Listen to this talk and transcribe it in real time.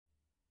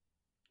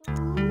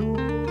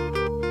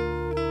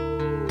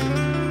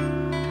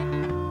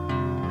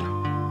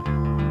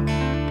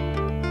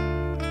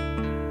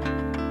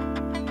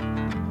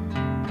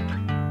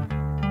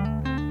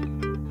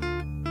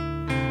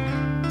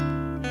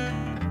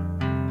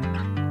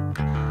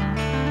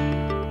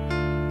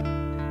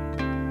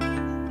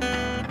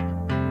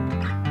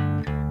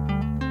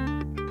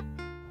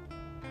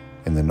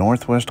the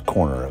northwest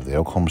corner of the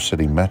Oklahoma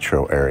City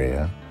metro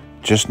area,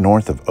 just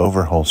north of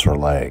Overholser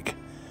Lake,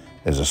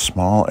 is a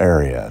small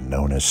area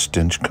known as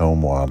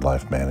Stinchcomb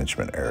Wildlife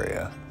Management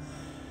Area.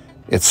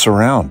 It's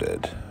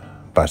surrounded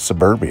by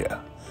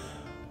suburbia,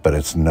 but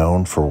it's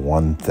known for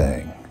one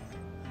thing: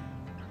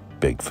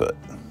 Bigfoot.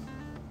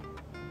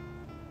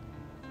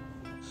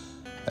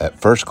 At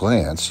first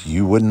glance,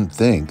 you wouldn't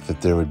think that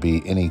there would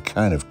be any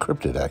kind of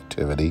cryptid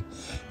activity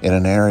in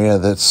an area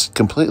that's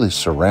completely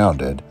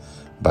surrounded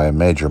by a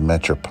major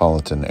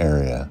metropolitan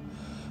area,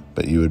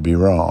 but you would be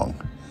wrong.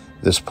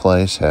 This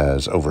place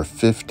has over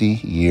 50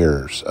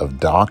 years of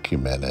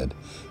documented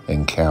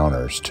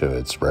encounters to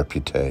its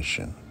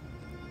reputation.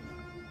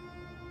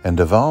 And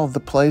of all the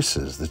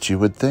places that you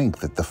would think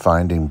that the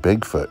Finding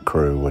Bigfoot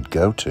crew would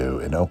go to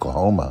in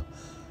Oklahoma,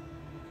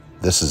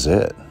 this is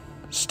it,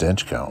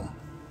 Stinchcomb.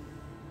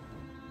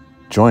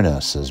 Join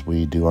us as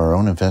we do our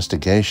own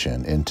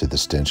investigation into the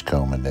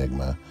Stinchcomb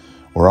enigma.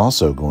 We're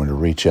also going to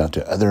reach out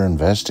to other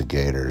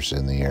investigators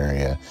in the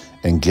area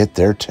and get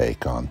their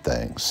take on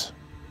things.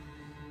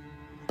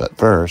 But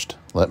first,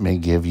 let me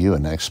give you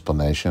an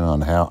explanation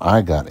on how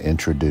I got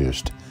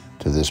introduced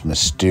to this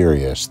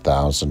mysterious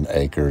 1,000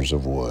 acres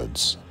of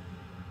woods.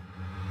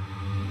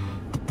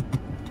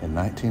 In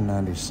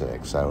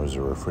 1996, I was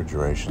a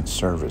refrigeration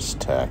service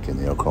tech in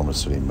the Oklahoma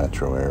City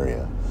metro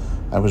area.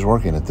 I was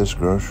working at this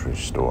grocery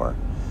store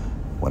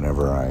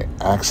whenever I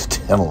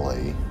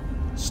accidentally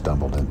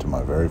stumbled into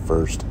my very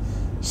first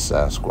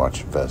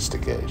Sasquatch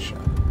investigation.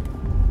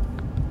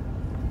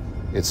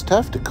 It's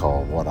tough to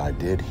call what I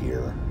did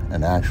here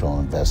an actual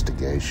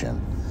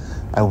investigation.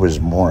 I was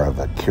more of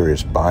a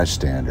curious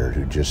bystander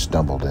who just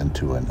stumbled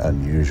into an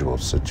unusual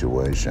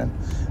situation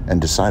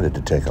and decided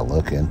to take a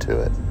look into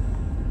it.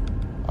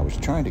 I was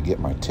trying to get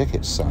my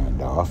ticket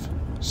signed off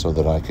so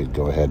that I could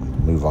go ahead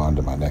and move on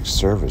to my next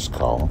service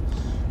call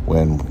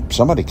when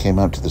somebody came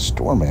up to the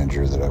store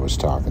manager that I was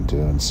talking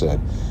to and said,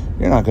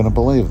 "You're not going to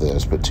believe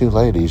this, but 2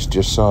 ladies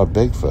just saw a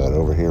Bigfoot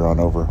over here on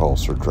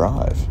Overholser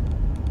Drive."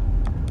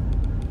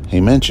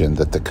 He mentioned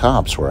that the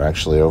cops were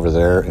actually over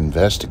there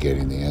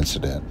investigating the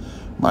incident.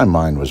 My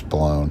mind was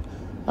blown.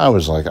 I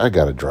was like, I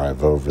got to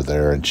drive over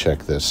there and check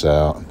this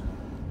out.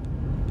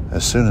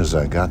 As soon as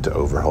I got to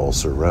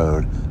Overholser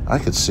Road, I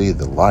could see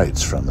the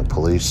lights from the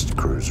police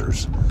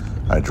cruisers.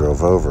 I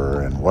drove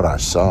over, and what I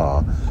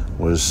saw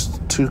was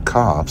 2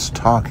 cops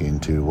talking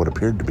to what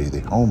appeared to be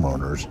the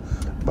homeowners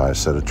by a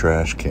set of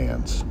trash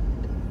cans.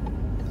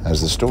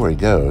 As the story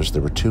goes,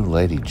 there were 2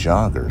 lady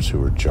joggers who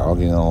were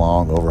jogging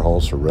along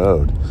Overholser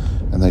Road,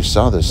 and they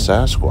saw this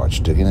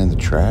Sasquatch digging in the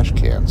trash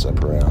cans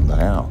up around the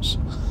house.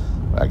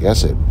 I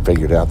guess it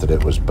figured out that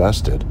it was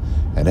busted,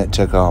 and it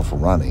took off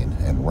running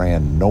and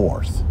ran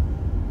north.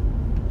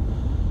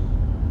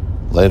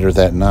 Later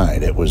that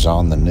night, it was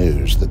on the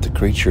news that the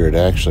creature had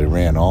actually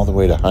ran all the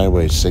way to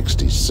Highway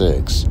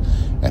 66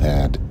 and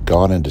had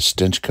gone into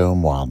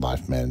Stinchcomb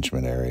Wildlife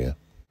Management Area.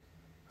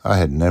 I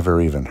had never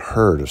even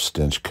heard of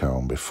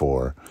Stinchcomb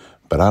before,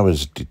 but I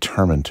was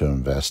determined to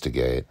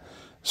investigate,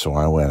 so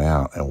I went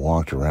out and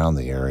walked around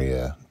the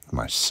area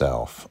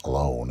myself,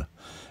 alone,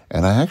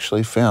 and I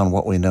actually found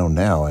what we know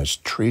now as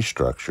tree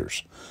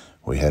structures.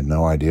 We had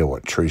no idea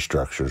what tree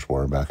structures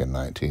were back in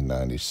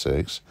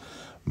 1996,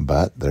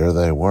 but there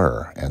they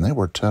were, and they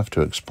were tough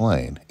to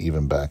explain,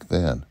 even back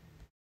then.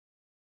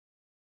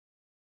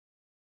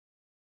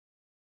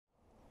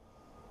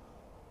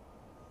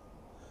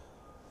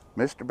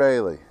 Mr.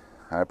 Bailey,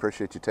 I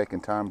appreciate you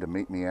taking time to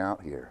meet me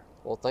out here.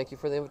 Well, thank you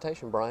for the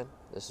invitation, Brian.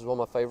 This is one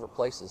of my favorite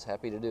places.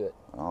 Happy to do it.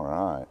 All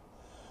right.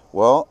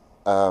 Well,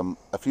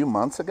 a few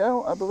months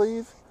ago, I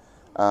believe,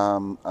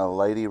 a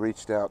lady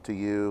reached out to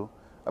you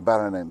about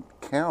an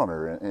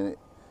encounter, and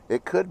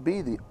it could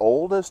be the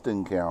oldest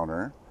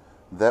encounter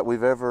that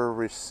we've ever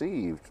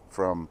received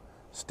from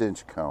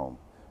Stinchcomb.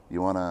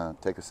 You want to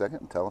take a second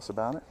and tell us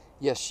about it?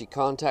 Yes, she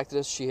contacted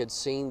us. She had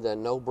seen the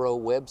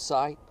NoBro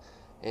website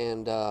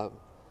and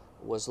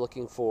was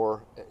looking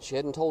for, she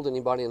hadn't told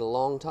anybody in a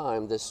long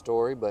time this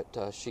story, but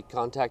she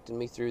contacted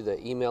me through the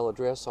email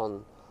address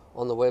on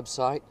the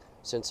website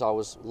since I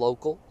was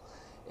local,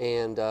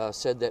 and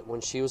said that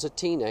when she was a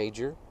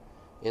teenager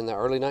in the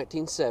early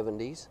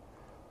 1970s,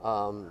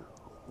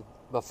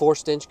 before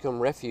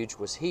Stinchcomb Refuge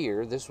was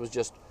here, this was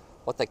just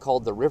what they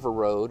called the River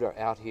Road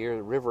out here,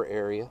 the river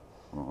area,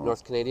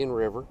 North Canadian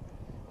River,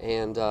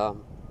 and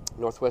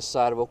northwest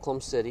side of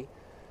Oklahoma City.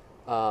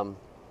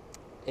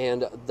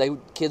 And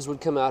kids would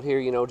come out here,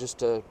 you know, just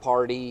to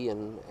party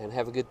and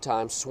have a good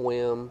time,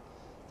 swim,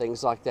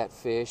 things like that,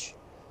 fish.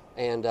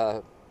 And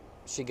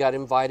she got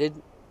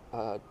invited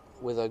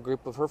with a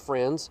group of her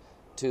friends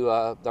to,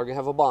 they're going to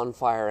have a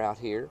bonfire out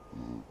here.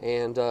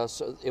 And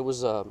so it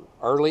was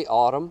early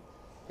autumn.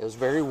 It was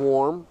very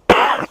warm.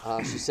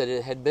 She said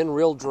it had been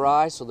real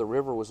dry, so the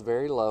river was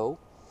very low.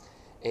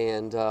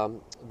 And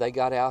they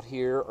got out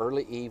here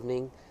early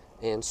evening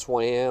and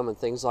swam and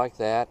things like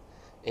that.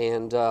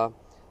 And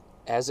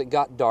as it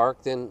got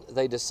dark, then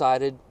they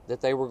decided that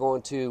they were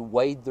going to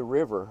wade the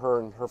river. Her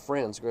and her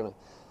friends were going to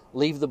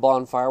leave the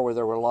bonfire where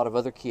there were a lot of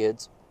other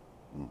kids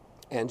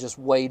and just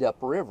wade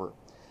upriver.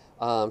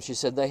 She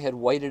said they had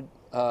waded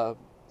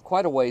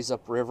quite a ways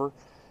upriver,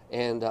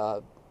 and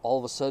all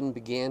of a sudden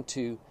began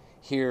to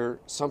hear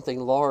something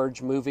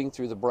large moving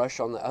through the brush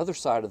on the other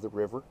side of the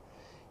river.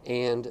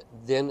 And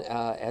then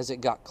as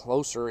it got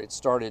closer, it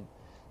started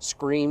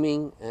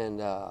screaming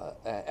and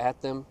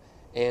at them,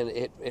 and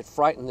it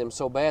frightened them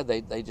so bad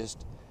they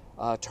just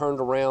turned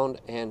around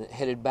and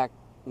headed back,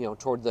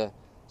 toward the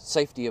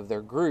safety of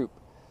their group.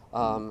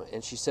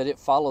 And she said it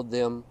followed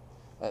them,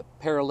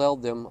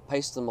 paralleled them,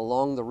 paced them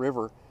along the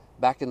river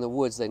back in the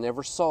woods. They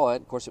never saw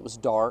it. Of course, it was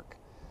dark.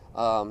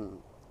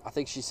 I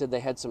think she said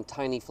they had some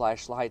tiny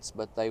flashlights,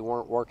 but they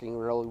weren't working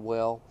really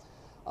well.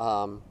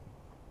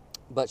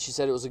 But she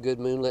said it was a good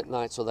moonlit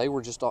night, so they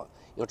were just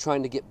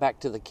trying to get back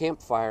to the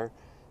campfire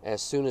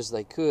as soon as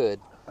they could.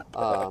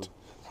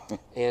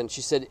 And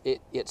she said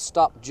it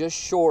stopped just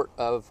short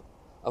of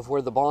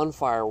where the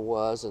bonfire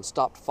was and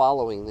stopped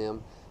following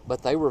them,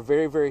 but they were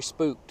very, very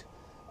spooked.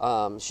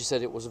 She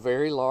said it was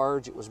very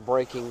large. It was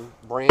breaking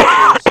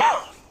branches,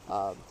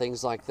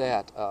 things like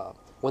that.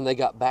 When they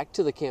got back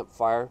to the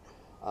campfire,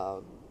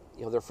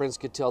 their friends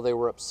could tell they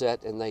were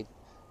upset, and they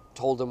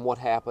told them what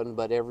happened,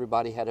 but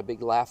everybody had a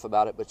big laugh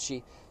about it. But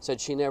she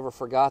said she never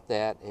forgot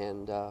that,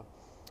 and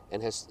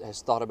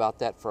has thought about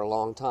that for a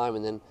long time.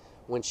 And then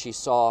when she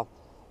saw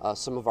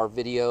some of our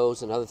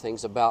videos and other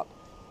things about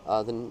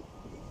the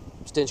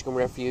Stinchcomb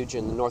Refuge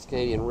and the North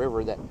Canadian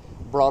River, that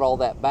brought all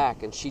that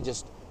back, and she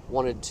just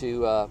wanted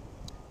to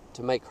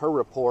make her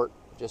report,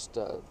 just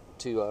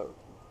to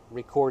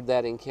record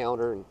that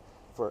encounter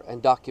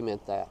and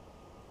document that.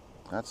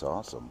 That's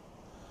awesome.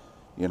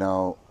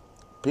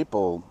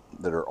 People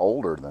that are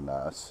older than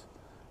us,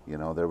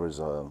 there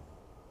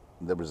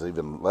was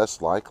even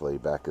less likely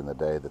back in the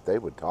day that they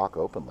would talk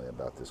openly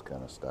about this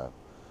kind of stuff.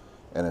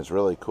 And it's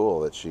really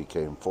cool that she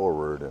came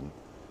forward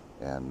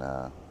and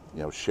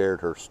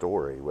shared her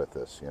story with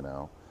us.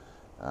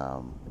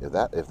 If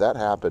that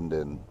happened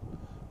in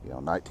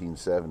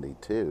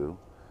 1972,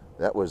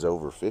 that was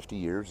over 50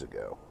 years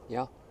ago.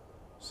 Yeah.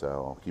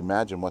 So can you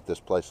imagine what this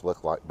place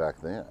looked like back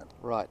then?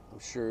 Right. I'm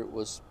sure it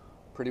was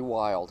pretty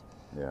wild.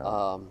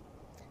 Yeah.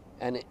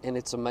 And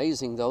it's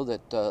amazing, though,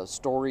 that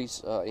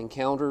stories,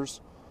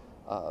 encounters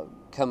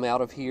come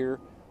out of here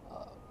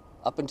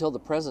up until the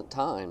present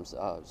times.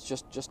 It's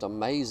just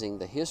amazing,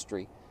 the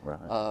history.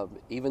 Right.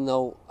 Even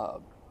though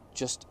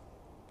just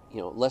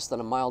less than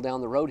a mile down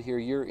the road here,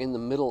 you're in the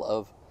middle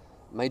of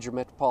major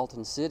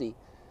metropolitan city,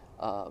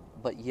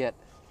 but yet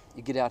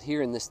you get out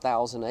here in this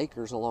 1,000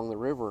 acres along the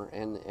river,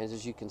 and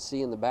as you can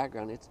see in the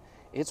background,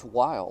 it's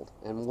wild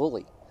and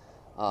woolly.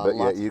 But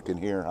yet you can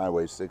hear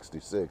Highway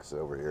 66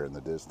 over here in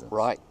the distance.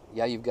 Right.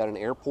 Yeah, you've got an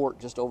airport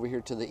just over here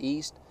to the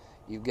east.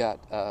 You've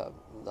got the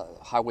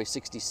Highway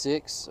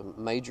 66, a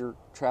major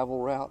travel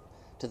route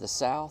to the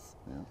south.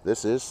 Yeah.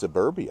 This is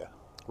suburbia.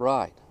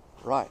 Right.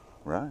 Right.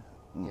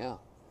 Yeah.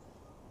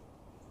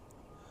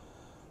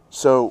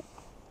 So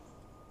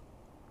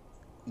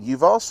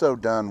you've also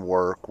done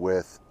work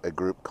with a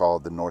group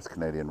called the North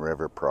Canadian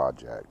River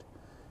Project,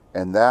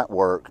 and that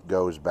work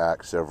goes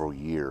back several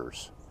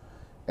years.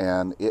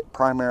 And it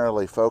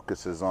primarily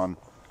focuses on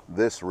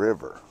this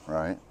river,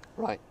 right?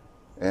 Right.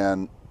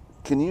 And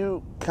can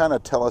you kind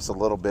of tell us a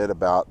little bit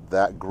about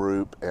that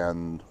group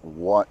and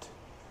what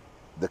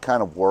the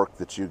kind of work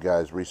that you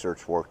guys,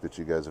 research work that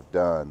you guys have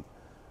done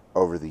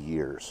over the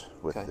years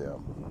with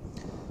them?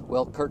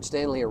 Well, Kurt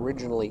Stanley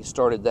originally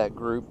started that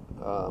group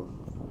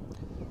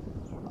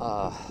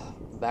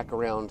back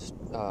around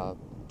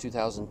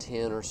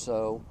 2010 or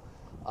so.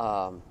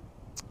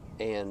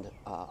 And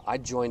I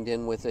joined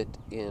in with it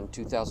in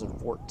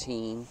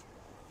 2014,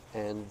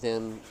 and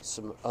then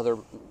some other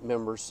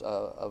members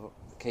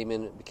came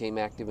in and became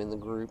active in the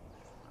group.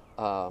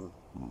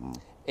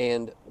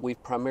 And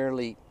we've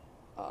primarily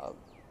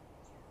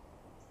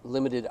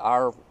limited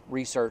our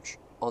research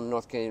on the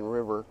North Canadian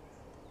River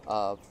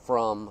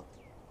from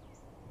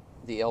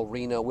the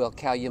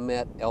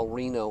Calumet, El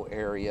Reno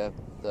area,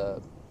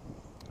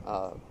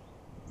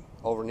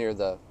 over near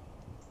the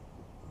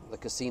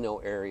casino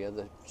area,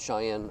 the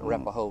Cheyenne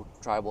Arapaho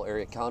tribal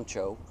area,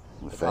 Concho,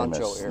 the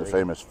Concho area. The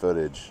famous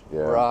footage, yeah.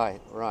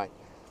 Right.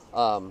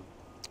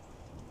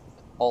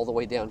 All the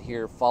way down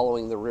here,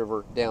 following the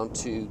river down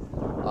to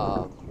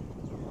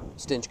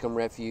Stinchcomb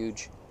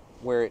Refuge,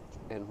 where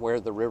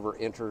the river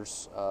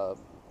enters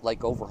Lake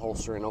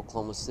Overholser in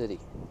Oklahoma City.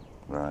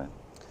 Right.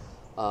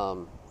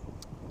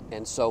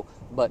 And so,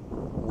 but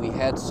we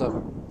had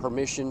some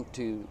permission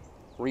to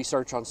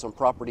research on some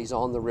properties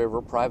on the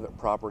river, private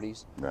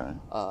properties, right,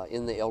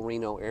 in the El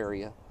Reno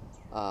area.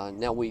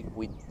 Now we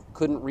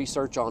couldn't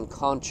research on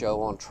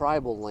Concho, on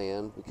tribal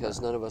land,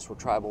 because none of us were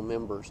tribal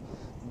members,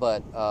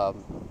 but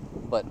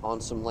on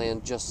some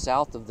land just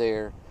south of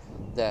there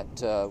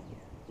that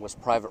was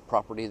private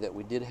property that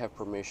we did have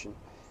permission,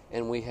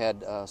 and we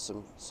had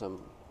some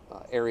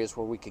areas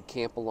where we could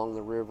camp along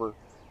the river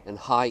and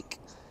hike,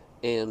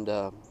 and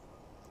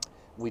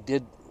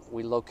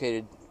we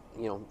located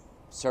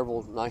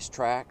several nice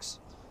tracks,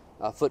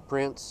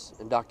 footprints,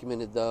 and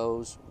documented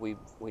those. We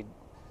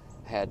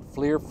had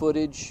FLIR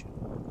footage.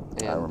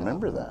 And, I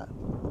remember that.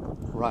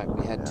 Right,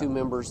 we had 2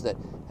 members that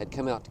had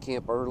come out to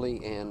camp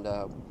early, and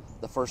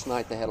the first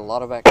night they had a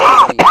lot of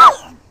activity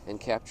and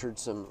captured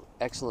some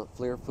excellent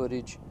FLIR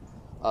footage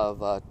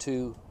of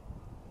 2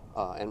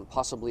 and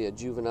possibly a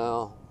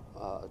juvenile,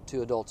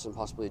 2 adults and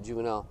possibly a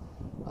juvenile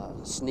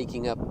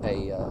sneaking up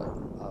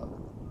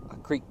a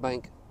creek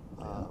bank.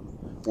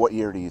 What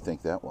year do you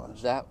think that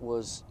was? That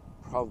was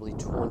probably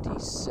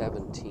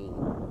 2017,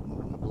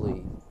 I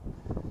believe.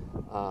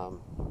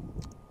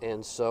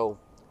 And so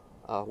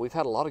we've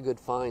had a lot of good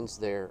finds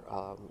there,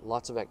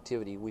 lots of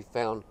activity. We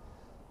found,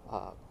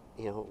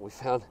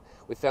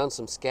 we found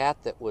some scat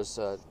that was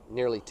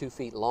nearly 2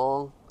 feet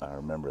long. I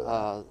remember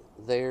that.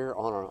 There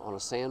on a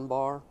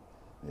sandbar.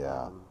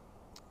 Yeah.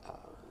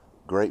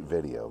 Great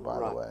video, by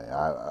right. the way.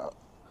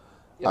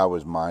 I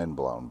was mind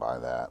blown by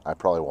that. I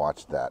probably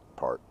watched that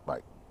part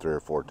like 3 or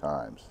 4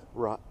 times.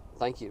 Right.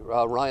 Thank you.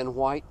 Ryan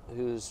White,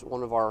 who's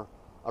one of our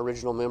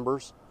original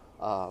members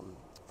from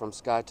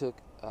Skytook,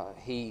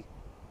 he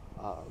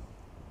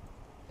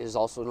is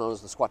also known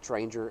as the Squatch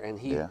Ranger, and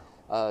he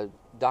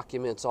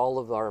documents all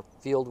of our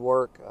field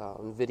work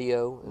on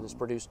video and has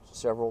produced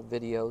several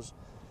videos,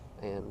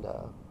 and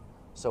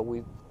so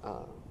we've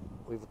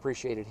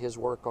appreciated his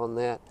work on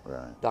that,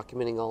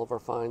 documenting all of our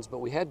finds. But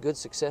we had good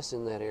success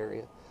in that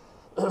area,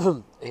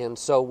 and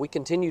so we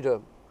continue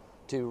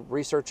to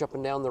research up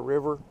and down the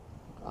river,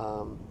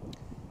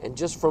 and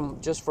just from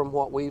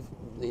what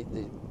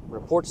the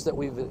reports that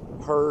we've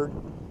heard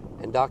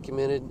and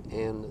documented,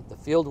 and the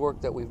field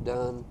work that we've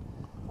done,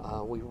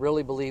 we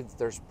really believe that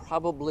there's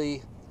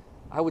probably,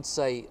 I would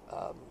say,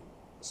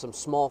 some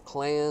small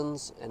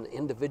clans and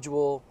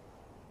individual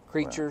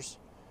creatures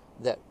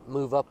that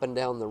move up and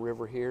down the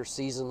river here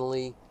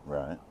seasonally.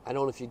 Right. I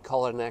don't know if you'd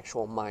call it an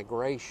actual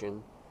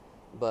migration,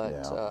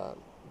 but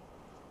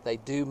they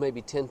do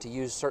maybe tend to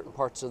use certain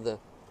parts of the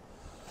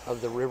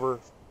river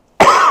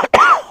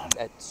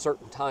at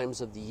certain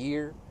times of the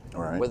year,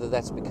 whether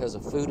that's because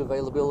of food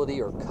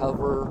availability or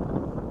cover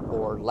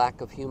or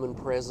lack of human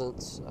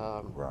presence.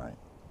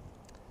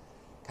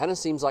 Kind of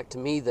seems like to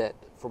me that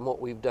from what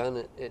we've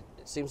done, it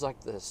seems like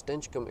the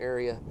Stinchcomb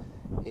area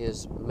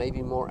is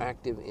maybe more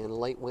active in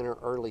late winter,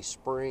 early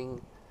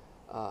spring.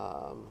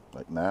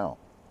 Like now.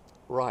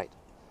 Right.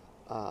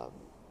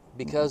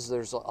 Because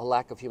there's a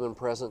lack of human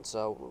presence,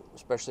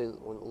 especially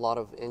when a lot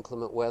of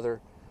inclement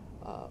weather,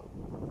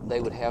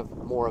 they would have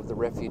more of the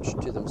refuge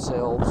to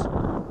themselves.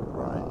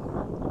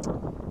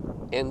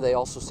 And they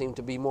also seem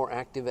to be more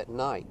active at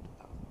night.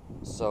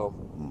 So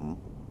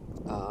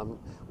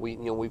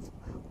we've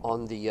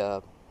on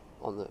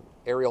the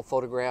aerial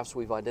photographs,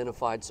 we've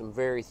identified some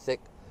very thick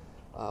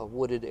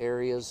wooded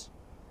areas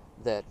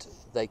that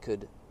they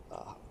could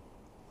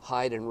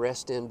hide and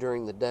rest in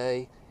during the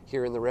day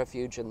here in the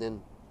refuge, and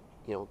then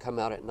come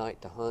out at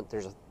night to hunt.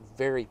 There's a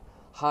very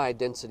high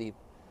density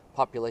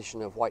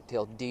population of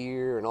white-tailed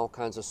deer and all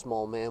kinds of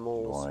small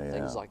mammals,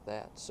 things like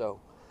that. So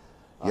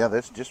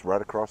that's just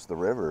right across the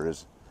river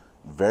is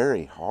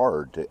very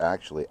hard to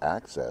actually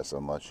access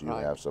unless you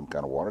have some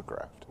kind of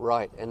watercraft.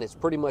 Right, and it's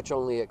pretty much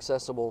only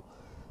accessible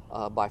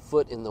by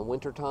foot in the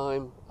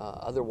wintertime.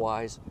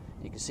 Otherwise,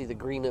 you can see the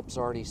green up's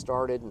already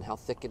started and how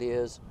thick it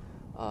is.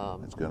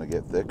 It's going to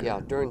get thicker. Yeah,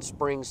 during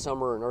spring,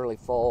 summer, and early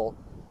fall,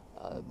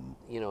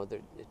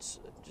 it's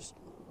just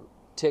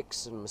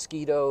ticks and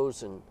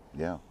mosquitoes and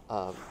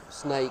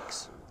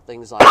snakes,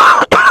 things like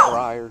that,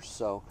 briars.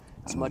 So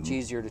it's much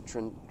easier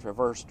to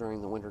traverse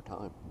during the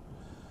wintertime.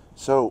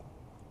 So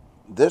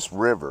this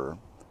river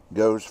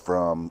goes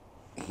from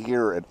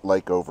here at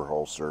Lake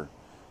Overholser,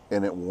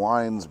 and it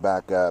winds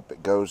back up.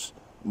 It goes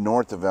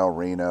north of El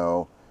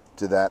Reno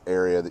to that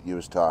area that you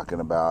was talking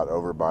about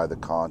over by the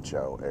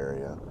Concho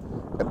area.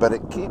 But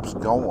it keeps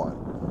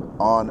going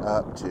on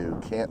up to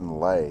Canton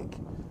Lake,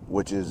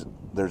 which is,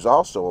 there's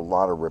also a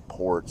lot of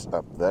reports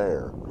up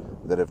there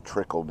that have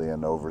trickled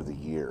in over the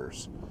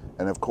years.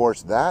 And of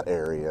course that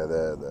area,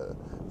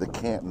 the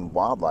Canton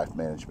Wildlife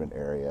Management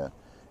area,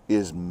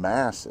 is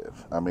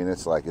massive. I mean,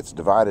 it's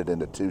divided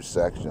into 2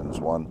 sections,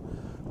 one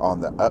on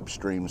the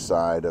upstream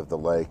side of the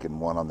lake and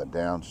one on the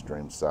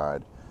downstream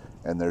side.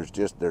 And there's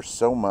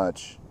so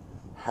much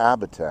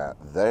habitat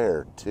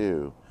there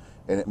too.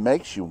 And it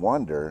makes you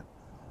wonder,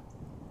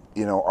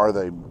 are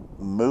they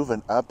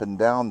moving up and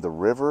down the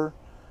river?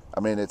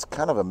 I mean, it's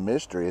kind of a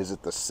mystery. Is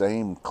it the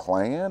same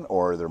clan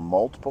or are there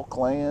multiple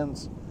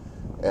clans?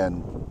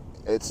 And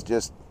it's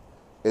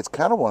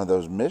kind of one of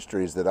those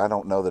mysteries that I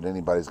don't know that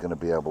anybody's going to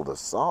be able to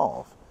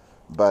solve.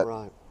 But,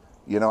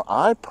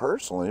 I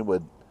personally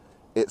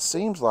it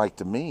seems like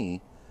to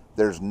me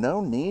there's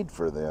no need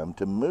for them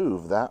to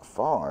move that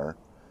far,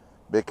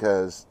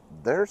 because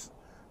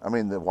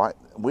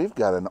we've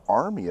got an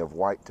army of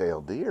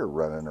white-tailed deer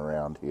running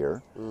around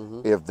here.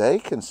 If they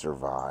can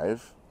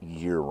survive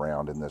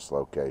year-round in this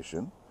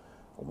location,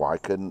 why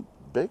couldn't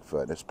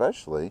Bigfoot,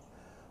 especially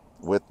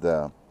with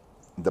the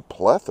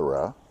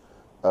plethora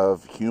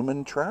of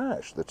human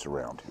trash that's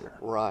around here.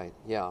 Right.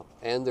 Yeah.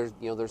 And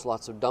there's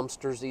lots of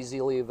dumpsters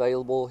easily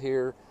available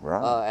here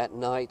Right. at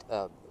night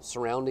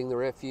surrounding the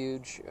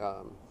refuge.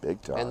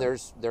 Big time. And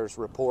there's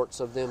reports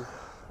of them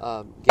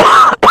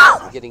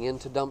getting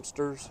into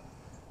dumpsters.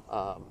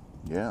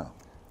 Yeah.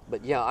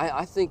 But yeah,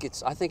 I think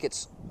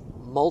it's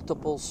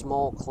multiple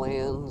small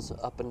clans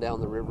up and down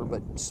the river,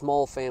 but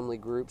small family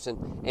groups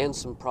and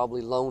some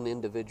probably lone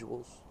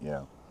individuals.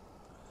 Yeah.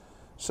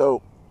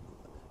 So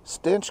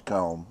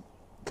Stinchcomb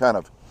kind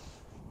of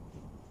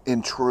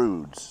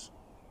intrudes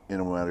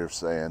in what you're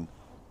saying.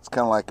 It's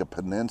kind of like a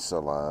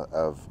peninsula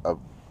of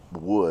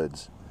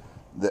woods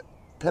that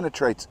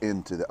penetrates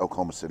into the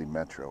Oklahoma City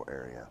metro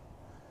area.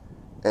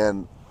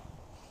 And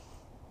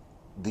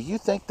do you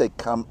think they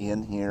come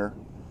in here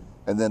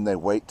and then they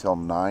wait till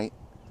night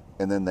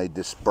and then they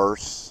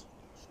disperse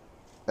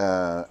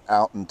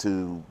out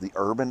into the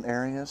urban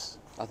areas?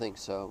 I think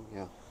so.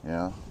 Yeah.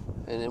 Yeah.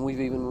 And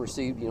we've even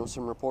received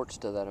some reports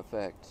to that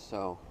effect.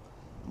 So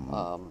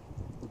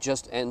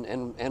just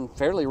and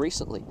fairly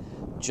recently,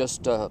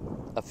 just a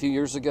few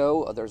years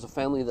ago, there's a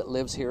family that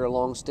lives here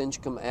along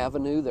Stinchcomb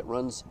Avenue that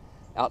runs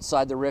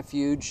outside the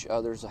refuge.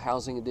 There's a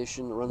housing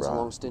addition that runs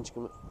along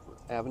Stinchcomb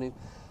Avenue.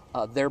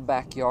 Their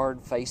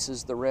backyard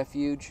faces the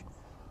refuge.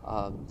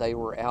 They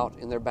were out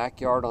in their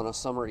backyard on a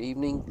summer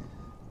evening,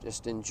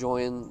 just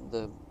enjoying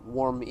the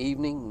warm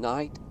evening,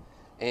 night,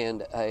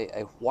 and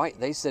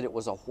they said it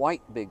was a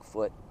white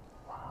Bigfoot,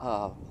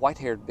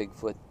 white-haired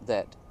Bigfoot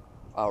that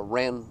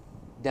ran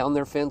down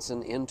their fence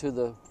and into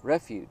the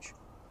refuge.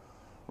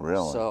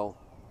 Really? So,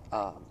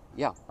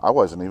 yeah. I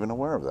wasn't even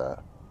aware of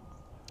that.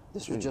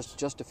 This was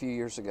just a few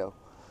years ago.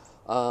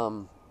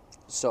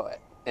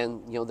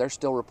 And they're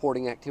still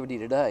reporting activity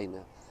today.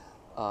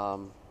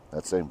 Now,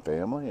 that same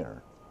family,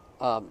 or?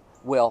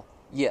 well,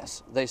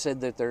 yes, they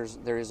said that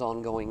there is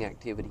ongoing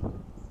activity.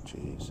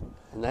 Jeez.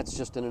 And that's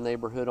just in a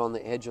neighborhood on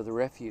the edge of the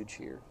refuge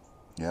here.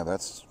 Yeah,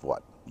 that's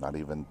what, not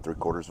even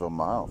 3/4 of a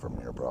mile from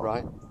here, probably.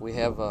 Right. We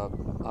have a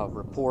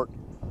report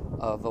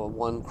of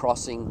one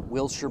crossing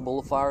Wilshire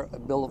Boulevard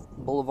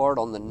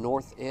on the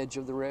north edge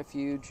of the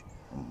refuge,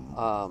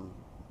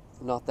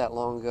 not that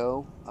long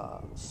ago.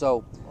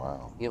 So,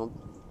 wow.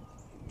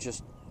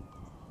 Just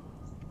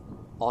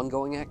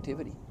ongoing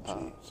activity.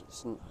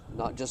 It's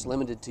not just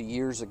limited to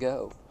years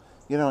ago.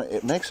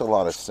 It makes a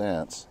lot of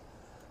sense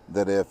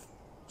that if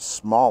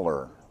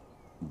smaller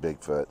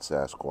Bigfoot,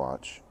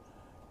 Sasquatch,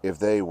 if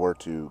they were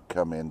to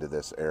come into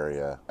this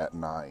area at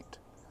night,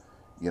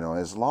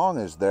 as long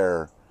as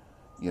they're,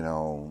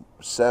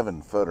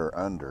 7 foot or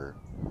under,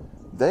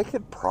 they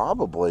could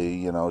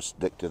probably,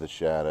 stick to the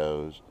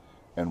shadows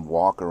and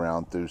walk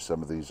around through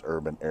some of these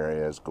urban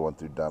areas, going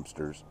through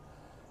dumpsters.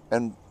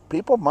 And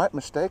people might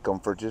mistake them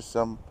for just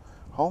some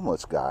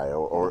homeless guy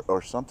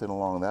or something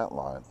along that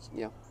lines.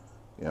 Yeah.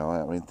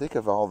 Think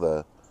of all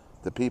the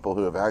people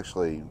who have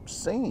actually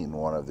seen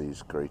one of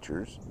these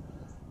creatures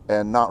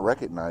and not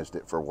recognized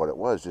it for what it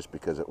was just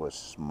because it was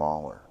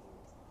smaller.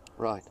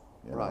 Right.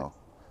 Right.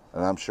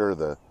 And I'm sure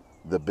the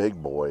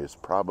big boys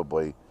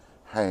probably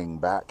hang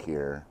back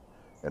here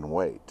and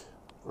wait.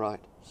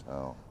 Right.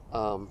 So.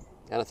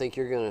 And I think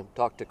you're going to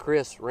talk to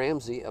Chris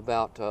Ramsey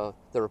about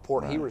the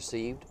report he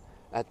received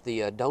at the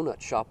donut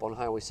shop on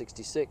Highway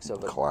 66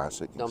 of a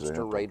classic dumpster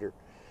example. raider.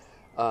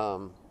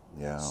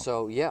 Yeah.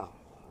 So yeah.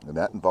 And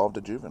that involved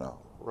a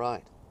juvenile.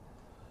 Right.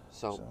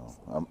 So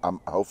I'm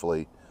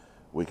hopefully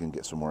we can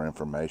get some more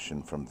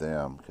information from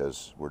them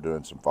because we're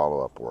doing some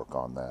follow-up work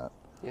on that.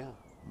 Yeah.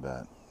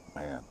 But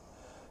man,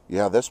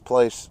 yeah, this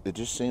place, it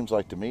just seems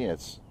like to me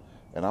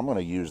and I'm going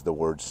to use the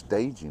word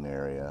staging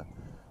area.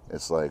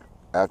 It's like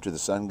after the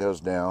sun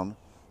goes down,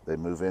 they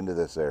move into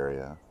this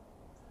area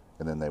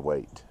and then they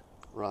wait.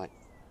 Right.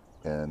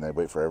 And they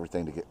wait for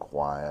everything to get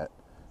quiet,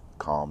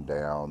 calm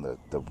down,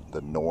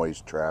 the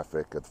noise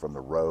traffic from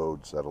the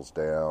road settles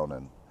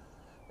down,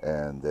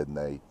 and then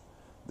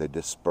they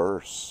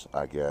disperse,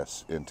 I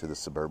guess, into the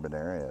suburban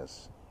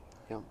areas.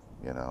 Yeah.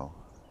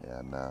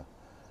 And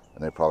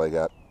they probably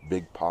got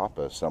Big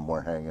Papa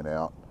somewhere hanging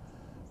out,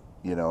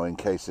 in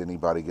case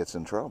anybody gets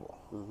in trouble.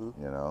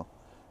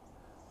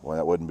 Well,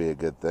 that wouldn't be a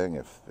good thing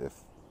if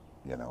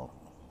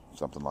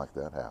something like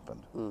that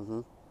happened.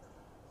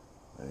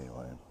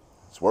 Anyway,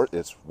 it's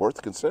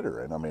worth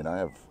considering. I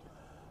have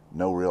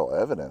no real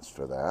evidence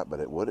for that, but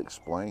it would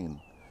explain.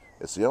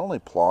 It's the only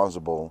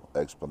plausible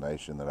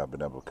explanation that I've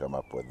been able to come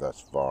up with thus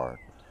far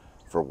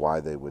for why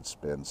they would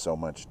spend so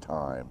much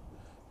time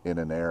in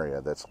an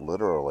area that's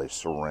literally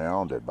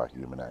surrounded by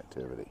human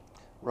activity.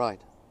 Right.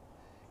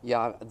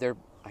 Yeah,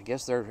 I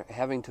guess they're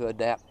having to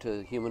adapt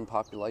to human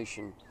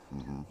population.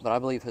 But I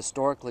believe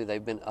historically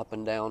they've been up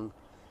and down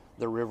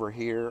the river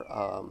here.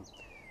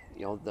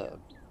 The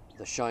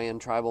Cheyenne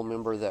tribal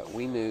member that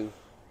we knew,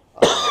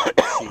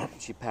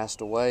 she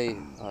passed away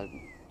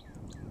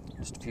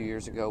just a few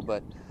years ago,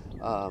 but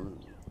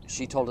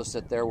she told us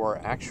that there were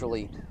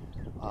actually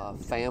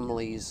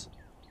families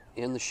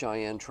in the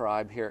Cheyenne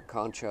tribe here at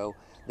Concho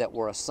that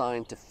were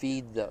assigned to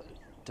feed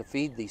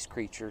these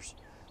creatures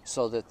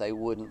so that they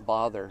wouldn't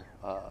bother,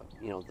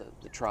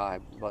 the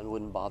tribe, but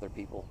wouldn't bother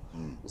people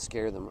and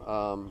scare them.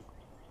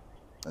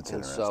 That's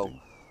and interesting.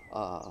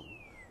 So,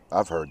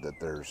 I've heard that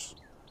there's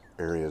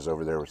areas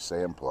over there with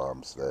sand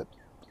plums that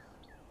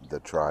the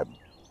tribe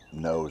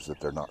knows that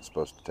they're not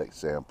supposed to take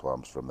sand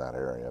plums from that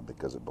area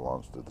because it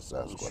belongs to the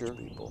Sasquatch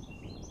people.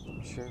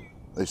 Sure.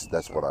 At least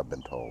that's what I've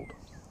been told.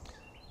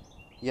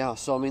 Yeah,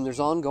 so I mean, there's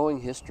ongoing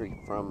history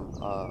from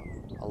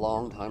a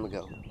long time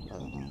ago.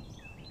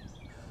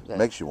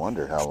 Makes you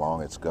wonder how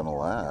long it's going to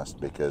last,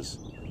 because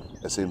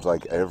it seems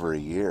like every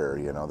year,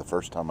 the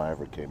first time I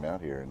ever came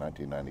out here in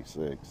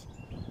 1996,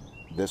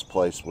 this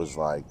place was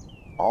like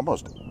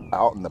almost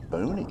out in the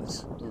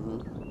boonies.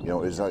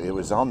 It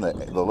was on the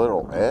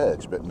little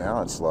edge, but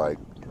now it's like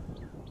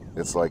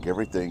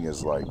everything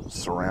is like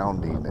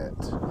surrounding it,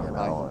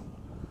 Right.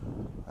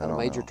 And a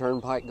major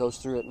turnpike goes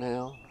through it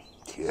now.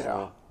 Yeah.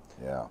 So,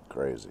 yeah,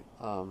 crazy.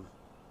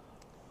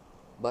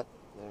 But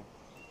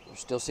there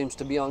still seems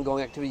to be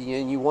ongoing activity,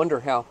 and you wonder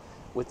how,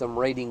 with them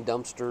raiding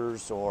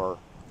dumpsters or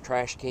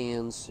trash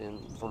cans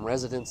from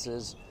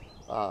residences,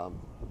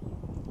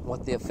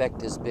 what the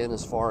effect has been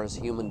as far as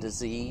human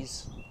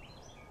disease.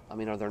 I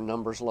mean, are their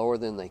numbers lower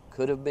than they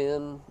could have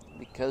been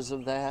because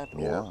of that?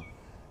 Yeah. Or,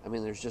 I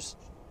mean, there's just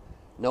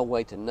no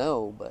way to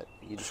know, but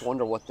you just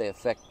wonder what the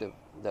effect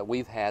that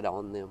we've had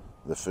on them.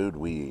 The food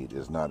we eat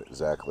is not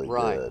exactly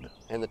right. good.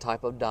 And the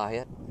type of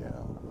diet. Yeah.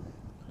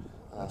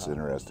 That's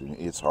interesting.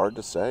 It's hard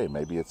to say.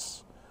 Maybe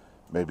it's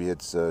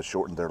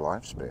shortened their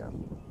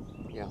lifespan.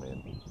 Yeah.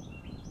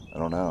 I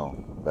don't know.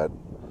 But,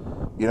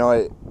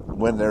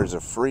 when there's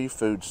a free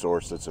food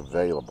source that's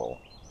available,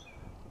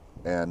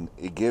 and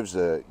it gives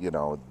the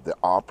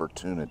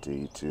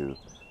opportunity to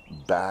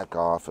back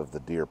off of the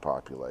deer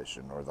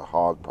population or the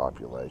hog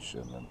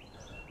population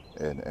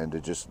and to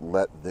just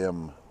let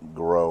them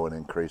grow and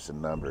increase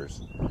in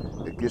numbers,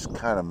 it just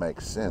kind of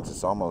makes sense.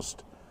 It's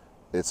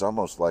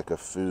almost like a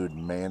food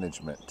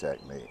management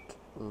technique.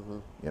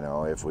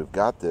 If we've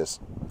got this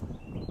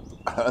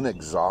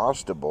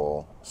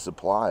unexhaustible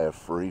supply of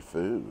free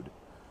food,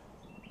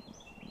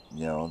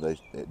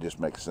 it just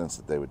makes sense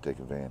that they would take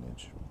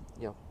advantage.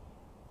 Yeah.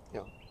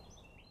 Yeah.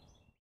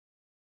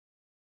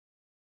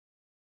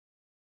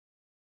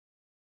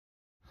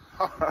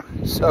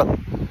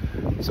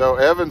 So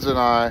Evans and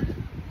I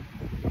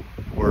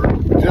were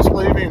just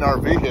leaving our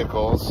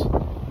vehicles,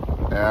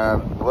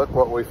 and look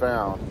what we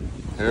found.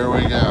 Here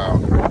we go.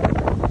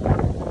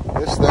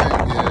 This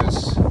thing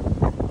is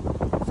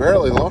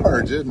fairly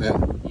large, isn't it?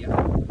 Yeah.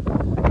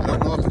 I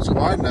don't know if it's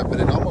wide enough,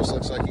 but it almost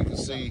looks like you can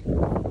see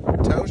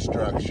toe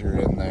structure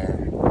in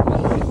there.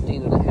 About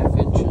 15.5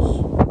 inches.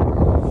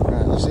 All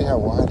right, let's see how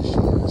wide she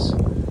is.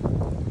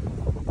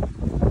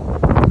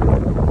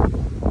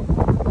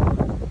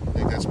 I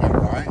think that's about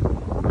right.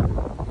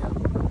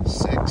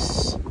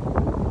 6. I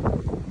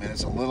mean,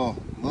 it's a little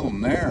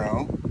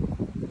narrow.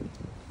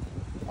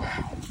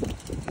 Wow.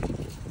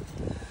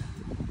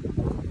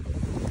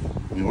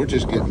 I mean, we're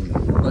just getting.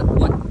 But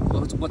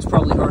what's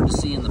probably hard to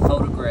see in the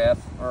photograph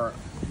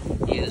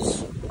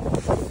is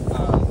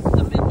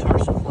the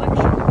mid-tarsal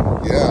flexion.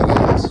 Yeah,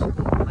 it is.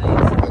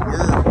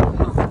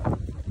 But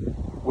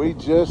we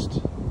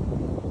just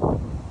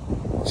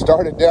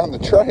started down the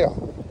trail.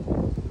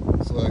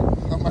 It's like,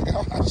 oh my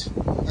gosh.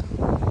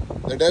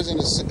 There doesn't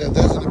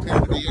appear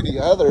to be any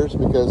others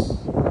because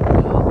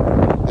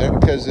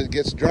it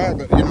gets dry.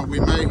 But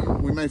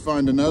we may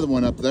find another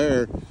one up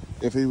there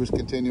if he was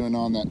continuing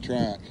on that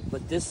track.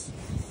 But this,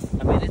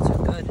 I mean, it's a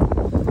good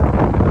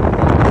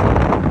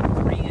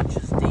 3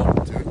 inches deep.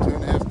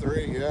 2.5,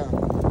 3, yeah.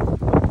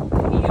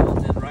 Heel,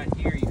 and then right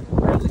here you can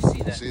really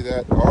see that. See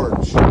that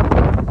arch.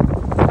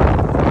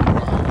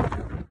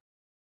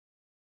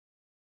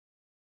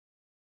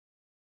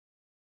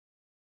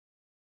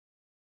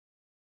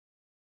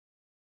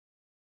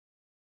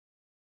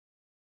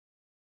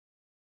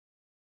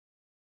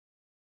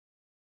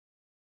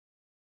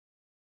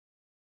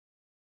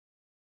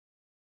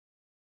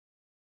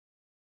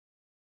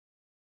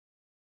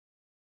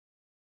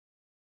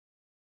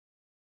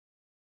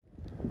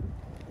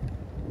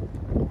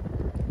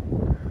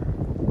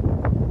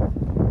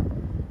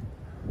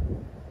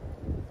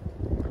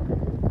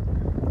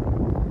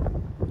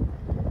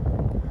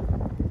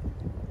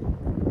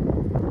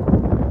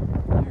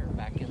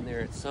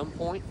 At some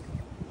point.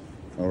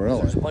 Oh,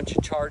 really? There's a bunch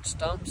of charred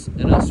stumps,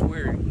 and I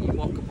swear you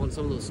walk up on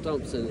some of those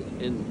stumps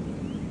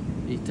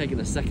and you're taking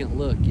a second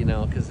look,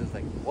 because it's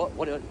like,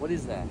 what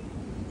is that?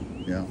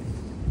 Yeah.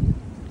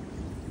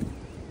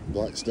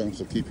 Black stumps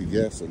will keep you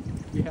guessing.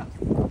 Yeah.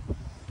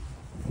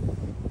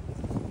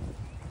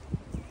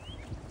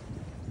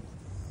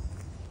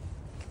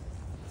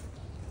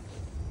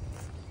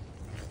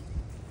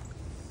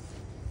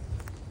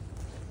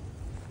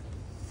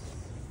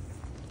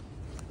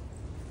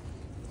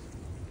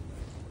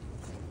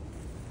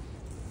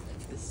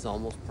 It's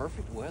almost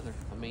perfect weather.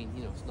 I mean,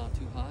 it's not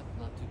too hot,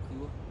 not too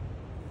cool.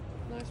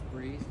 Nice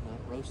breeze, not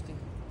roasting.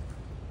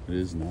 It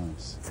is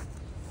nice.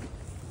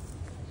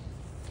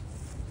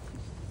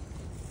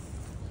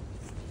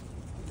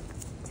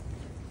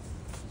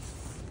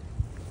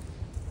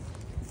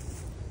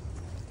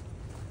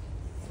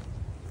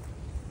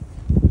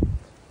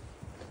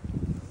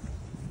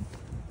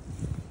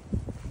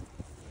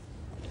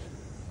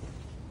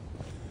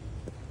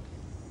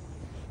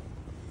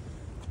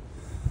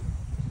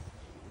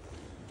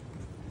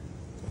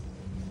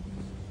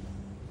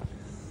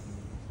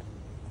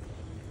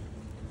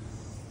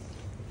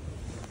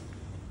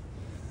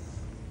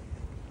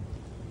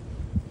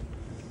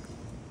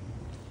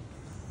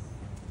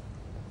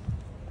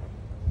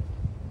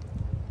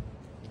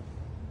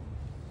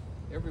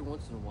 every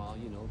once in a while,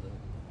 you know, the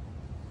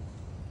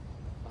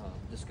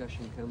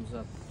discussion comes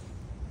up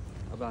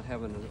about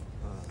having an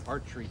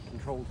archery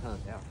controlled hunt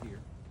out here.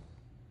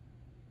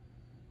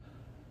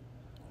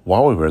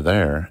 While we were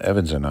there,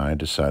 Evans and I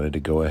decided to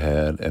go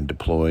ahead and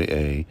deploy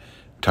a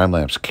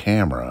time-lapse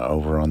camera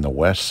over on the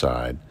west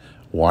side,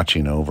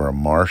 watching over a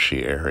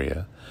marshy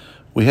area.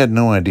 We had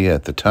no idea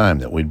at the time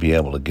that we'd be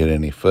able to get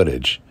any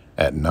footage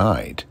at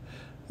night,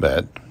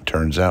 but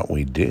turns out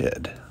we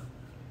did.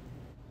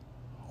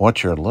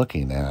 What you're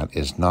looking at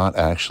is not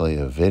actually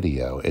a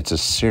video. It's a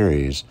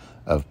series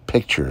of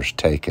pictures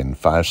taken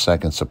 5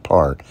 seconds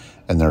apart,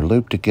 and they're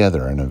looped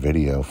together in a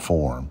video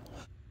form.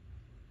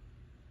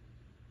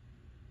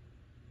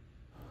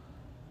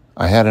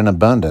 I had an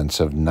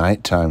abundance of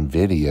nighttime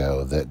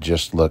video that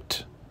just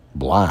looked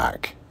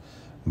black,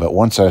 but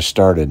once I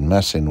started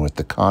messing with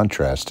the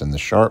contrast and the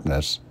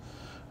sharpness,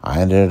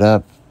 I ended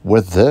up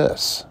with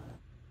this.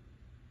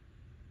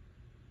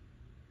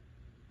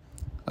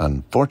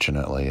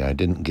 Unfortunately, I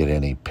didn't get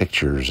any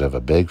pictures of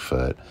a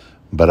Bigfoot,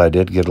 but I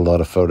did get a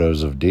lot of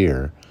photos of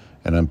deer,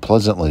 and I'm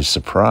pleasantly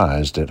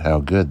surprised at how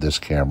good this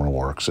camera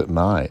works at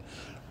night,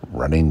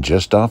 running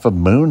just off of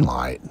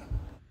moonlight.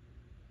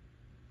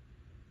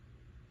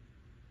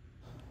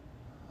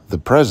 The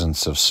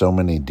presence of so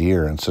many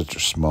deer in such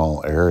a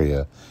small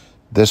area,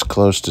 this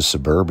close to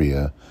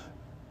suburbia,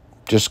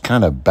 just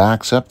kind of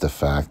backs up the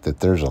fact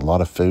that there's a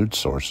lot of food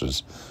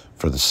sources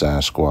for the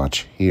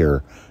Sasquatch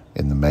here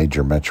in the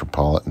major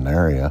metropolitan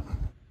area.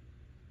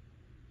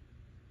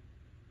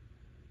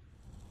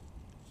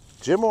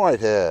 Jim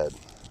Whitehead.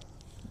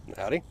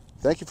 Howdy.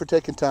 Thank you for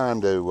taking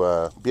time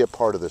to be a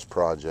part of this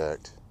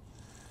project.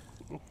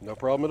 No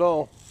problem at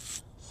all.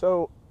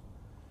 So,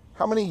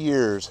 how many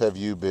years have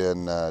you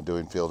been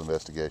doing field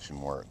investigation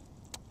work?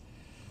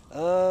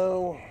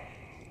 About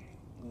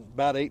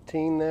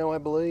 18 now, I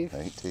believe.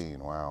 18,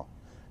 wow.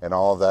 And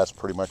all of that's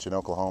pretty much in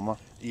Oklahoma?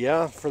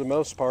 Yeah, for the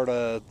most part,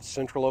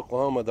 central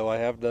Oklahoma, though I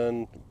have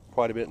done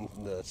quite a bit in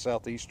the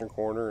southeastern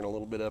corner and a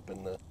little bit up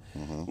in the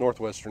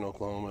northwestern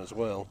Oklahoma as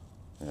well.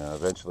 Yeah,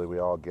 eventually we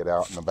all get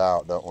out and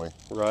about, don't we?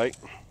 Right.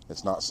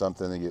 It's not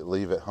something that you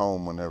leave at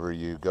home whenever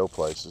you go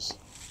places.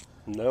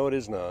 No, it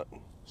is not.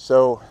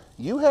 So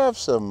you have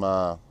some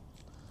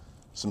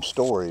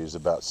stories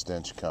about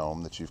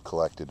Stinchcomb that you've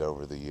collected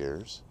over the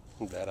years.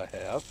 That I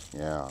have.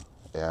 Yeah,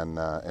 and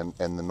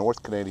the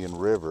North Canadian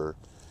River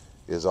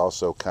is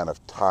also kind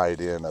of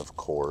tied in, of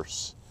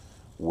course,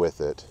 with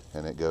it,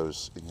 and it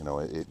goes, you know,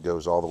 it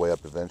goes all the way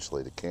up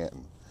eventually to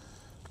Canton.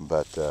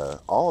 But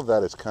all of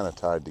that is kind of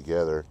tied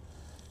together,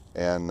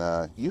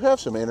 and you have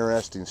some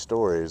interesting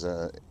stories.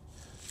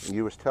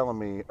 You was telling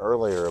me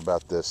earlier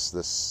about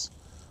this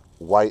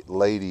white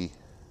lady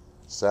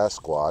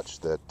Sasquatch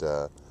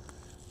that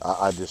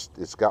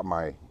it's got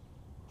my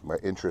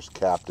interest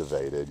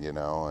captivated, you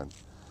know, and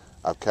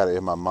I've kind of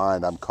in my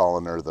mind I'm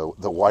calling her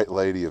the white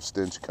lady of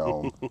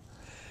Stinchcomb.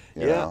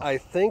 Yeah, I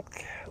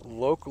think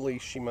locally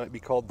she might be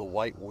called the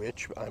White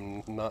Witch.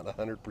 I'm not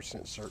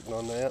 100% certain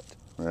on that.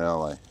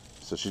 Really?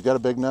 So she's got a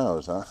big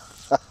nose, huh?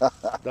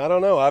 I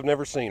don't know. I've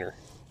never seen her.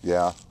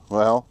 Yeah.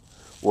 Well.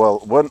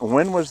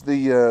 When was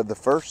the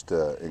first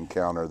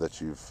encounter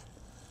that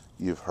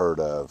you've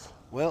heard of?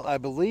 Well, I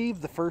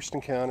believe the first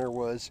encounter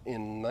was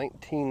in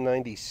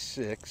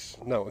 1996.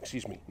 No,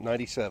 excuse me,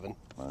 97.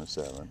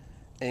 97.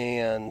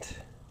 And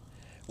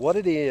what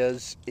it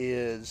is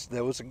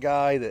there was a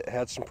guy that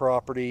had some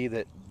property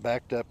that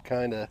backed up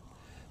kind of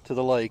to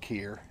the lake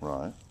here.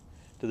 Right.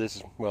 To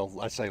this, well,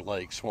 I say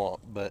lake,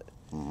 swamp, but,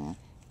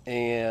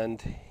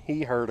 and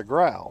he heard a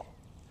growl.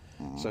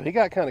 So he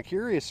got kind of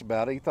curious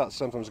about it. He thought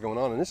something was going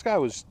on. And this guy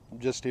was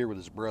just here with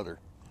his brother.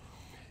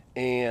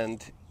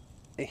 And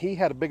he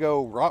had a big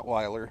old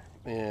Rottweiler,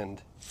 and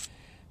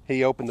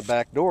he opened the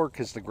back door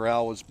because the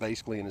growl was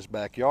basically in his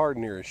backyard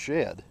near his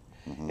shed.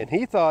 And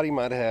he thought he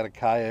might have had a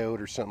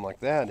coyote or something like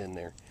that in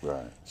there.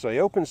 Right. So he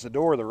opens the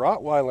door, the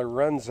Rottweiler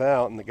runs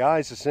out, and the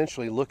guy's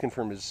essentially looking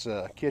from his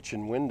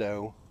kitchen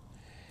window.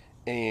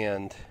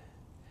 And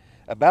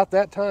about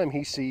that time,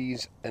 he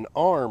sees an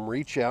arm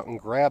reach out and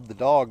grab the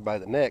dog by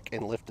the neck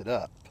and lift it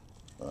up.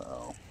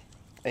 Uh-oh.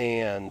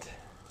 And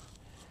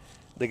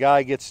the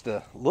guy gets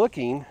to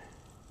looking,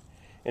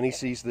 and he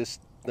sees this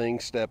thing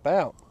step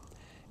out.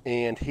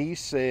 And he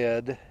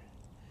said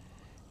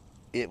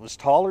it was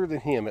taller than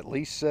him, at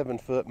least 7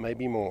 foot,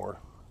 maybe more.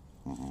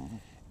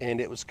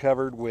 And it was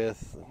covered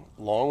with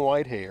long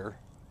white hair.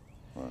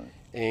 Right.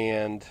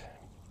 And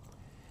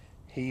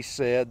he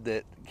said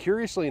that,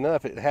 curiously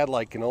enough, it had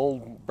like an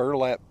old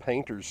burlap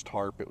painter's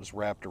tarp. It was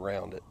wrapped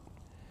around it,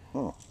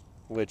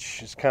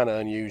 which is kind of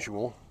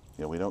unusual.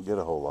 Yeah, we don't get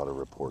a whole lot of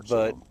reports.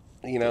 But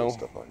of you know,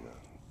 stuff like that.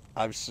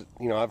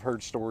 I've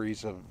heard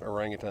stories of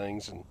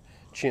orangutans and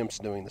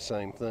chimps doing the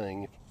same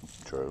thing.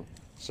 True.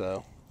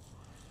 So,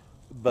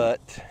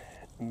 but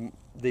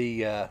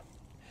the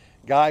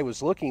guy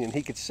was looking, and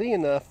he could see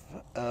enough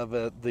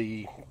of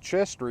the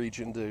chest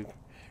region to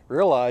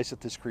realize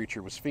that this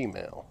creature was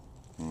female.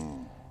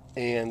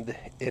 And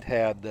it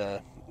had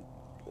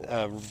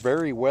a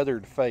very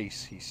weathered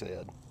face, he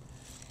said.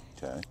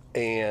 Okay.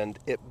 And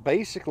it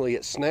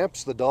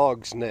snaps the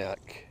dog's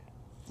neck.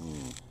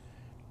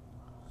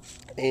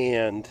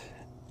 And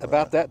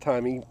about that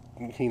time,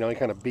 he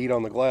kind of beat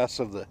on the glass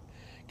of the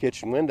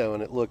kitchen window,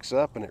 and it looks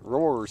up and it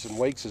roars and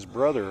wakes his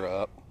brother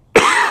up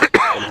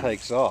and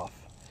takes off.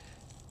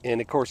 And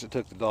of course, it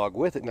took the dog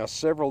with it. Now,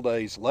 several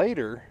days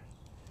later,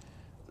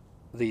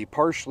 the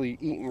partially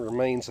eaten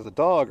remains of the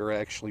dog are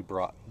actually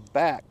brought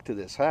back to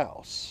this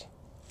house.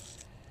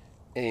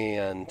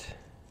 And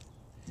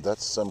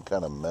that's some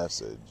kind of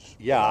message.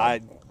 Yeah,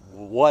 I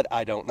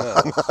don't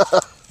know.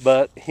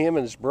 But him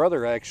and his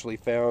brother actually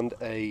found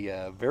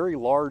a very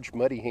large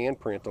muddy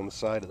handprint on the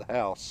side of the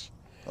house.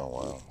 Oh,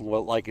 wow.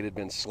 Well, like it had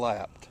been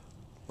slapped.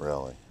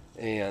 Really?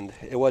 And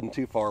it wasn't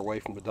too far away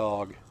from the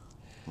dog.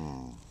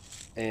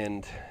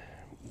 And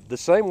the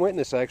same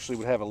witness actually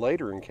would have a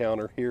later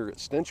encounter here at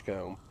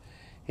Stinchcomb.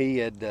 He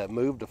had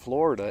moved to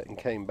Florida and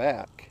came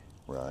back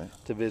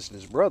to visit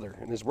his brother.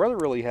 And his brother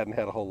really hadn't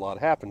had a whole lot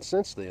happen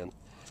since then.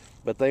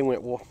 But they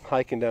went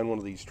hiking down one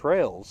of these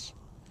trails,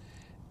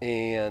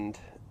 and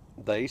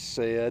they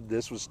said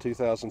this was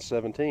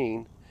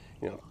 2017,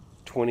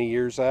 20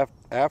 years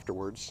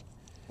afterwards,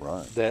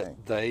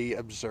 that they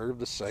observed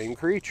the same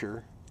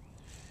creature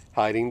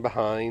hiding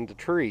behind a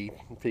tree,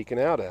 peeking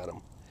out at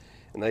them.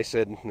 And they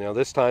said,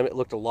 this time it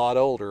looked a lot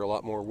older, a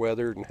lot more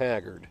weathered and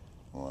haggard.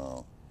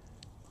 Wow.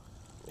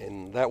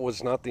 And that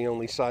was not the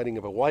only sighting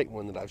of a white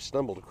one that I've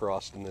stumbled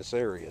across in this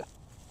area.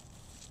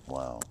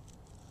 Wow.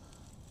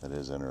 That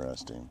is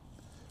interesting.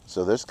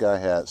 So this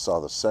guy saw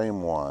the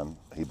same one,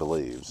 he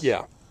believes.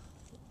 Yeah.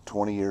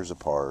 20 years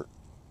apart,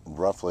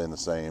 roughly in the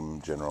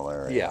same general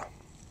area. Yeah.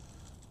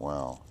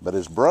 Wow. But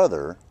his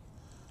brother,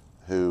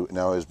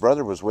 his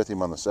brother was with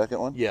him on the second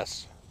one?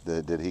 Yes.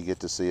 Did he get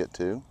to see it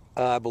too?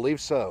 I believe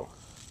so.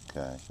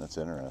 Okay, that's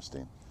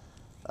interesting.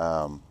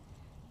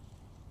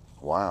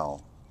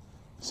 Wow.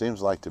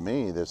 Seems like to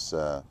me this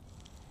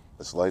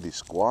lady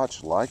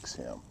Squatch likes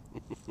him.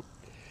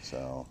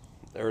 So.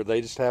 Or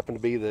they just happen to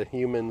be the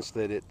humans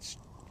that it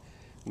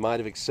might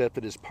have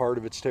accepted as part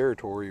of its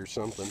territory or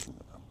something.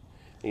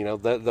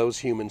 Those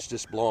humans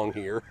just belong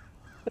here.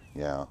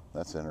 Yeah,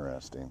 that's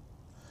interesting.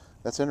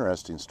 That's an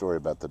interesting story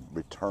about the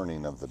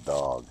returning of the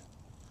dog.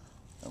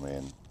 I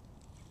mean,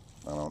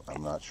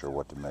 I'm not sure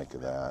what to make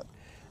of that.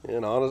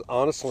 And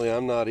honestly,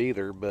 I'm not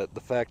either. But the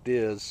fact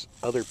is,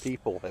 other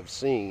people have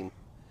seen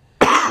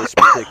this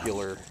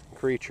particular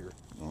creature.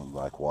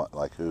 Like what?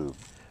 Like who?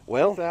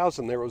 Well,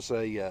 there was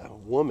a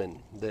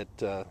woman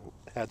that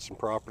had some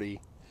property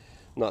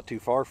not too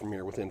far from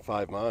here, within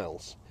 5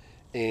 miles.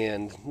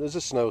 And it was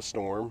a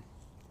snowstorm.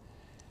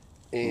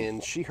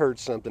 And she heard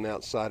something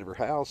outside of her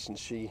house, and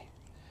she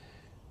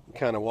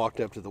kind of walked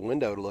up to the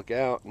window to look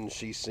out, and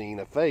she seen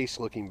a face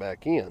looking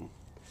back in.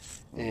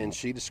 And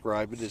she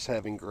described it as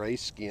having gray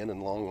skin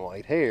and long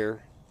white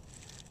hair.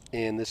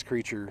 And this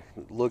creature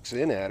looks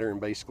in at her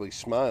and basically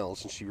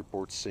smiles, and she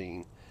reports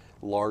seeing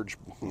large,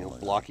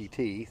 blocky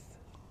teeth.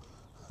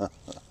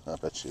 I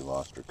bet she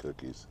lost her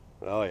cookies.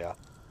 Oh, yeah.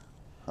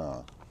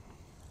 Huh.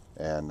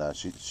 And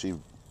she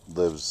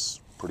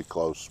lives pretty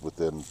close,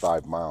 within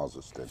 5 miles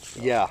of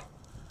Stinchcomb. Yeah.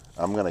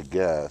 I'm going to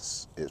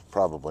guess it's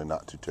probably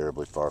not too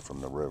terribly far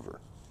from the river.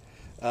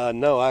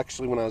 No,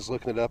 actually, when I was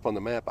looking it up on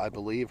the map, I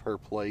believe her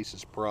place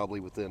is probably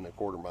within a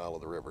 1/4 mile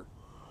of the river.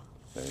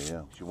 There you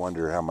go. You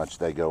wonder how much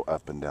they go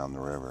up and down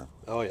the river.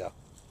 Oh, yeah.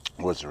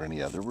 Was there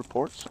any other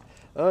reports?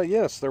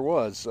 Yes, there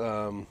was.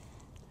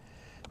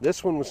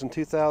 This one was in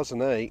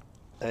 2008.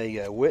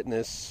 A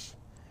witness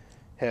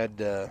had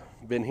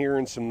been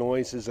hearing some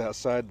noises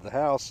outside of the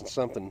house, and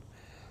something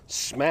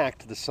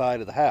smacked the side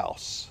of the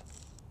house.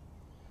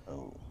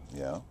 Oh,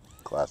 yeah.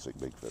 Classic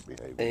Bigfoot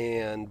behavior.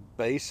 And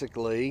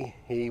basically,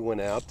 he went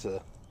out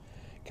to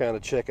kind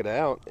of check it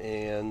out,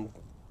 and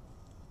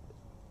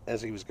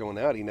as he was going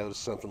out, he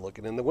noticed something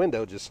looking in the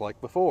window just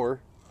like before.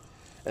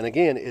 And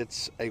again,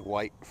 it's a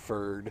white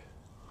furred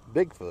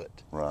Bigfoot.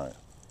 Right.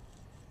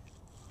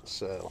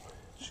 So.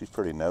 She's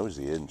pretty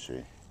nosy, isn't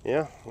she?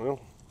 Yeah,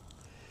 well,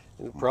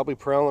 probably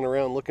prowling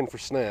around looking for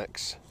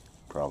snacks.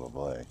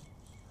 Probably.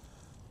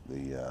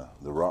 The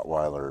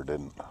Rottweiler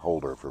didn't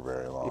hold her for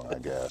very long, I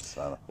guess.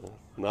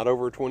 Not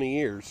over 20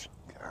 years.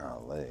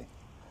 Golly.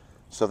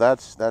 So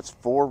that's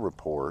 4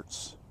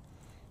 reports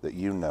that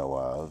you know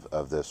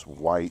of this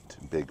white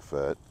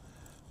Bigfoot.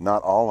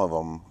 Not all of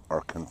them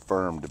are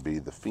confirmed to be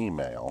the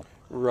female.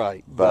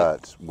 Right.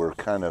 But we're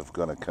kind of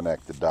going to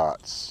connect the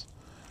dots.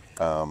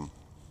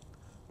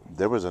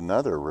 There was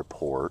another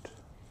report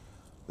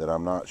that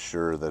I'm not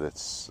sure that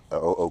it's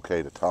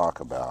okay to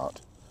talk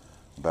about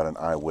an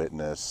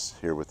eyewitness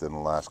here within the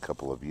last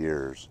couple of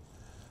years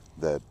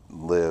that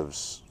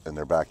lives in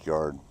their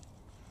backyard,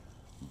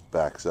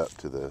 backs up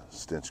to the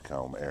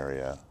Stinchcomb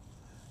area,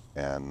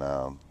 and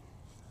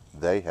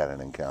they had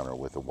an encounter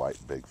with a white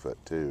Bigfoot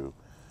too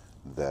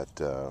that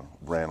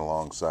ran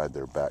alongside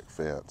their back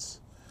fence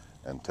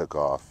and took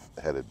off,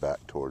 headed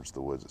back towards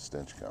the woods at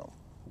Stinchcomb.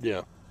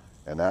 Yeah.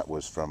 And that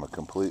was from a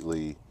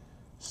completely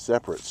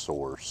separate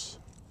source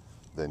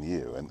than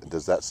you. And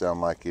does that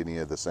sound like any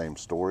of the same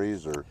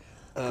stories, or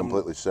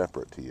completely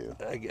separate to you.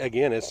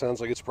 Again, it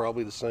sounds like it's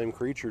probably the same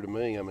creature to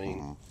me. I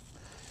mean,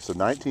 So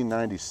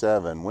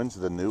 1997. When's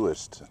the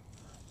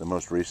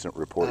most recent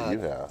report you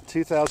have?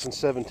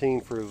 2017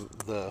 for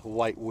the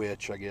White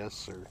Witch, I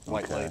guess, or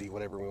White Okay. Lady,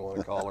 whatever we want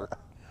to call her.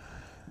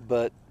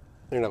 But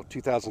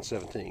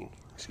 2017.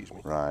 Excuse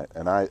me. Right,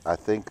 and I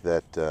think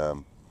that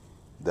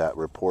that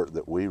report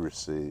that we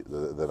received,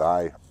 that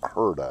I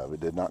heard of, it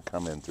did not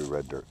come in through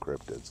Red Dirt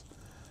Cryptids.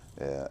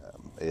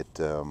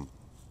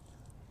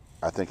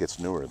 I think it's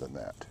newer than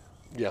that.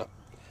 Yeah.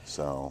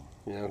 So.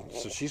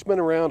 So she's been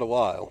around a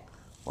while.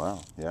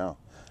 Wow, yeah.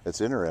 It's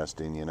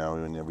interesting,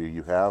 whenever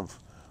you have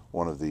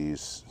one of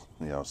these,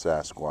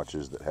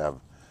 Sasquatches that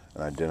have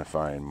an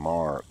identifying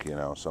mark,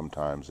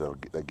 sometimes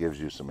that gives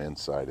you some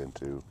insight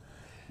into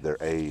their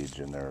age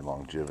and their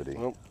longevity.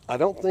 Well, I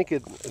don't think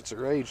it's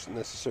her age that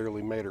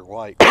necessarily made her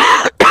white.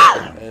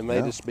 It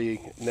may just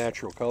be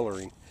natural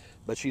coloring.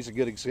 But she's a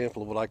good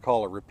example of what I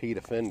call a repeat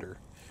offender.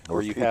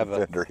 Where you have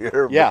offender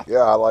here. Yeah. Yeah,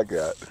 I like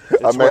that.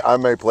 I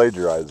may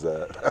plagiarize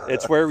that.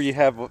 It's where you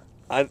have,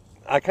 I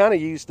kind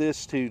of use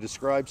this to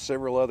describe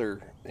several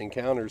other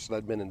encounters that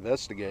I've been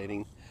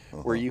investigating,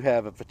 where you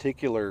have a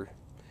particular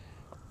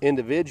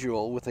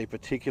individual with a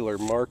particular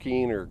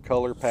marking or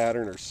color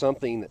pattern or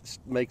something that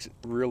makes it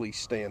really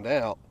stand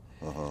out,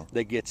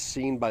 that gets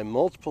seen by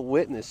multiple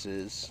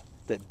witnesses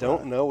that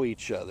don't know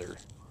each other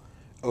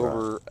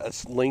over a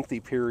lengthy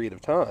period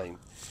of time.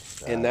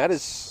 And that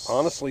is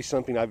honestly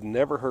something I've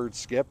never heard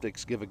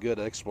skeptics give a good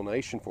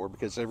explanation for,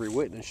 because every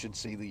witness should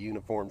see the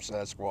uniform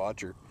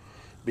Sasquatch or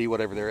be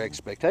whatever their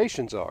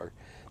expectations are.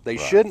 They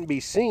shouldn't be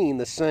seeing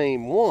the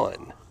same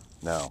one.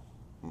 No.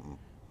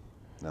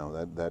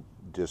 No, that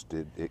just,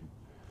 it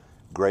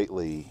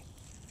greatly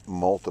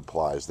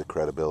multiplies the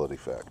credibility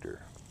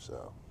factor.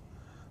 So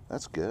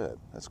that's good.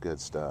 That's good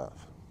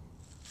stuff.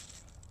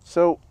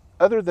 So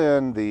other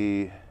than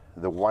the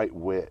White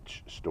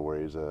Witch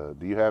stories, do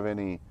you have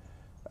any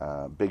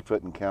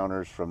Bigfoot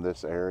encounters from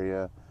this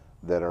area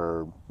that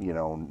are,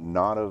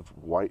 not of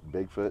white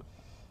Bigfoot?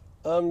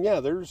 Yeah,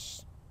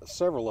 there's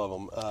several of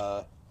them.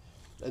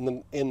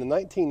 In the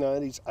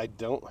 1990s, I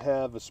don't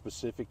have a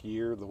specific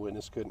year. The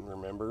witness couldn't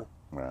remember.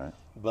 Right.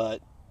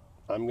 But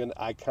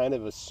I kind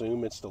of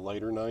assume it's the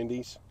later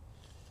 90s.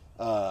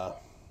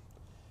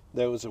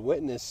 There was a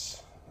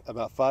witness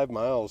about 5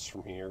 miles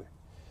from here.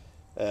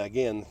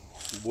 Again,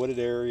 wooded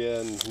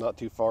area and not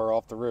too far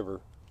off the river.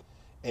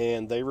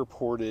 And they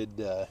reported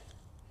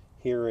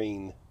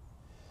hearing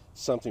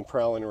something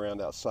prowling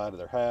around outside of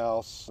their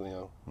house,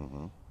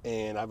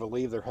 and I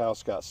believe their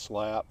house got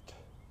slapped.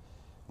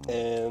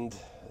 And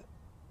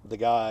the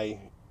guy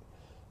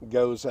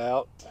goes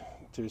out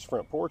to his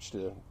front porch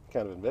to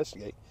kind of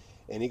investigate,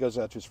 and he goes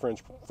out to his front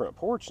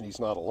porch, and he's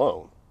not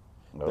alone.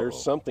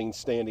 There's something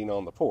standing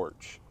on the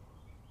porch.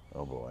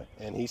 Oh boy.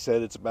 And he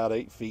said it's about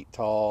 8 feet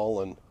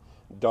tall and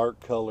dark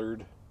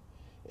colored.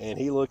 And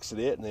he looks at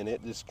it, and then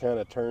it just kind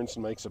of turns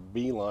and makes a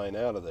beeline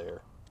out of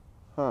there.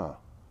 Huh.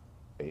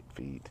 8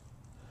 feet.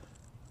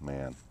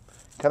 Man.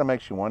 Kind of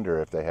makes you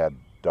wonder if they had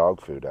dog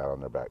food out on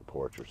their back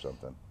porch or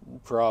something.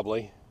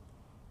 Probably.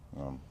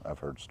 I've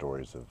heard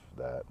stories of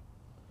that.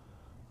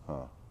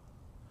 Huh.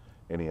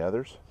 Any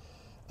others?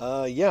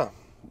 Yeah.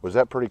 Was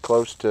that pretty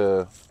close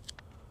to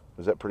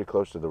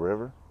the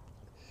river?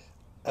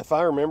 If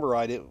I remember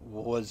right, it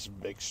was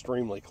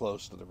extremely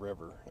close to the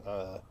river.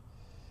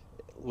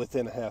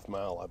 Within a half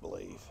mile, I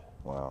believe.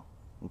 Wow.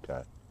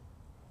 Okay.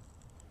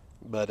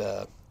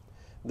 But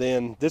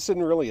then this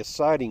isn't really a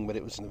sighting, but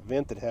it was an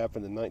event that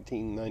happened in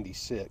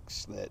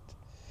 1996 that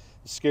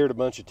scared a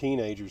bunch of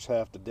teenagers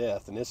half to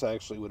death, and this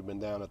actually would have been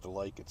down at the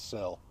lake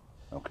itself.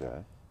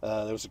 Okay.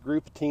 There was a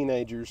group of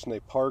teenagers, and they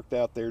parked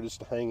out there just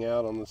to hang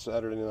out on the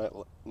Saturday night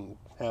and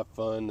have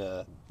fun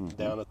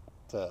down at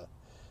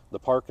the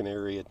parking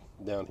area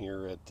down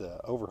here at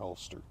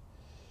Overholster.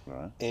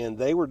 Right. And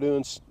they were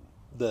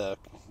the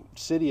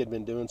city had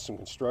been doing some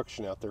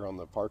construction out there on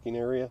the parking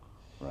area.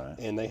 Right.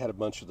 And they had a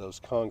bunch of those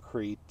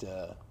concrete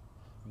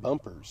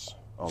bumpers.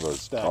 Oh,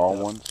 those stacked tall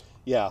up. ones?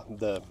 Yeah,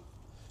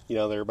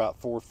 they're about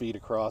 4 feet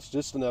across,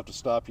 just enough to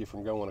stop you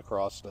from going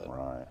across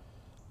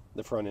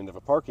the front end of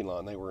a parking lot.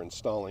 And they were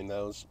installing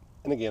those.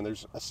 And again,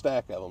 there's a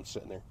stack of them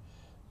sitting there.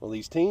 Well,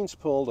 these teens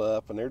pulled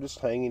up, and they're just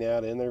hanging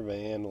out in their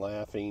van,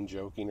 laughing,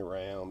 joking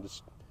around,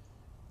 just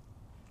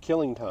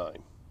killing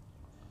time.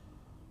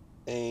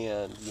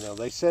 And,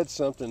 they said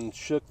something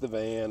shook the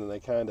van, and they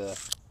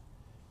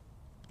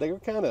were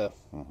kind of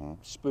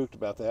spooked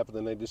about that, but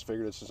then they just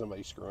figured this is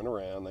somebody screwing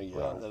around.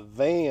 The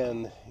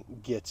van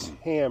gets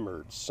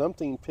hammered.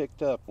 Something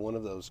picked up one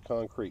of those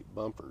concrete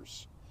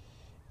bumpers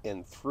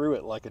and threw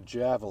it like a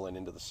javelin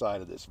into the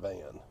side of this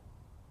van.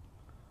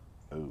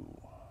 Ooh.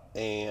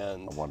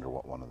 And I wonder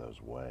what one of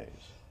those weighs.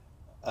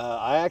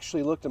 I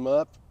actually looked them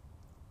up,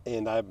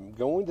 and I'm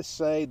going to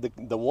say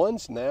the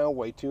ones now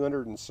weigh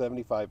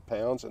 275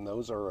 pounds, and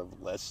those are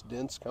of less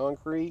dense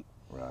concrete.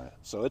 Right.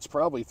 So it's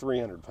probably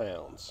 300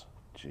 pounds.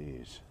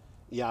 Jeez.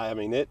 Yeah, I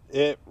mean,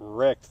 it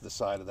wrecked the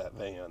side of that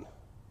van.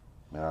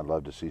 Man, I'd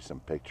love to see some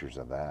pictures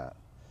of that.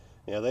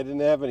 Yeah, they didn't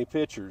have any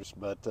pictures,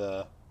 but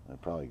They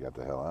probably got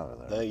the hell out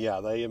of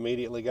there. they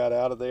immediately got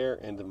out of there,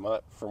 and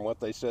from what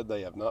they said,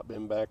 they have not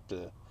been back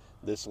to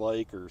this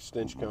lake or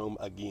Stinchcomb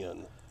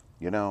again.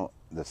 You know,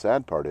 the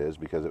sad part is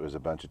because it was a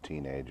bunch of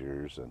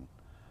teenagers, and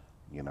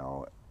you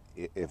know,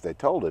 if they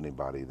told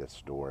anybody this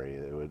story,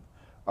 it would,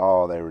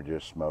 oh, they were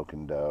just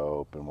smoking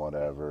dope and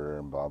whatever,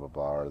 and blah blah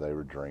blah, or they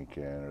were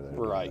drinking, or they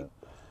were Right.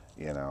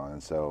 you know,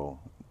 and so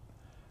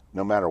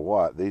no matter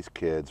what, these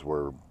kids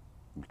were,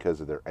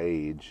 because of their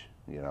age,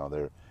 you know,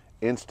 they're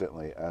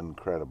instantly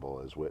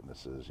uncredible as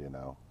witnesses, you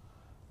know.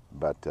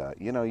 But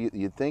you know,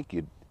 you'd think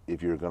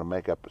if you were going to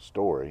make up a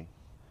story,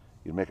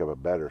 you'd make up a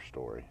better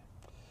story.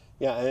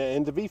 Yeah,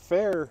 and to be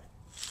fair,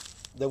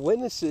 the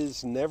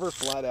witnesses never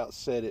flat out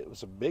said it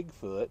was a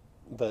Bigfoot,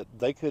 but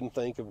they couldn't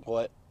think of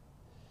what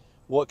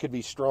could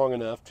be strong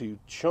enough to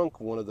chunk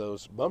one of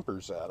those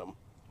bumpers at them.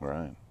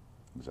 Right,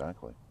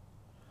 exactly.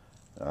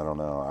 I don't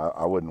know.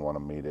 I wouldn't want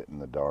to meet it in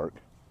the dark.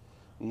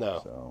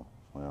 No. So,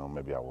 well,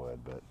 maybe I would,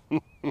 but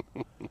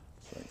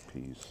it's like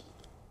peace.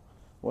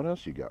 What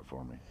else you got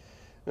for me?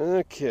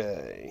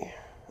 Okay.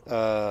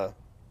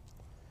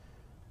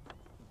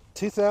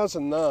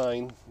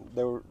 2009,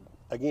 there were,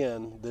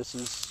 again, this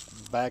is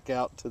back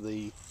out to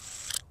the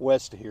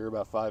west here,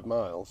 about 5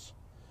 miles.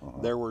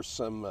 There were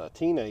some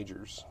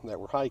teenagers that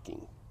were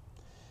hiking,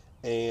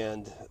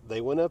 and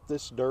they went up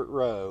this dirt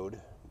road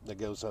that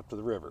goes up to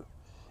the river.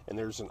 And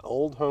there's an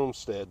old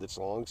homestead that's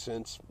long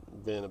since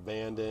been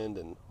abandoned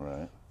and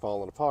Right.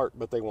 fallen apart,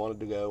 but they wanted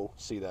to go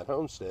see that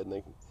homestead,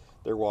 and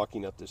they're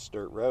walking up this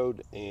dirt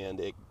road, and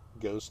it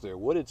goes through a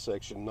wooded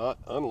section, not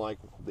unlike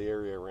the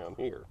area around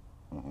here.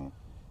 Mm-hmm.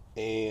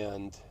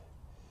 And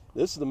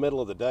this is the middle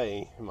of the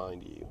day,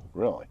 mind you.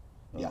 Really?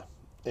 Yeah.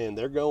 And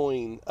they're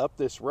going up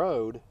this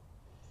road,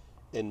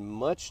 and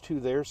much to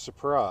their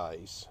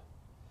surprise,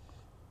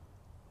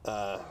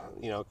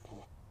 you know,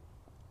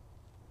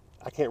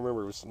 I can't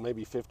remember, it was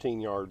maybe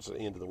 15 yards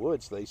into the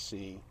woods, they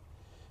see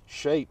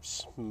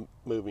shapes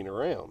moving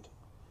around.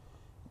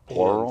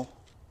 Plural?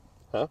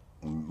 Huh?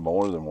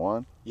 More than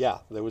one? Yeah,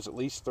 there was at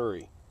least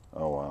 3.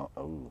 Oh, wow.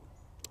 Oh.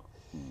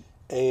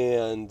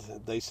 And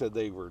they said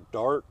they were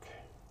dark,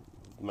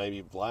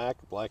 maybe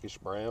blackish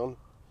brown,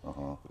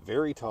 Uh-huh.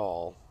 very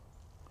tall.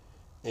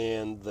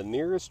 And the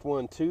nearest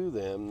one to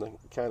them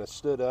kind of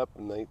stood up,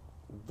 and they,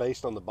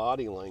 based on the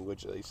body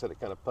language, they said it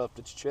kind of puffed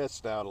its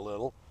chest out a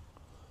little,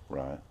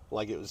 Right.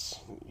 like it was,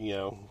 you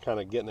know,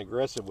 kind of getting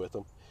aggressive with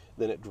them.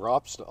 Then it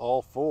drops to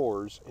all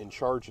fours and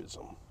charges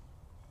them.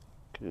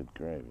 Good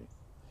gravy.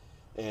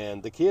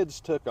 And the kids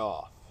took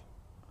off,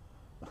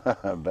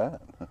 I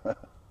bet.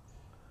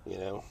 you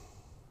know.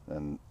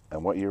 And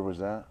what year was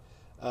that?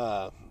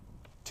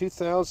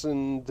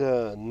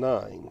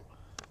 2009.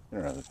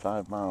 Yeah,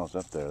 5 miles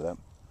up there.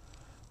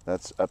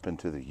 That's up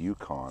into the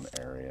Yukon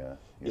area.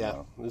 You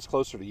know, it's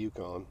closer to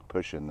Yukon.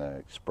 pushing the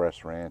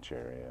Express Ranch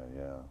area.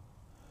 Yeah,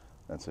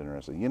 that's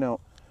interesting. You know,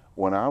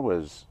 when I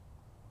was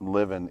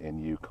living in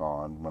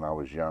Yukon when I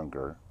was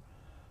younger,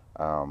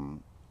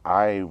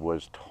 I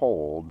was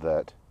told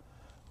that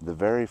the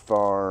very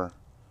far,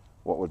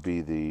 what would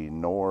be the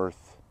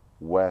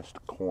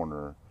northwest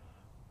corner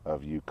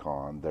of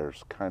Yukon,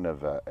 there's kind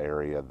of an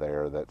area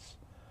there that's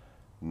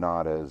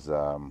not as,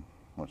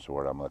 what's the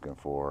word I'm looking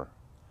for,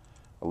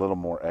 a little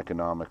more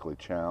economically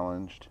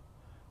challenged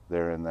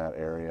there in that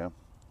area.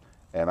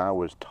 And I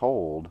was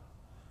told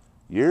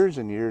years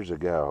and years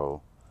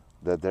ago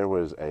that there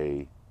was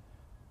a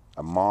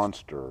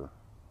monster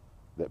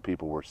that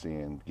people were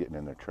seeing getting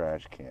in their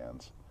trash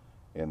cans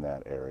in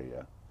that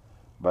area.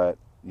 But,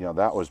 you know,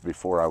 that was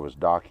before I was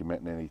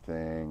documenting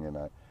anything, and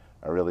I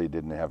really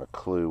didn't have a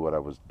clue what I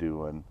was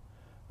doing.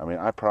 I mean,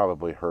 I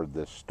probably heard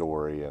this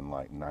story in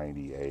like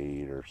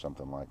 98 or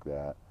something like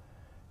that.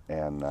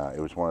 And it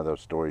was one of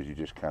those stories you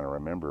just kind of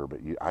remember, but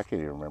I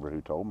can't even remember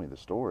who told me the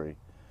story.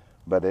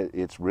 But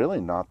it's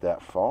really not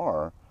that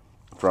far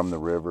from the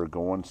river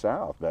going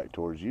south back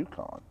towards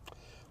Yukon.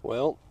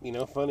 Well, you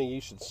know, funny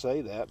you should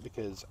say that,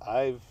 because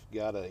I've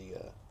got a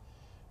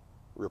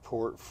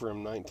report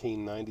from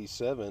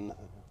 1997.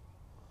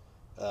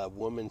 A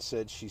woman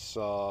said she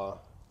saw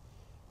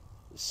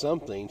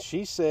something.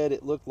 She said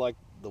it looked like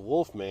the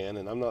Wolfman,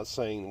 and I'm not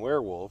saying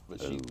werewolf,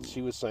 but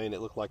she was saying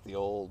it looked like the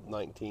old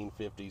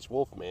 1950s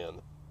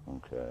Wolfman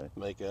Okay.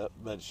 makeup.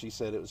 But she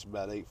said it was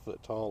about 8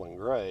 foot tall and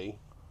gray.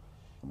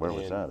 Where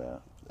was that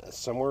at?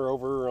 Somewhere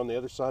over on the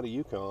other side of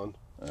Yukon.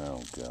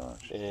 Oh,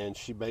 gosh. And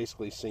she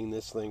basically seen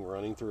this thing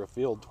running through a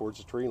field towards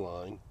a tree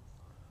line.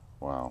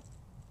 Wow.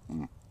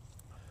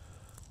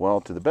 Well,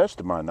 to the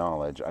best of my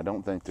knowledge, I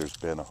don't think there's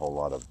been a whole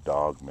lot of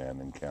dogman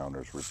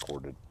encounters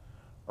reported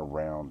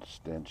around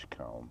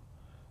Stinchcomb.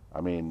 I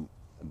mean,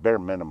 bare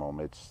minimum,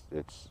 it's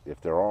if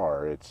there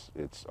are, it's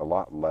a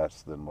lot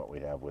less than what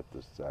we have with the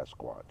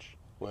Sasquatch.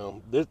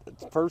 Well,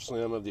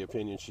 personally, I'm of the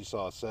opinion she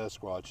saw a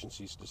Sasquatch, and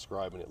she's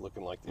describing it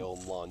looking like the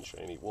old Lon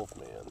Chaney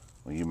Wolfman.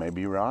 Well, you may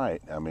be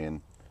right. I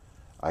mean,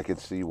 I could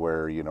see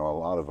where, you know, a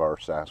lot of our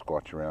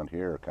Sasquatch around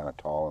here are kind of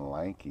tall and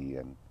lanky,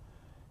 and,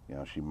 you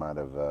know, she might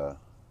have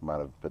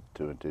put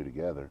 2 and 2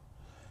 together.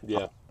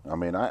 Yeah. I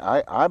mean,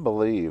 I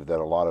believe that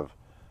a lot of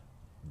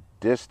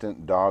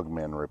distant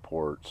dogmen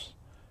reports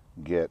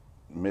get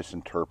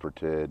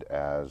misinterpreted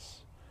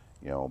as,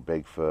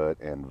 Bigfoot,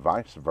 and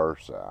vice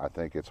versa. I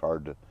think it's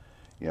hard to,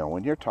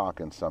 when you're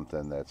talking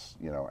something that's,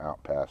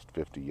 out past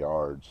 50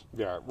 yards.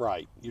 Yeah,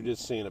 right. You're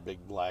just seeing a big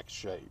black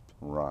shape.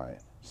 Right.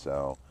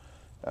 So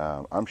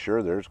I'm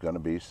sure there's going to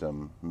be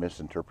some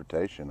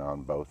misinterpretation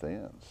on both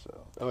ends.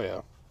 So. Oh,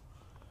 yeah.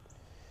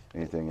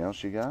 Anything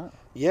else you got?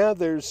 Yeah,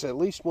 there's at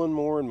least one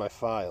more in my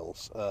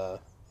files.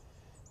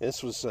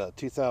 This was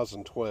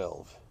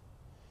 2012.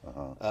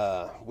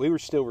 We were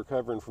still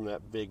recovering from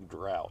that big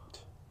drought.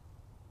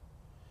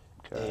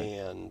 Okay.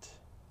 And,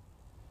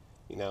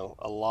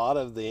 a lot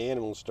of the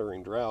animals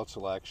during droughts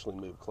will actually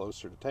move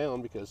closer to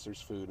town because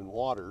there's food and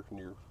water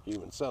near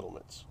human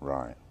settlements.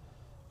 Right.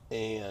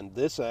 And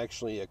this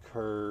actually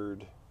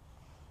occurred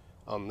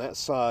on that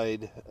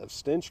side of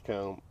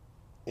Stinchcomb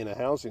in a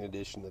housing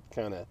addition that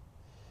kind of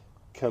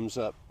comes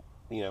up,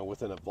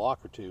 within a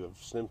block or two of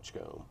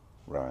Stinchcomb.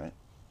 Right.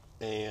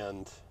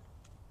 And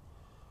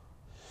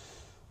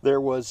there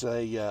was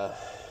a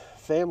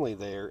family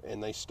there,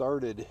 and they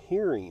started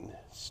hearing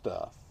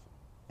stuff.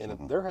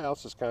 And their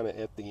house is kind of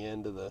at the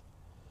end of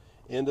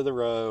the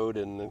road,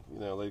 and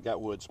they've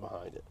got woods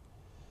behind it.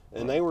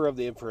 And they were of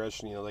the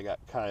impression, they got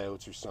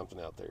coyotes or something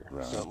out there.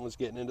 Right. Something was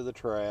getting into the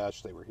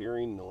trash. They were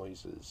hearing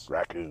noises.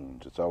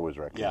 Raccoons. It's always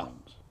raccoons. Yeah.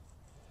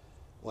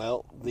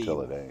 Well,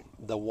 Until it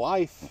ain't. the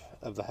wife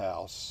of the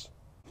house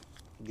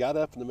got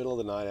up in the middle of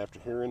the night after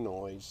hearing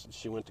noise.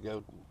 She went to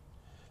go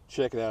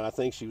check it out. I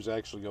think she was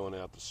actually going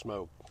out to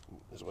smoke,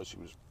 is what she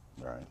was.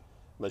 Right.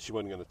 But she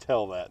wasn't going to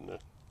tell that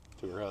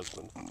to her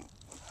husband.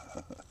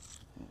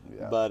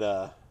 Yeah.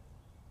 But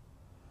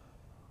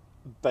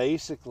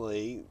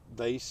basically,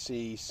 they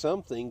see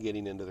something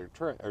getting into their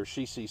trash, or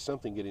she sees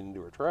something getting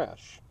into her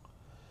trash,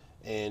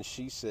 and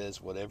she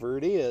says, whatever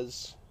it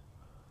is,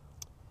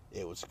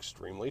 it was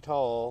extremely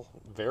tall,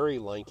 very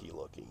lanky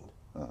looking,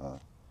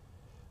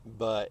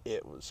 but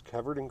it was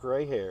covered in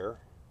gray hair.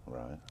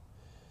 Right.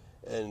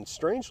 And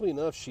strangely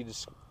enough,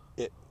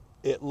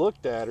 it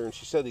looked at her, and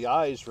she said the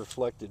eyes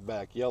reflected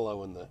back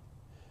yellow in the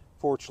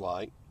porch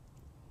light.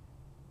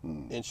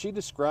 And she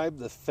described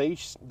the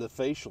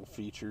facial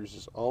features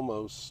as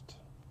almost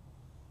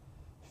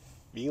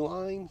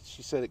feline.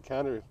 She said it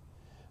kind of,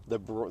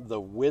 the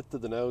width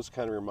of the nose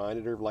kind of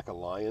reminded her of like a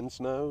lion's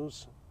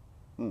nose.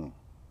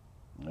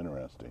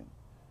 Interesting.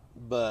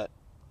 But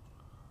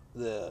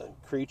the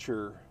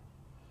creature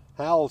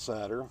howls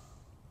at her.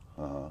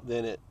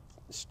 Then it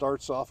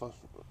starts off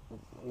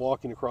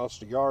walking across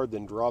the yard,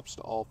 then drops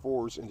to all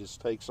fours and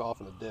just takes off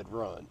in a dead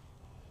run.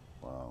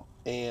 Wow.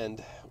 And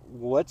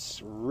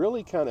what's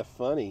really kind of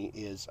funny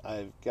is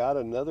I've got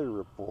another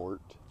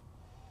report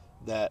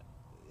that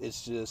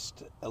is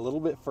just a little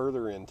bit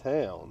further in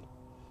town,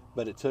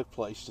 but it took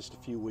place just a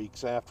few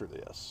weeks after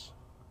this.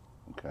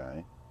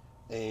 Okay.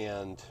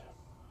 And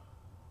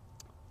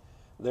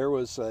there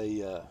was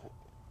a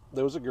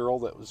girl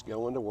that was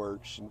going to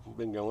work. She'd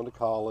been going to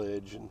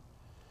college and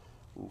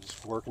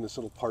was working this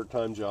little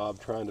part-time job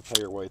trying to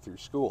pay her way through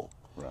school.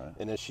 Right.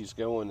 And as she's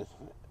going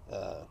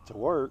to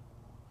work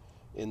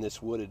in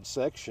this wooded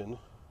section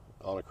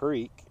on a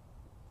creek,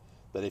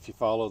 that if you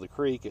follow the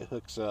creek, it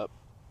hooks up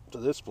to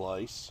this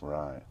place.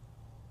 Right.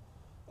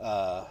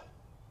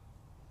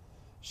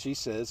 She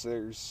says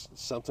there's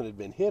something had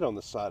been hit on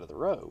the side of the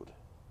road.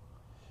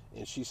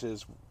 And she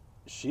says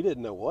she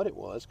didn't know what it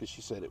was because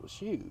she said it was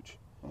huge.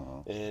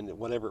 And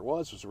whatever it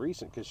was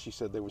recent, because she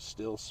said there was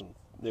still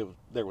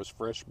there was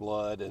fresh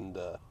blood and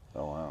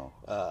Oh,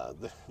 wow.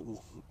 The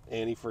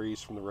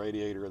antifreeze from the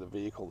radiator of the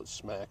vehicle that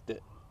smacked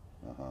it.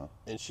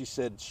 And she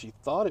said she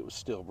thought it was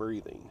still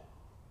breathing.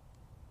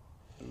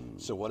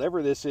 So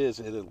whatever this is,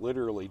 it had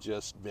literally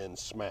just been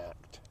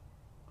smacked.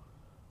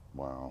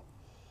 Wow.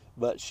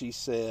 But she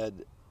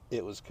said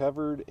it was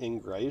covered in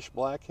grayish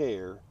black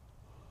hair,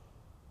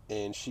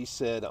 and she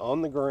said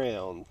on the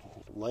ground,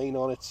 laying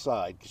on its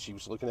side, because she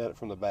was looking at it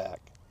from the back,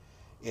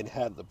 it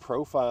had the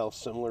profile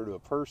similar to a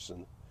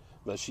person,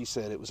 but she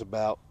said it was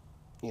about,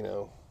 it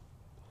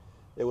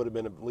would have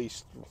been at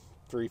least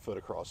 3 foot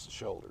across the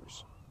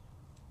shoulders.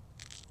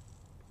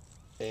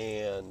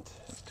 And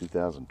That's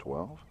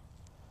 2012?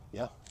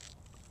 yeah.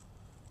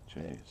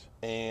 Jeez.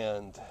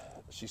 And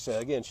she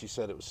said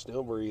it was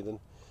still breathing.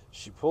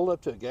 She pulled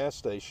up to a gas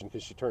station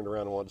because she turned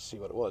around and wanted to see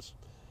what it was.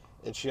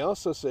 And she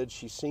also said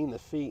she seen the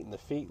feet, and the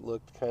feet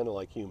looked kind of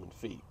like human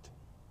feet.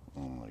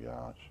 Oh my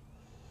gosh.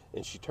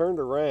 And she turned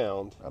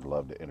around. I'd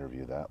love to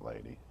interview that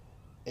lady.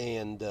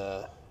 And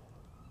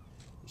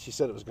she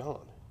said it was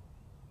gone.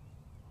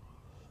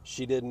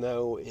 She didn't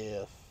know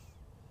if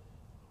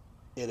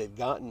it had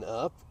gotten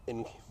up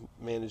and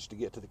managed to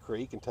get to the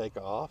creek and take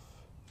off.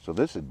 So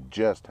this had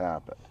just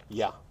happened.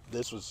 Yeah,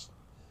 this was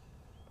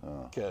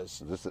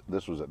because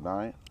this was at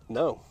night.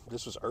 no,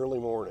 this was early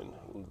morning.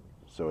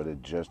 So it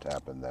had just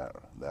happened that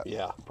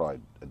Yeah.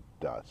 probably at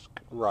dusk.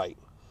 Right.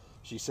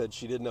 She said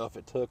she didn't know if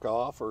it took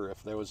off or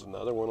if there was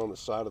another one on the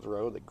side of the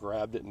road that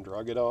grabbed it and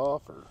drug it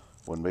off. Or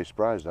Wouldn't be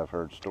surprised. I've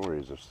heard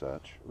stories of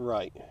such.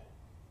 Right.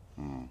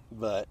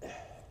 But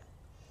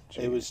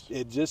Jeez.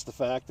 it just the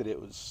fact that it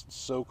was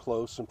so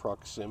close in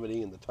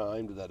proximity and the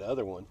time to that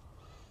other one,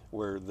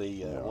 where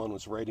the one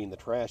was raiding the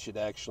trash. It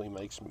actually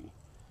makes me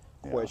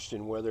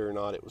question whether or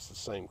not it was the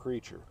same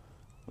creature.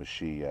 Was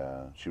she?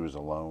 She was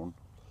alone.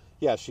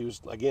 Yeah, she was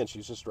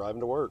just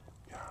driving to work.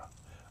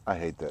 I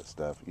hate that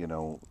stuff. You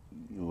know,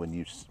 when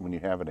you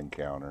have an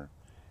encounter,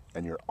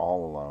 and you're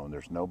all alone.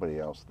 There's nobody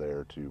else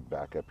there to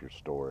back up your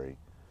story,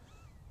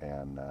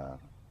 and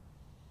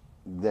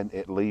then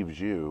it leaves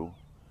you,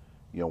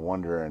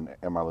 wondering,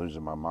 am I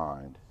losing my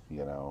mind?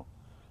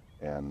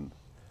 And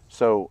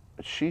so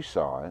she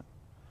saw it.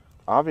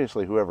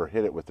 Obviously, whoever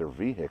hit it with their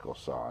vehicle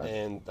saw it.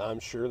 And I'm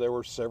sure there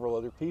were several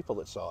other people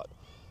that saw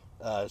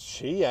it.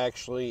 She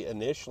actually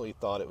initially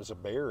thought it was a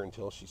bear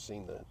until she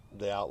seen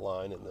the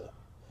outline and the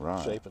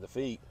shape of the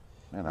feet.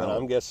 Man, but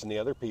I'm guessing the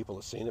other people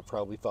that seen it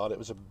probably thought it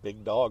was a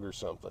big dog or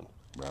something.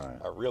 Right.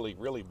 A really,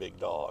 really big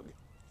dog.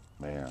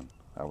 Man,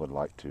 I would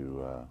like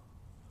to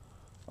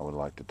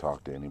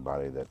talk to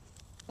anybody that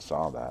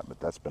saw that, but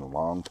that's been a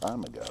long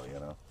time ago,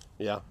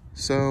 Yeah.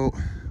 So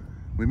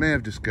we may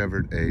have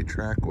discovered a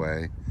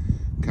trackway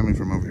coming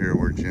from over here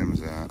where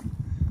Jim's at,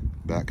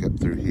 back up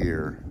through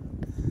here,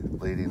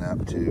 leading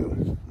up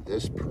to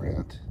this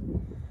print,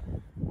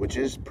 which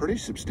is pretty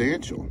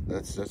substantial.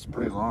 That's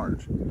pretty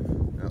large.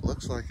 And it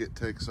looks like it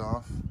takes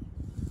off,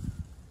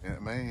 and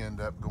it may end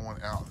up going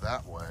out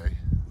that way.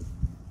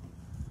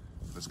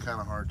 It's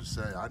kind of hard to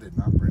say. I did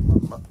not bring my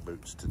muck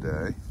boots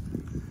today.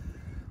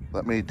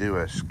 Let me do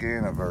a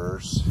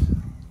Scaniverse,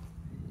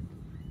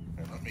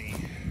 and let me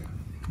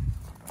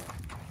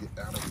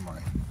get out of my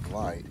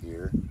light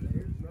here.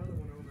 Here's another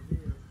one over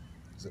here.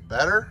 Is it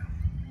better?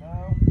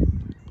 No.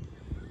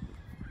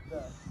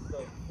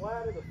 The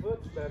flat of the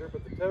foot's better,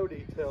 but the toe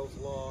detail's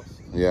lost.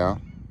 Yeah.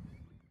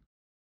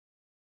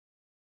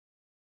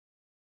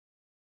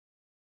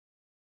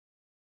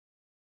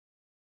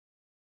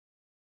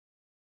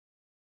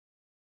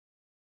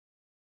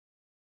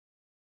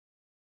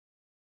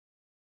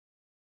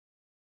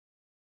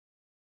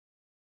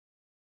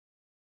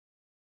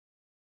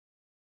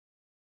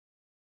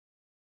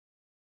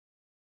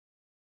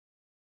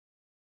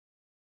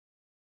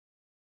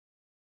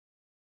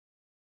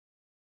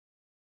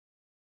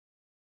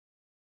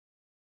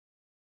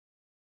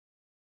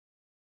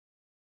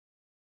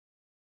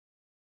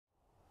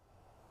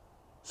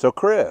 So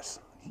Chris,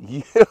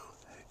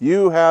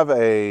 you have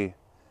a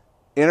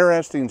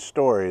interesting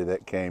story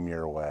that came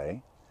your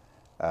way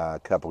a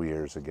couple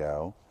years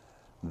ago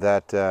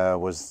that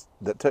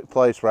took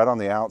place right on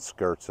the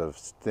outskirts of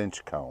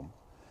Stinchcomb.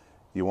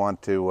 You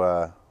want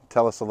to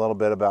tell us a little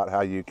bit about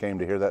how you came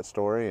to hear that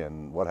story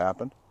and what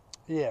happened?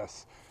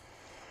 Yes.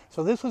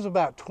 So this was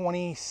about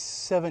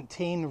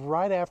 2017,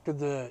 right after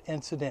the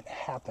incident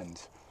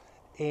happened.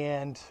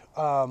 And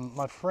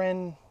my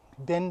friend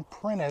Ben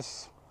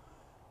Prentice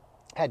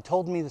had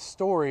told me the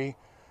story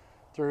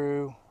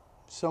through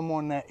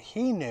someone that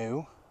he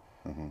knew.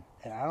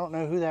 And I don't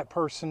know who that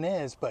person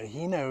is, but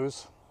he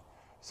knows.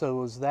 So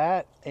it was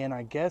that, and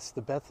I guess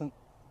the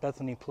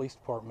Bethany Police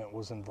Department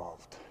was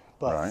involved.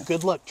 But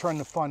good luck trying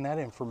to find that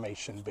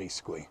information,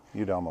 basically.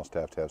 You'd almost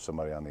have to have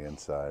somebody on the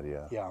inside,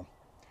 yeah. Yeah.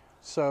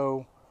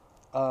 So,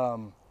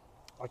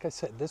 like I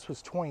said, this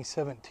was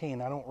 2017.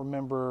 I don't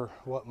remember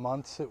what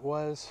months it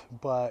was,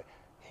 but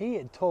he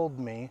had told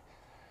me,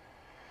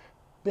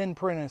 Ben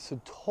Prentice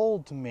had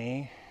told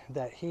me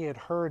that he had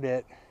heard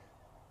it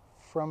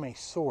from a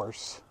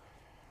source,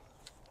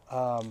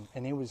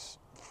 and he was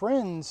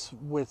friends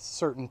with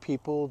certain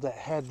people that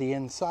had the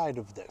inside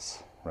of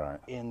this. Right.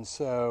 And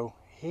so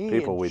he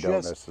people we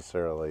don't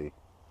necessarily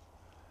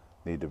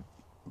need to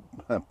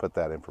put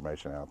that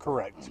information out there.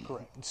 Correct.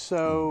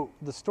 So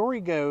the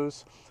story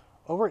goes,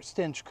 over at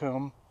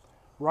Stinchcomb,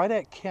 right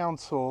at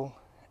Council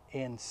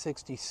in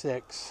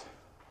 66,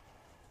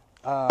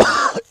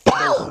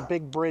 there's a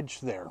big bridge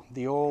there,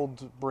 the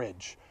old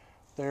bridge.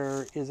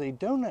 There is a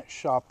donut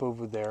shop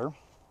over there,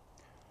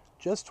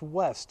 just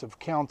west of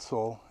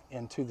Council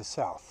and to the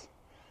south.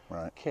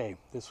 Right. Okay,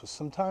 this was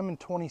sometime in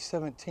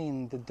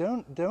 2017. The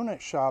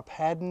donut shop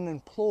had an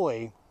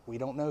employee. We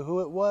don't know who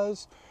it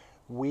was.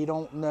 We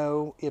don't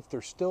know if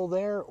they're still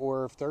there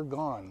or if they're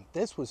gone.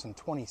 This was in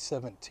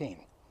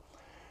 2017.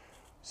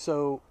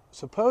 So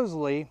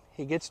supposedly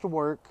he gets to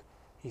work.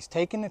 He's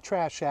taking the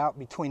trash out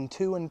between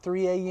 2 and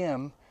 3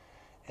 a.m.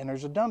 and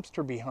there's a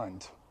dumpster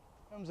behind.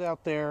 He comes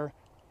out there.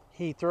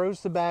 He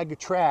throws the bag of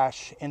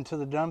trash into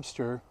the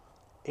dumpster,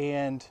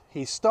 and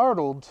he's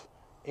startled,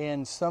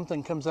 and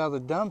something comes out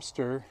of the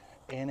dumpster,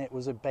 and it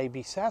was a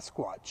baby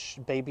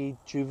Sasquatch, baby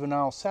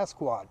juvenile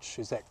Sasquatch.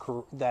 Is that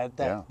correct?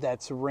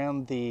 That's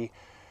around the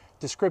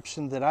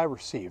description that I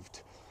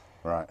received.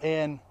 Right.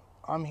 And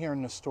I'm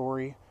hearing the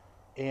story,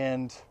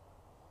 and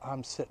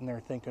I'm sitting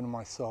there thinking to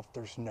myself,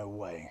 there's no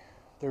way.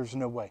 There's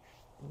no way.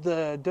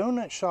 The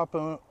donut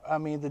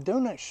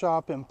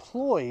shop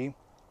employee,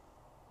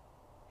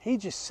 he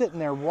just sitting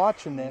there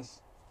watching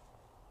this.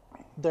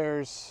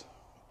 There's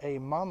a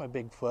mama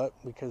Bigfoot,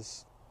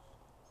 because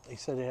They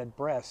said it had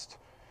breast.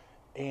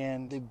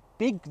 And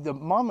the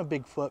mama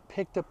Bigfoot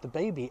picked up the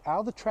baby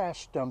out of the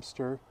trash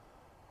dumpster,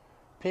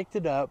 picked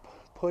it up,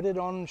 put it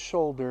on the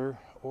shoulder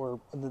or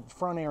the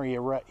front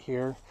area right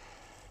here,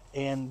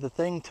 and the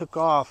thing took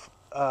off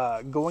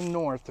going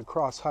north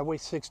across Highway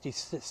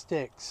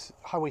 66,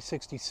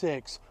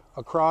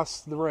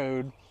 across the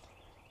road,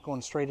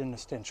 going straight into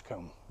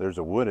Stinchcomb. There's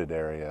a wooded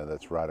area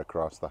that's right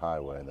across the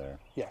highway there.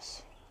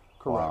 Yes,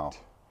 correct. Wow.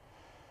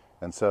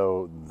 And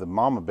so the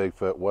mama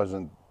Bigfoot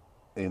wasn't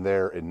in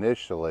there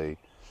initially,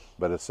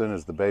 but as soon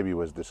as the baby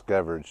was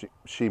discovered,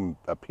 she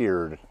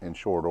appeared in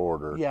short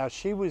order. Yeah,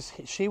 she was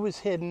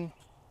hidden,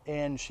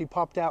 and she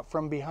popped out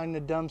from behind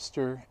the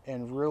dumpster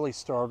and really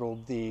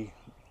startled the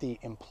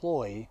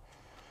employee.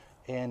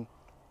 And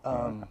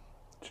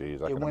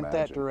Jeez, I it can went imagine.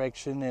 that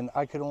direction, and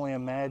I could only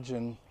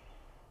imagine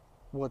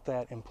what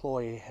that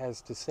employee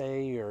has to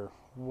say or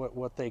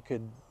what they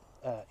could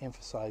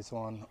emphasize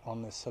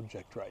on this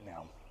subject right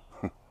now.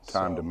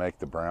 Time to make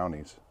the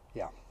brownies.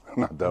 Yeah.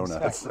 Not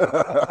donuts.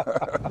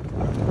 Exactly.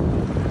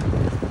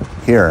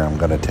 Here I'm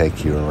going to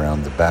take you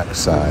around the back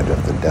side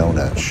of the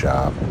donut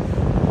shop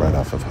right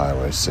off of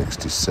Highway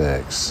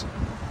 66.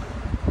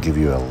 Give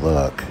you a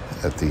look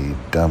at the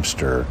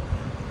dumpster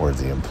where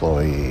the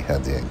employee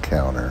had the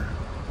encounter.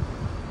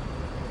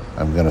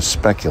 I'm going to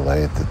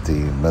speculate that the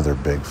mother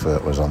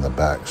Bigfoot was on the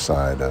back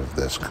side of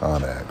this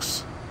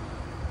Connex.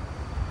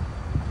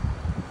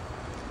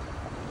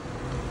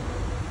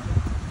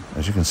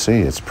 As you can see,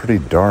 it's pretty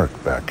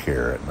dark back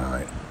here at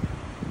night.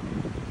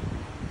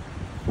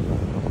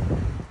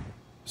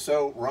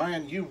 So,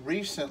 Ryan, you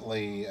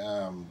recently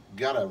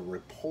got a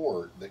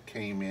report that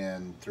came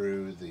in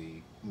through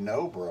the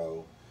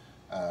NOBRO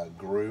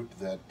group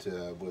that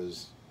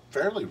was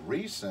fairly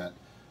recent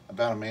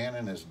about a man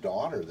and his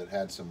daughter that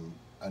had some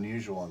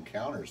unusual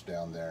encounters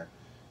down there.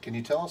 Can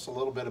you tell us a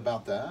little bit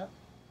about that?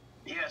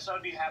 Yes,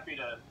 I'd be happy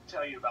to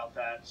tell you about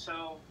that.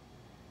 So,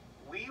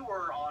 we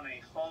were on a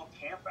fall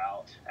camp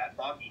out at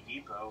Boggy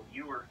Depot.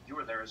 You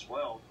were there as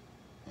well.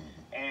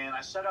 Mm-hmm. And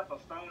I set up a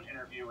phone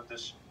interview with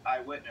this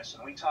eyewitness,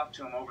 and we talked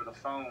to him over the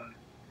phone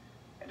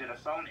and did a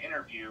phone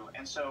interview.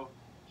 And so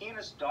he and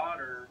his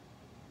daughter,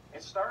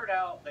 it started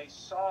out, they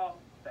saw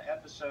the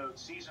episode,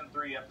 season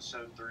 3,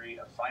 episode 3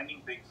 of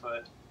Finding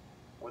Bigfoot,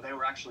 where they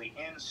were actually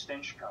in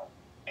Stinchcomb.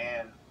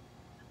 And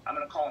I'm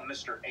going to call him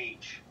Mr.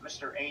 H.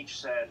 Mr. H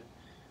said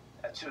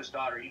to his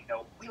daughter,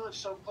 we live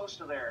so close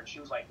to there. And she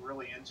was like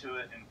really into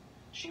it, and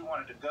she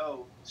wanted to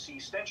go see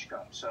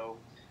Stinchcomb. So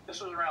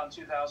this was around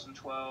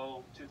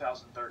 2012,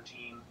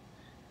 2013.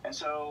 And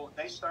so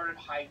they started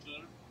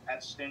hiking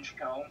at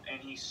Stinchcomb,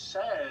 and he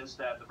says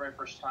that the very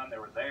first time they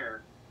were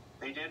there,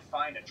 they did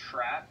find a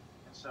track.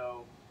 And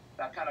so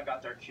that kind of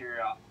got their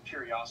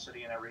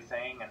curiosity and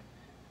everything.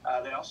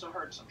 And they also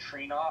heard some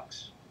tree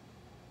knocks.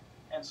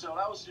 And so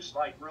that was just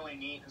like really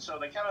neat. And so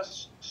they kind of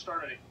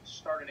started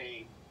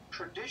a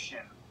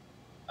tradition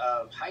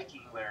of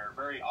hiking there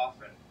very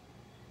often.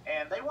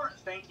 And they weren't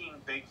thinking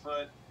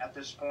Bigfoot at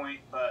this point,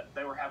 but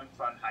they were having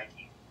fun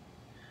hiking.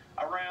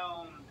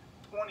 Around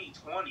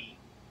 2020,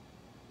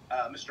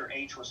 Mr.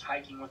 H was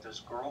hiking with his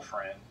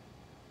girlfriend,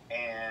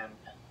 and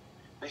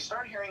they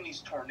started hearing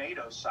these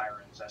tornado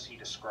sirens, as he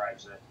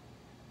describes it.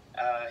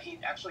 He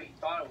actually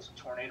thought it was a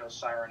tornado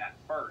siren at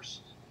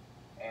first,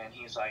 and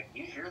he's like,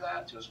 "You hear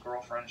that?" to his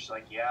girlfriend. She's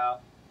like, "Yeah."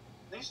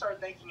 Then he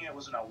started thinking it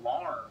was an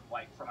alarm,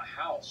 like from a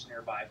house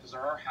nearby, because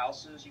there are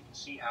houses. You can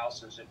see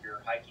houses if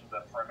you're hiking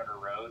the perimeter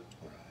road.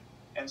 Right.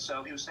 And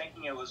so he was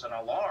thinking it was an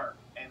alarm.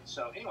 And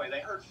so anyway, they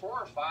heard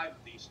 4 or 5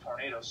 of these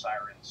tornado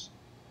sirens.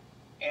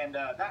 And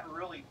that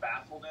really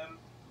baffled him.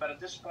 But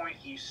at this point,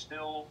 he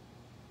still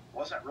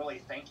wasn't really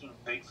thinking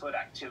Bigfoot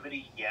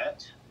activity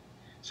yet.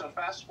 So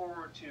fast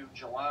forward to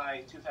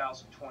July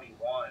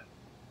 2021,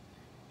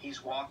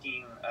 he's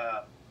walking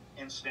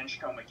in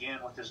Stinchcomb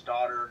again with his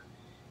daughter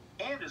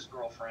and his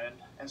girlfriend,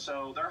 and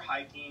so they're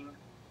hiking,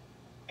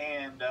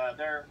 and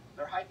they're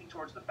hiking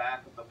towards the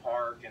back of the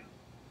park, and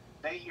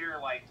they hear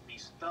like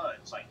these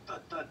thuds, like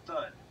thud, thud,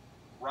 thud,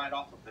 right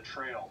off of the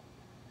trail.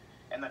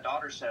 And the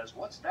daughter says,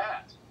 "What's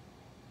that?"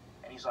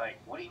 And he's like,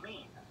 "What do you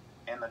mean?"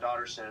 And the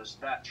daughter says,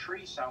 "That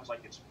tree sounds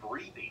like it's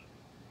breathing."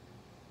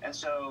 And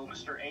so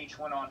Mr. H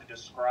went on to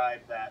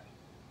describe that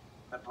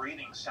the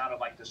breathing sounded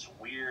like this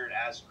weird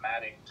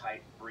asthmatic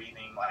type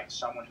breathing, like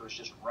someone who was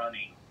just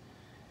running.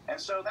 And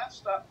so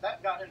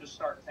that got him to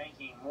start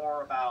thinking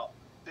more about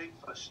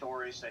Bigfoot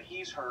stories that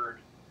he's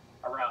heard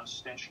around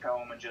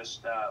Stinchcomb and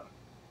just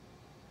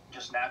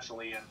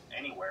naturally and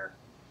anywhere.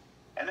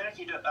 And then if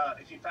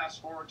you fast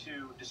forward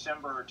to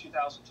December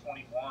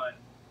 2021,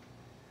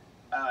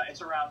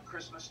 it's around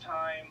Christmas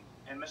time,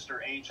 and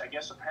Mr. H, I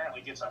guess,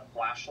 apparently gets a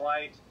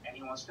flashlight, and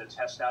he wants to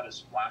test out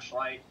his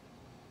flashlight.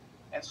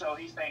 And so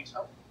he thinks,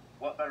 oh,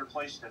 what better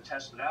place to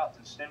test it out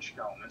than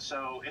Stinchcomb? And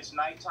so it's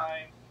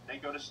nighttime. They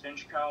go to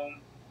Stinchcomb.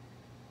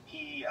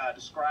 He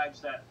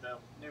describes that the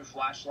new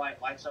flashlight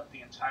lights up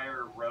the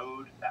entire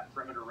road, that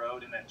perimeter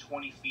road, and then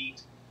 20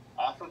 feet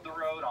off of the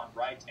road on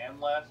right and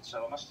left.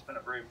 So it must have been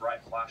a very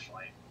bright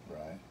flashlight.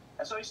 Right.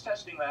 And so he's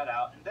testing that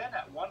out. And then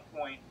at one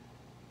point,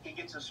 he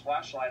gets his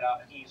flashlight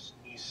out and he's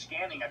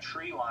scanning a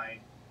tree line.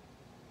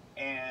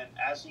 And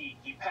as he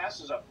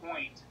passes a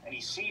point and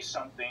he sees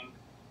something,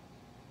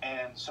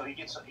 and so he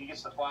gets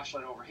the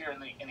flashlight over here,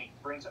 and he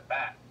brings it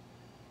back,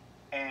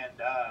 and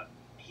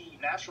he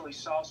naturally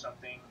saw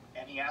something,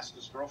 and he asked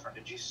his girlfriend,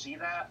 "Did you see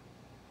that?"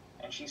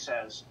 And she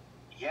says,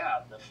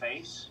 "Yeah, the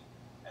face."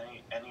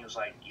 And he was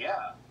like,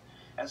 "Yeah."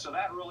 And so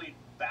that really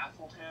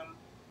baffled him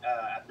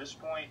at this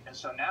point. And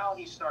so now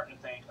he's starting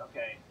to think,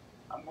 okay,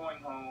 I'm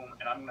going home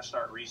and I'm going to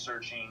start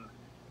researching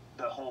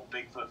the whole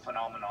Bigfoot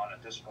phenomenon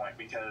at this point,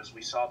 because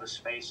we saw this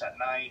face at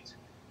night.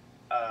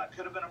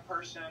 Could have been a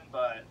person,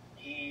 but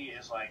he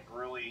is like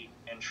really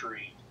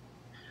intrigued.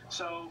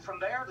 So from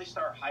there, they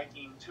start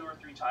hiking 2 or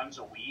 3 times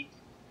a week,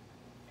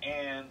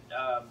 and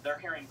they're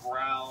hearing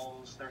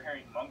growls, they're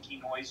hearing monkey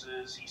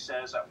noises, he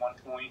says at one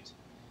point.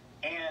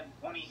 And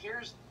when he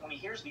hears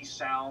these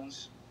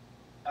sounds,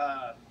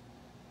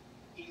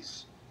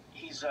 he's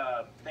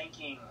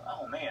thinking,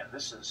 oh man,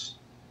 there's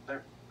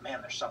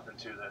something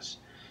to this.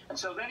 And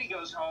so then he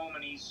goes home,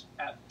 and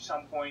at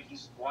some point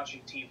he's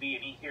watching TV,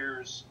 and he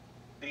hears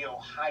the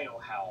Ohio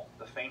howl,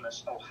 the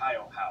famous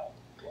Ohio howl.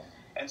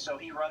 And so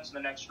he runs in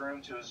the next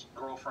room to his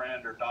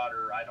girlfriend or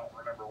daughter, I don't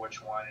remember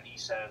which one, and he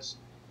says,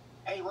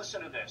 "Hey,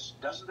 listen to this.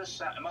 Doesn't this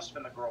sound," it must have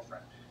been the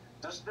girlfriend,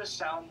 "doesn't this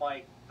sound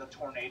like the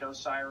tornado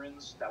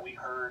sirens that we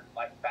heard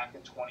like back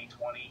in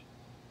 2020?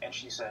 And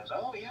she says,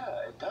 "Oh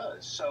yeah, it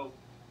does." So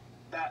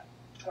that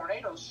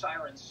tornado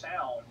siren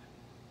sound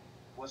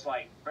was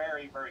like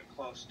very, very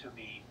close to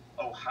the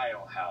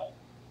Ohio howl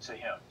to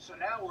him. So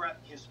now we're at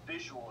his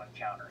visual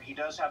encounter. He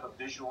does have a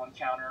visual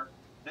encounter.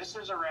 This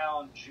is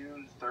around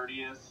June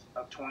 30th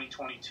of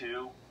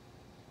 2022.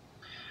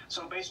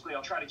 So basically,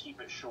 I'll try to keep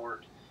it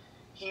short.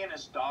 He and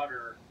his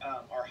daughter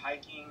are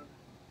hiking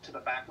to the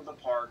back of the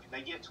park.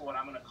 They get to what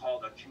I'm going to call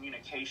the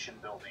communication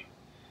building.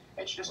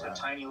 It's just a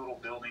tiny little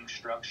building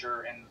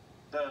structure, and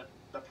the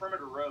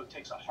perimeter road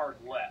takes a hard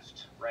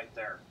left right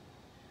there.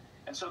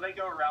 And so they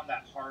go around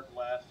that hard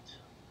left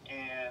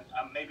and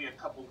maybe a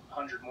couple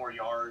hundred more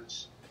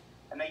yards,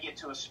 and they get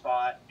to a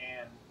spot,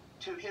 and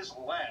to his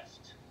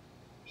left,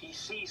 he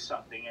sees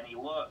something, and he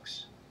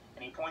looks,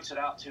 and he points it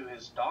out to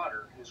his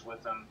daughter who's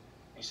with him.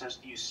 He says,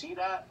 "Do you see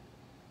that?"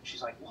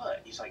 She's like,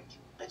 "What?" He's like,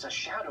 "It's a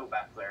shadow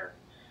back there."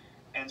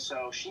 And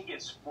so she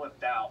gets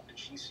flipped out, and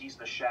she sees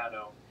the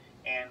shadow,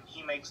 and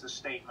he makes the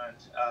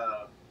statement,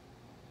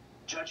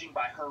 judging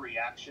by her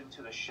reaction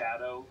to the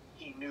shadow,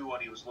 he knew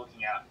what he was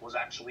looking at was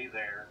actually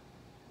there,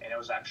 and it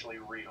was actually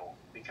real,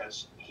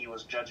 because he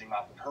was judging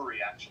off of her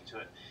reaction to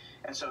it.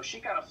 And so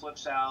she kind of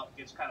flips out,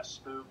 gets kind of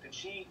spooked, and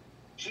she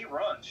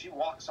runs, she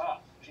walks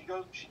off. She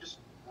just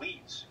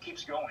leaves,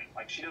 keeps going.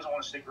 Like, she doesn't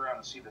want to stick around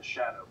and see the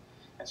shadow.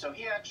 And so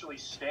he actually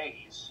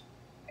stays,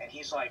 and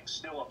he's like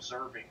still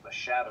observing the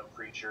shadow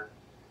creature.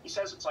 He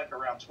says it's like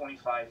around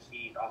 25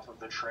 feet off of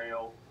the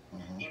trail.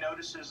 Mm-hmm. He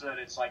notices that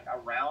it's like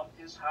around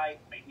his height,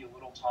 maybe a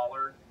little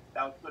taller.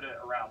 That would put it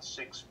around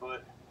 6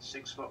 foot,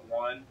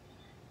 6'1".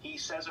 He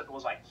says it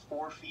was like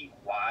 4 feet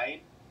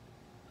wide.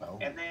 Oh.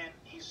 And then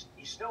he's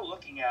still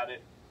looking at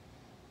it,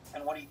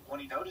 and what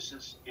he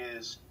notices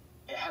is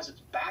it has its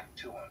back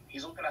to him.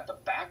 He's looking at the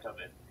back of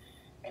it,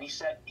 and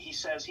he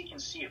says he can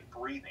see it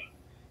breathing.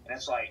 And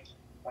it's like,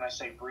 when I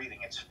say breathing,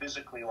 it's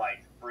physically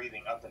like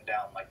breathing up and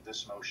down, like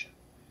this motion.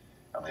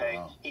 Okay?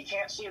 Oh, wow. He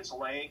can't see its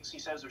legs. He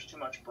says there's too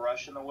much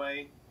brush in the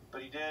way,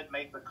 but he did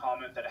make the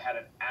comment that it had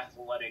an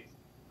athletic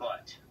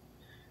butt.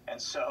 And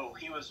so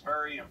he was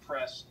very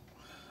impressed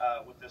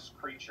with this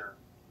creature.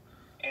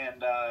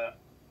 And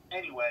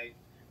anyway,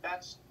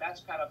 that's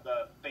kind of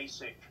the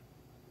basic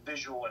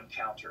visual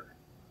encounter.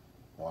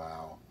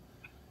 Wow.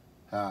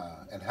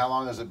 And how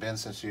long has it been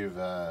since you've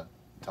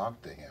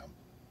talked to him?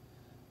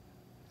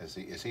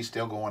 Is he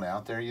still going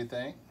out there, you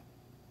think?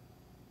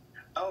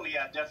 Oh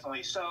yeah,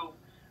 definitely. So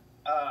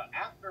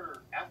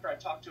after I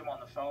talked to him on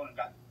the phone and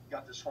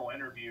got this whole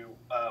interview,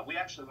 we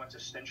actually went to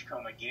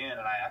Stinchcomb again,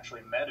 and I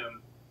actually met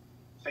him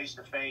face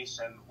to face,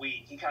 and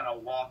he kind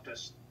of walked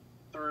us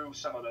through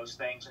some of those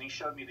things, and he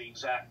showed me the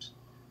exact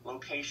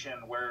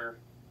location where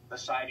the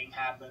sighting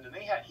happened. And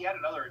he had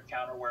another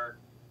encounter where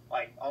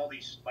like all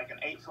these, like an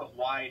 8 foot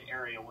wide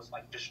area was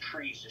like just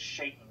trees just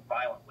shaking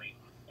violently.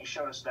 He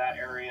showed us that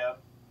area,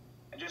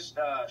 and just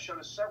showed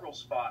us several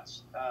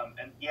spots.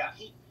 And yeah,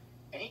 he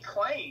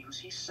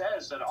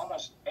says that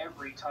almost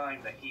every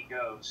time that he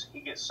goes,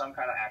 he gets some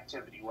kind of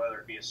activity, whether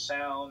it be a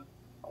sound,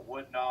 a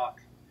wood knock,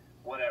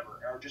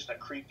 whatever, or just a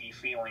creepy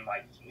feeling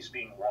like he's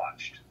being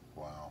watched.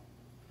 Wow.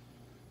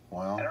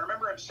 Wow. And I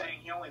remember him saying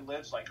he only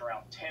lives like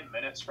around 10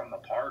 minutes from the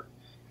park,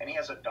 and he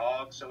has a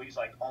dog, so he's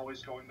like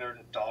always going there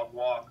to dog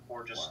walk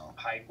or just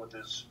hike with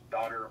his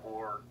daughter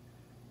or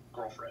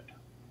girlfriend.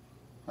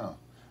 Huh.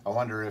 I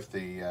wonder if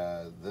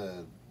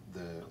the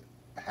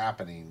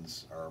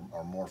happenings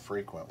are more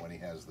frequent when he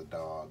has the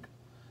dog.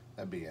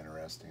 That'd be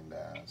interesting to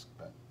ask.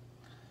 But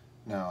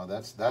no,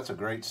 that's a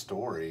great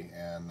story,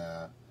 and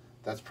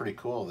that's pretty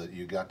cool that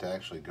you got to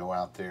actually go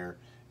out there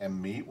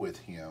and meet with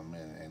him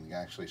and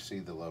actually see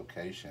the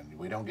location.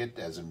 We don't get,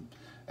 as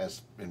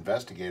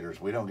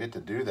investigators, we don't get to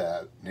do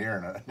that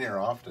near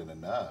often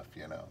enough,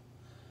 you know.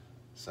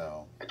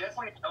 So it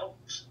definitely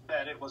helps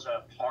that it was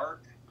a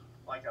park,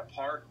 like a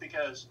park,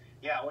 because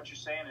yeah, what you're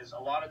saying is a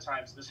lot of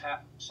times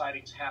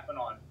sightings happen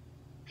on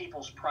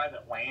people's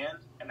private land,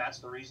 and that's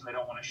the reason they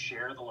don't want to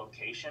share the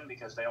location,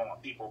 because they don't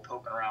want people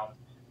poking around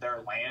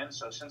their land.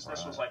 So since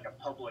this was like a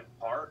public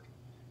park,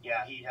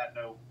 yeah, he had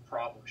no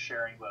problem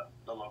sharing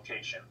the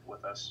location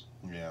with us.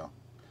 Yeah,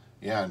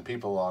 yeah, and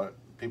people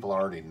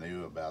already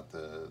knew about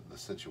the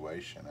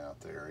situation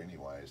out there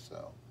anyway.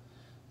 So,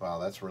 wow,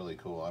 that's really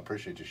cool. I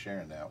appreciate you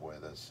sharing that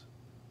with us.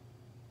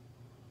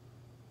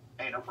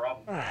 Hey, no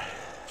problem.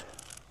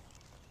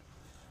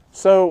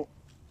 So,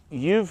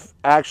 you've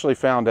actually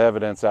found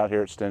evidence out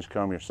here at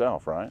Stinchcomb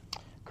yourself, right?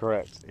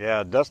 Correct.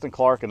 Yeah, Dustin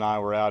Clark and I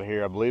were out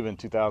here, I believe in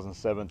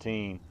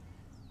 2017.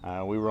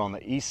 We were on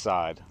the east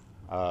side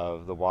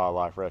of the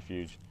wildlife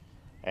refuge,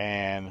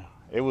 and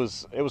it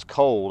was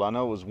cold. I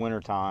know it was winter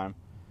time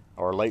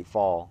or late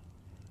fall,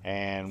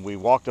 and we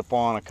walked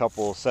upon a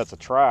couple sets of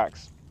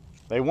tracks.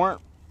 They weren't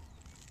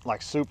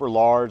like super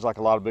large like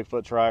a lot of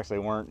Bigfoot tracks. They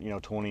weren't,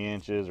 20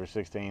 inches or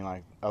 16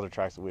 like other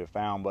tracks that we have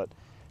found, but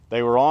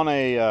they were on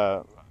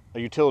a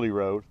utility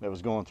road that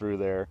was going through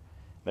there.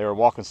 They were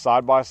walking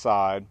side by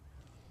side,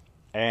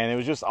 and it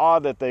was just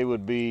odd that they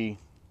would be,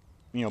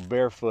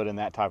 barefoot in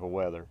that type of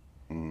weather.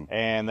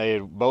 And they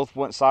both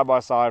went side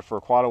by side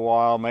for quite a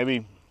while.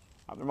 Maybe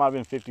there might have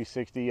been 50,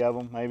 60 of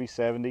them, maybe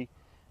 70.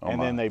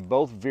 Then they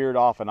both veered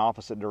off in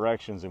opposite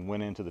directions and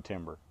went into the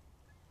timber.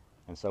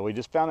 And so we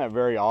just found that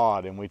very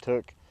odd, and we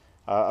took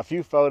a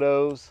few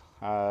photos.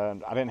 I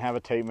didn't have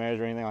a tape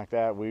measure or anything like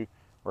that. We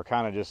were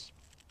kind of just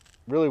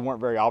really weren't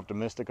very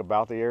optimistic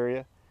about the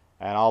area,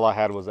 and all I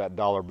had was that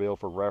dollar bill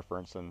for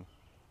reference, and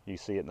you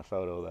see it in the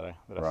photo that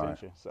I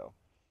sent you. So.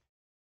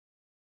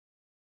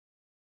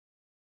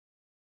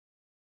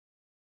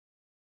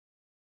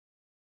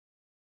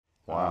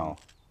 Wow,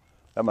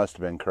 that must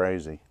have been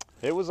crazy.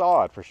 It was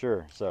odd for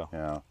sure. So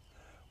yeah,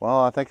 well,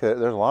 I think that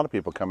there's a lot of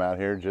people come out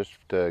here just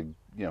to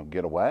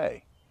get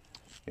away,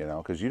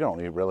 because you don't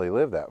really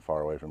live that far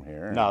away from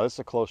here. No, this is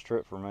a close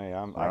trip for me.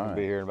 I can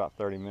be here in about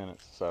 30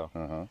 minutes. So,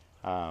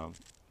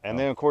 and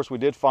then of course we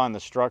did find the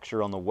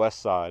structure on the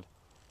west side,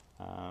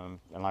 and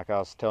like I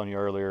was telling you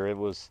earlier, it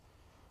was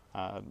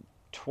I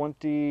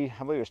believe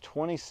it was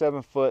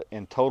 27 foot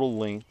in total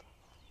length.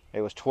 It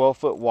was 12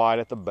 foot wide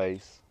at the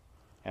base,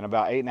 and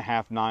about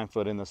 8.5, 9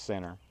 foot in the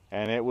center.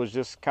 And it was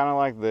just kind of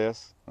like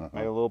this,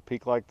 made a little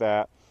peak like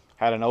that,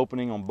 had an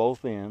opening on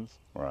both ends.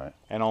 Right.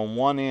 And on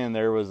one end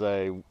there was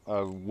a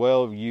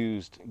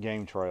well-used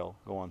game trail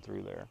going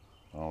through there.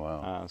 Oh,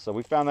 wow. So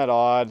we found that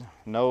odd.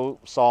 No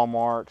saw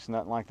marks,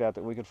 nothing like that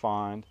we could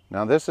find.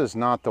 Now, this is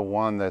not the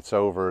one that's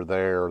over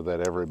there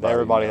that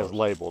everybody knows. Has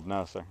labeled.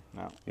 No, sir.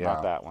 No,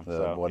 not that one.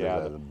 What is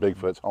that?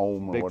 Bigfoot's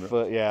home? Or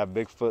Bigfoot, yeah,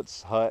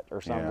 Bigfoot's hut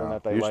or something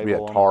that they label. Used to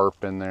be a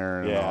tarp in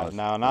there. Yeah,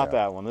 no, not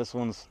that one. This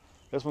one's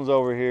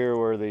over here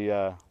where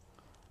the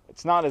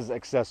it's not as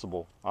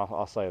accessible.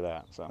 I'll say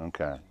that. So.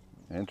 Okay,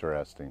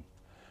 interesting.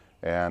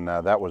 And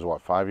that was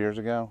what, 5 years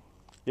ago?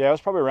 Yeah, it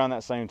was probably around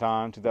that same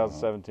time,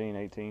 2017,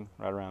 18,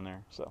 right around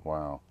there. So.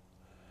 Wow.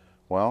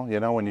 Well,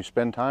 when you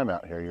spend time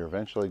out here, you're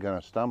eventually going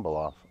to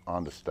stumble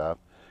onto stuff.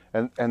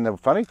 And the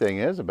funny thing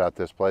is about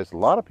this place, a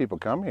lot of people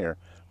come here,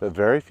 but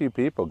very few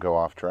people go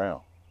off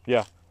trail.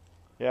 Yeah.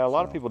 Yeah, a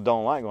lot of people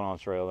don't like going on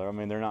trail there. I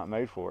mean, they're not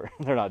made for it.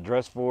 They're not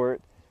dressed for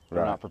it.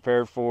 They're not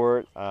prepared for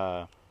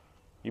it.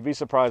 You'd be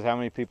surprised how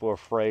many people are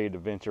afraid to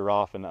venture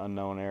off in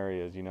unknown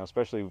areas,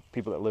 especially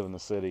people that live in the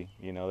city.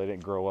 They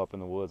didn't grow up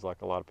in the woods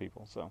like a lot of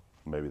people. So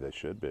maybe they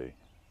should be.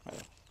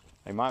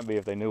 They might be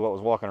if they knew what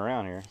was walking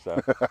around here. So.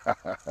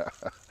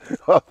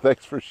 Well,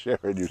 thanks for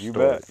sharing your story. You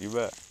bet. You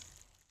bet.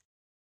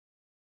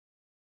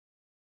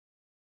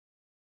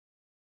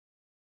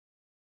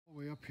 All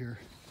the way up here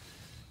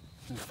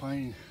and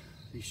finding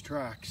these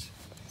tracks.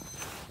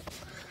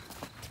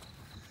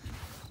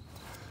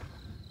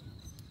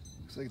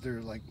 Looks like they're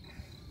like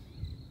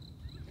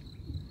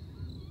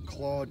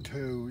clawed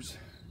toes.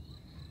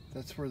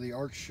 That's where the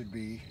arch should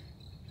be,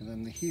 and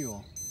then the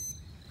heel.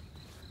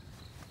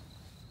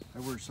 I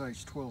wear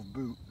size 12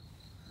 boot,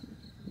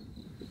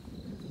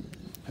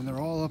 and they're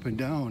all up and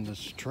down this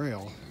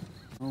trail.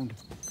 Found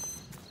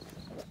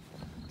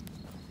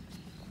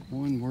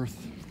one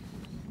worth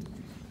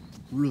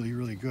really,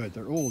 really good.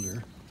 They're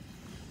older.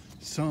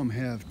 Some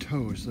have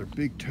toes. Their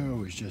big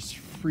toe is just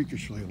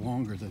freakishly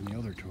longer than the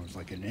other toes,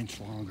 like an inch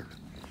longer.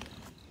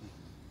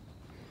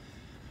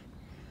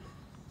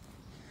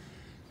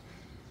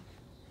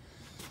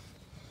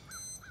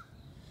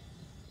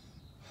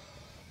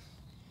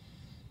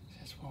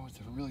 This one with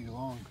a really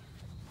long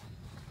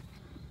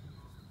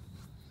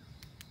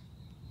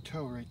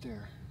toe right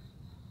there.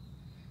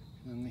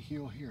 And then the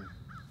heel here.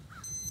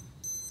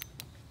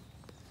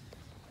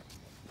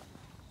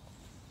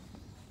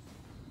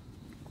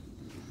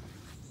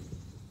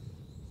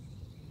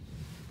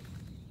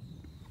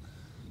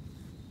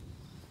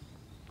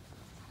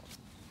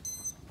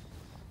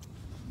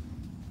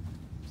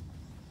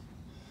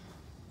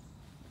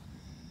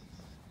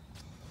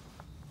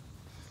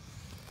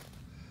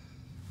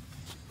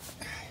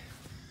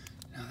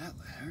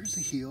 There's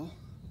the heel.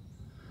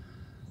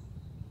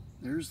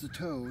 There's the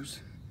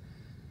toes.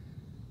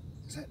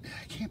 That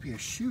can't be a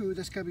shoe.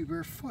 That's got to be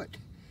barefoot.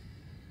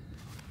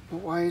 But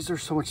why is there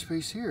so much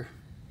space here?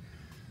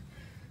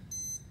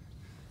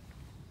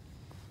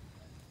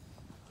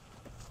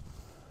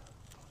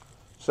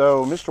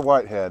 So, Mr.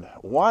 Whitehead,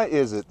 why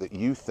is it that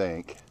you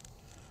think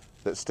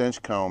that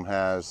Stinchcomb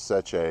has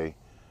such a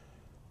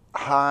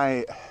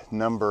high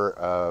number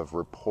of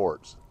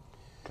reports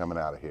coming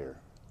out of here?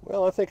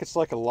 Well, I think it's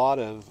like a lot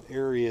of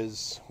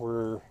areas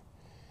where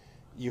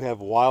you have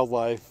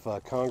wildlife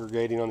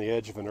congregating on the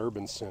edge of an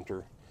urban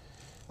center.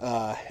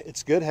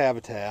 It's good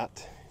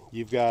habitat.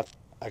 You've got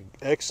an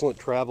excellent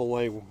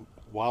travelway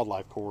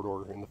wildlife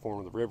corridor in the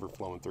form of the river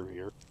flowing through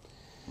here.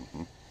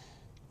 Mm-hmm.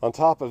 On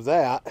top of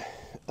that,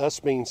 us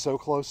being so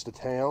close to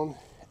town,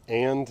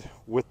 and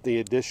with the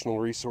additional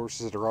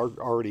resources that are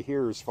already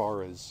here as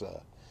far as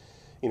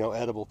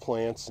edible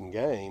plants and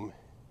game,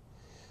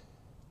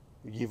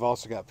 you've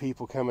also got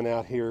people coming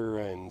out here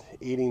and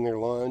eating their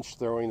lunch,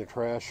 throwing their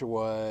trash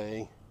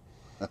away,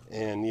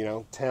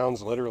 and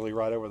town's literally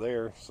right over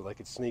there, so they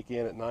could sneak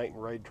in at night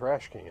and raid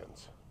trash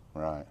cans.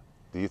 Right.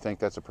 Do you think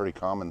that's a pretty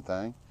common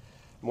thing?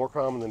 More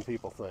common than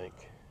people think.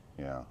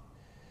 Yeah.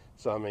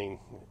 So I mean,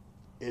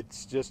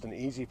 it's just an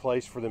easy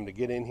place for them to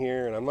get in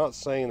here, and I'm not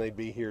saying they'd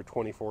be here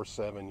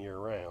 24/7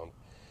 year-round,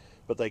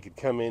 but they could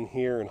come in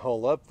here and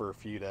hole up for a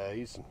few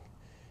days and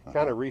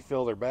kind of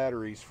refill their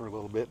batteries for a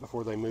little bit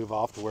before they move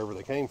off to wherever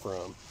they came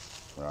from.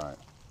 Right.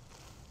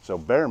 So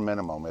bare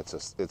minimum, it's a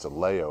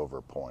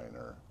layover point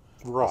or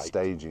right. A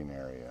staging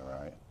area,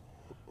 right?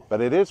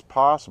 But it is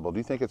possible. Do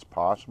you think it's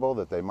possible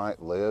that they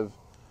might live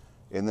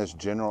in this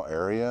general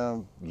area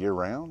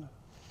year-round?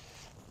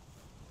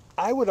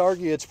 I would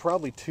argue it's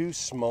probably too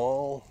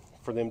small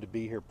for them to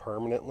be here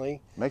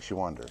permanently. Makes you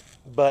wonder.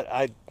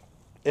 But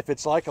if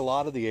it's like a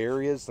lot of the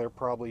areas, they're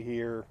probably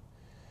here,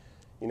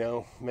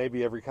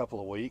 maybe every couple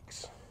of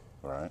weeks.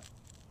 Right.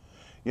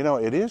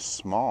 It is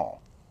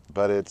small,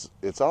 but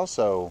it's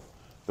also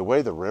the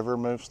way the river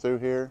moves through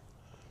here.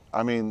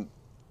 I mean,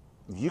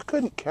 you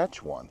couldn't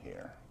catch one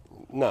here.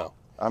 No.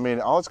 I mean,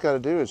 all it's got to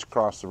do is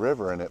cross the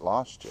river and it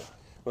lost you.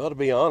 Well, to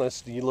be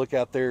honest, you look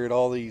out there at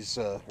all these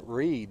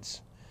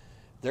reeds,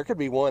 there could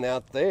be one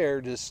out there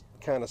just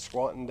kind of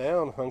squatting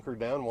down, hunkered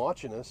down,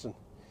 watching us, and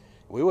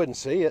we wouldn't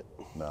see it.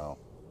 No.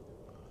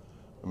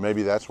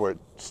 Maybe that's where it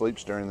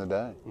sleeps during the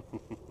day.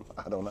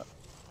 I don't know.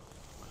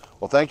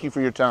 Well, thank you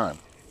for your time.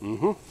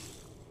 Mm-hmm.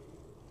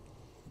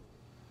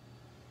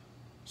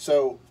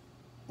 So,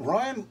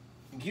 Ryan,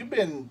 you've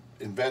been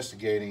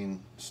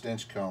investigating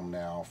Stinchcomb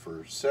now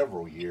for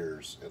several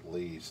years at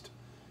least.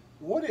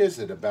 What is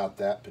it about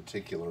that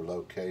particular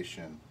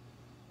location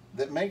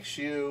that makes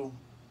you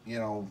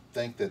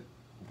think that,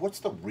 what's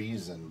the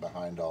reason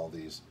behind all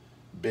these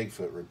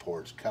Bigfoot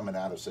reports coming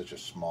out of such a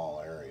small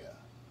area?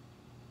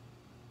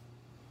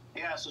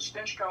 Yeah, so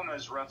Stinchcomb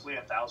is roughly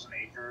 1,000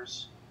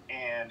 acres,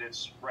 and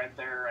it's right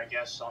there, I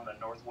guess, on the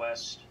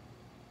northwest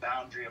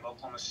boundary of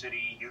Oklahoma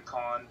City,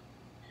 Yukon.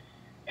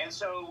 And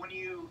so when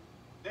you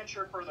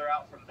venture further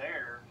out from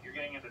there, you're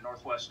getting into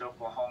northwest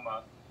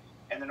Oklahoma,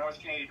 and the North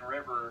Canadian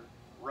River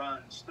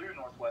runs through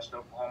northwest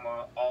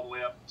Oklahoma all the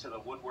way up to the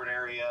Woodward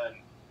area.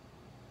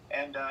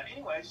 And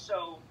anyway,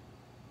 so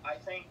I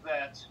think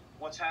that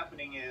what's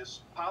happening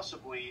is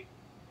possibly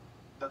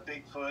the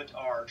Bigfoot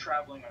are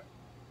traveling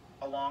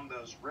along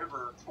those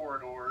river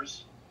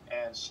corridors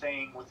and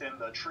staying within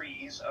the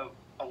trees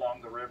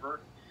along the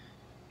river.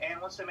 And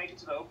once they make it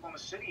to the Oklahoma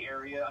City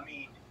area, I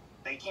mean,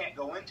 they can't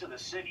go into the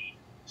city,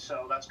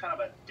 so that's kind of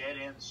a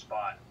dead-end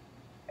spot.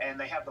 And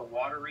they have the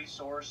water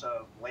resource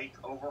of Lake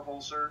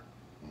Overholser.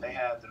 They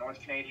have the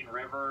North Canadian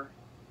River,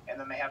 and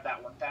then they have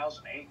that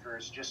 1,000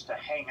 acres just to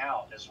hang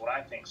out is what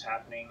I think is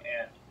happening.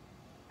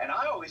 And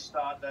I always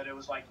thought that it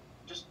was like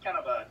just kind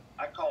of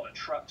I call it a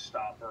truck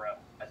stop or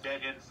a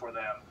dead end for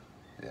them.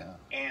 Yeah.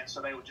 And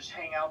so they would just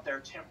hang out there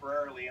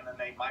temporarily, and then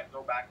they might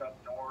go back up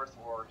north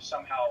or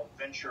somehow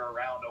venture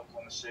around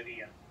Oklahoma City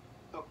and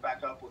hook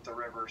back up with the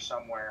river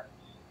somewhere.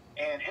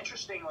 And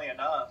interestingly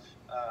enough,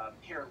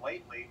 here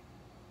lately,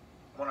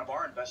 one of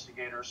our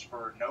investigators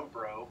for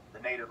NOBRO, the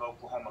Native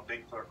Oklahoma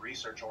Bigfoot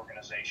Research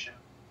Organization,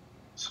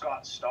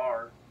 Scott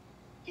Starr,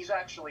 he's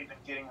actually been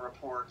getting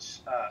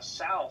reports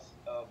south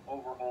of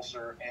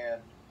Overholser,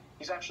 and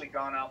he's actually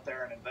gone out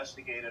there and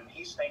investigated, and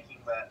he's thinking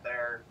that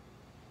they're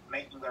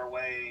making their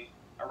way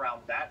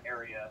around that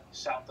area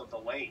south of the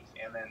lake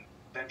and then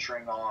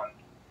venturing on,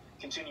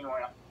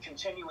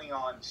 continuing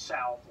on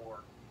south or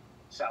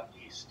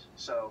southeast.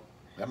 So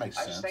that makes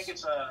sense. I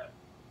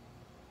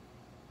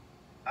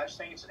just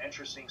think it's an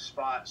interesting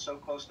spot, so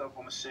close to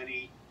Oklahoma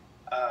City.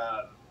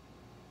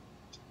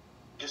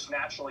 Just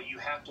naturally, you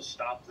have to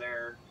stop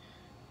there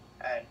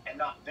and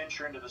not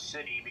venture into the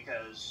city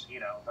because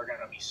they're going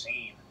to be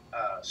seen.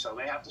 So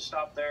they have to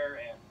stop there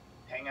and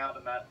hang out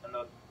in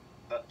the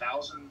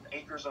 1,000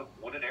 acres of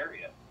wooded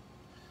area.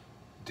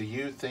 Do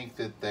you think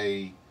that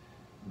they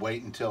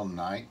wait until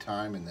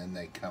nighttime and then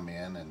they come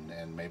in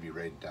and maybe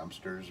raid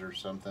dumpsters or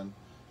something?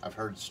 I've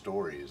heard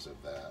stories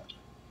of that.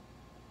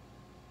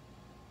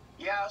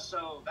 Yeah,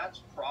 so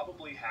that's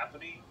probably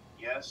happening.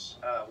 Yes,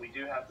 we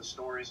do have the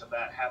stories of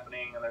that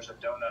happening, and there's a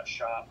donut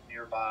shop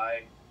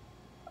nearby.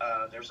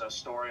 There's a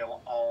story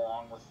all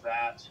along with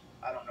that.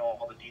 I don't know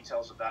all the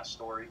details of that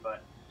story,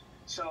 but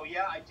so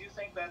yeah, I do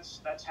think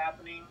that's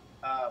happening.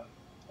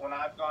 When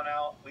I've gone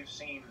out, we've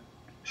seen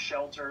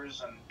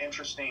shelters and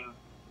interesting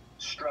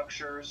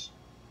structures,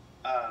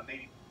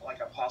 maybe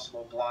like a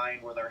possible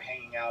blind where they're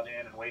hanging out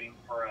in and waiting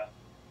for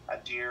a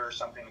deer or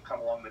something to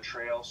come along the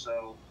trail.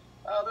 So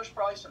there's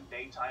probably some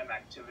daytime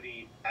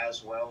activity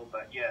as well,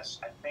 but yes,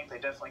 I think they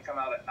definitely come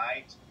out at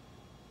night.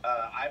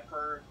 I've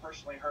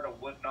personally heard a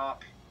wood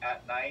knock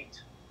at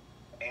night,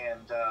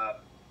 and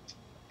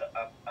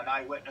an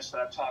eyewitness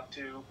that I've talked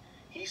to,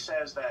 he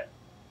says that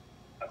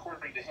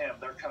according to him,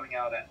 they're coming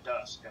out at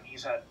dusk, and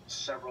he's had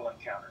several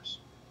encounters.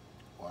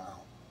 Wow.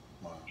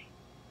 Wow.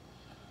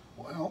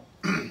 Well,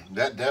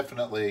 that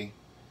definitely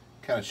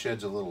kind of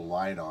sheds a little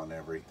light on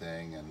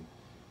everything, and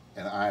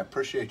I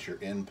appreciate your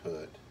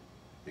input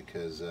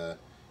because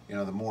you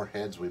know, the more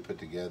heads we put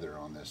together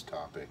on this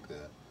topic,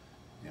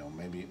 you know,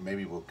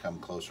 maybe we'll come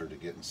closer to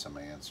getting some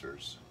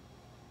answers.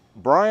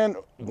 Brian,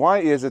 why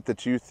is it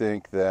that you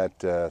think that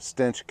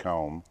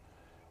Stinchcomb,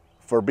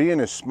 for being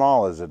as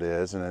small as it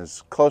is and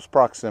as close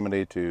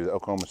proximity to the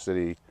Oklahoma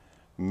City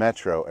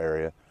metro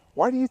area,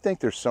 why do you think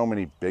there's so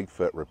many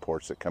Bigfoot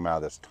reports that come out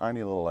of this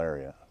tiny little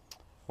area?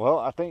 Well,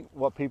 I think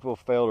what people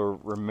fail to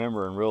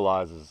remember and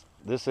realize is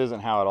this isn't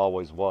how it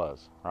always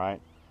was, right?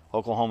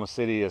 Oklahoma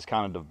City has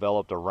kind of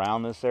developed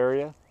around this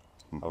area,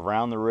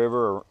 around the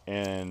river,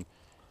 and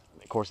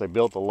of course they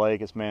built the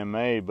lake, it's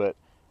man-made, but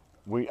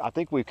I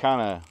think we've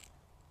kind of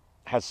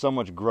had so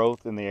much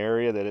growth in the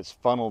area that it's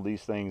funneled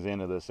these things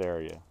into this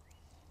area.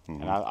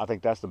 And I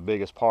think that's the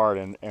biggest part,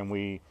 and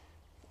we,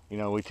 you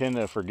know, we tend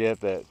to forget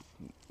that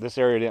this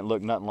area didn't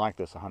look nothing like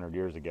this 100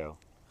 years ago,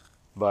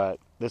 but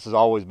this has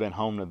always been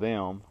home to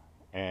them,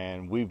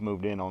 and we've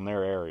moved in on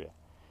their area.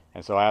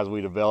 And so as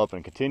we develop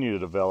and continue to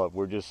develop,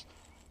 we're just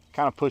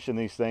kind of pushing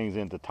these things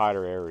into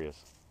tighter areas.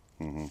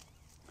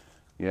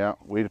 Yeah,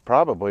 we'd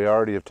probably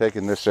already have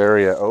taken this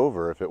area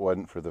over if it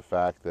wasn't for the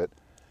fact that,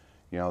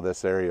 you know,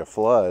 this area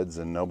floods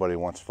and nobody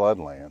wants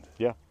floodland.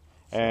 Yeah,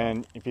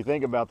 and if you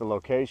think about the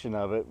location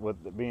of it,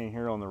 with it being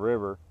here on the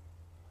river,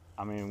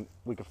 I mean,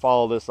 we could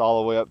follow this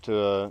all the way up to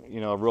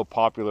a real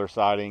popular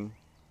sighting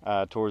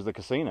towards the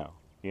casino,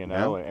 you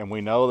know, and we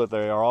know that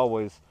they are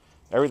always,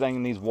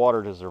 everything needs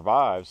water to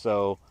survive.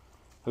 So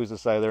who's to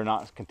say they're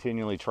not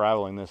continually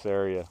traveling this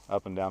area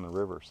up and down the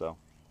river? So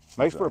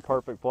makes for a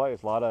perfect place.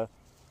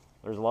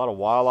 There's a lot of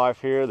wildlife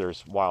here.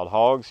 There's wild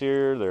hogs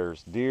here.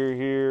 There's deer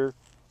here.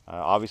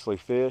 Obviously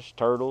fish,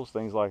 turtles,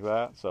 things like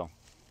that. So,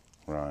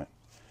 right.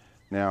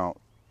 Now,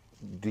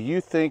 do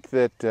you think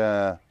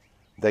that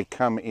they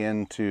come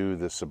into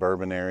the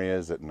suburban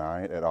areas at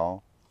night at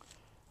all?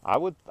 I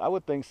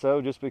would think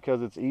so, just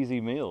because it's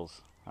easy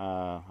meals.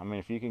 I mean,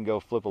 if you can go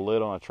flip a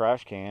lid on a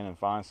trash can and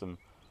find some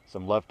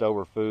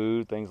leftover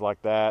food, things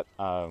like that,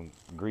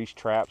 grease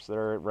traps that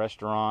are at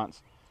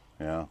restaurants.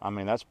 Yeah. I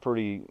mean, that's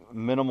pretty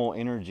minimal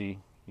energy,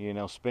 you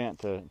know, spent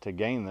to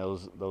gain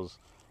those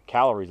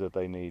calories that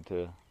they need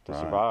to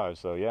survive.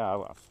 So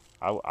yeah,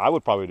 I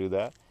would probably do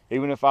that.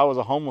 Even if I was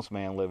a homeless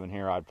man living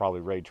here, I'd probably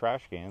raid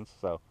trash cans.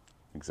 So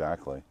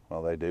exactly.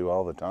 Well, they do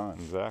all the time.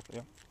 Exactly.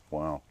 Yeah.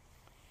 Wow.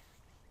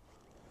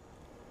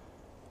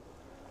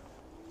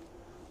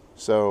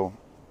 So,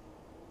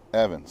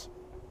 Evans,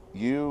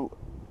 you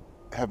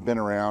have been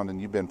around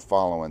and you've been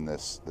following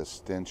this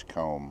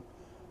Stinchcomb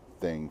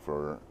thing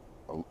for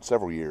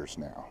several years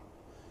now.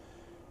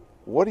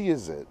 What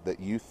is it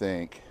that you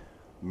think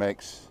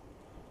makes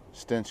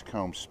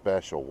Stinchcomb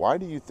special? Why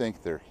do you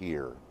think they're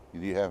here? Do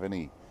you have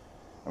any,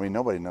 I mean,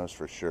 nobody knows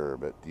for sure,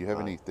 but do you have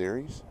any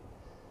theories?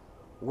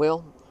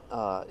 Well,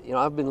 you know,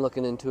 I've been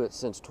looking into it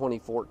since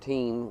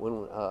 2014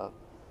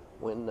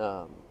 when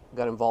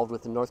got involved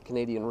with the North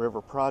Canadian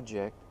River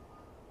Project,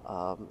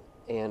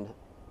 and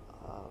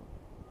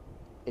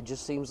it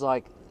just seems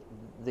like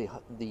the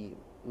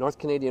North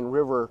Canadian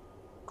River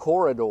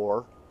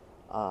corridor,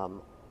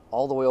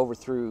 all the way over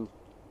through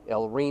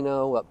El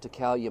Reno up to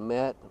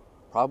Calumet,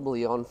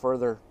 probably on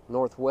further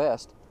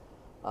northwest.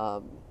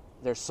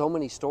 There's so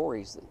many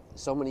stories,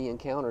 so many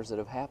encounters that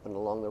have happened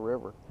along the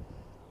river,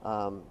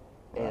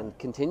 and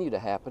continue to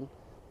happen,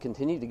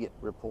 continue to get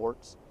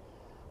reports.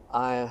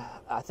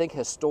 I think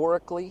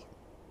historically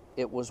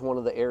it was one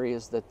of the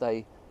areas that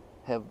they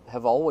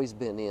have always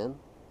been in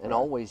and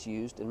always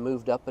used and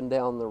moved up and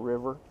down the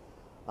river,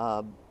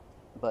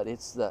 but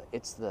it's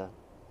the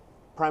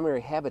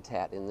primary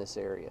habitat in this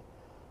area.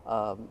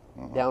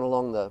 Down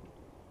along the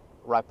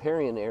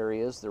riparian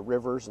areas, the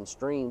rivers and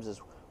streams, is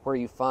where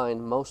you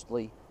find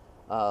mostly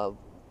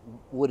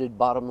wooded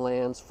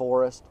bottomlands,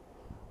 forest.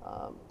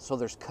 So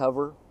there's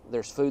cover,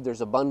 there's food,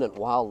 there's abundant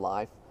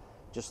wildlife.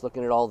 Just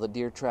looking at all the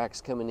deer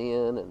tracks coming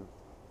in and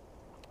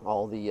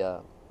all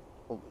the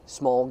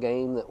small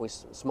game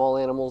small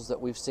animals that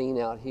we've seen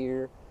out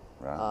here.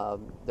 Right.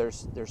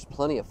 There's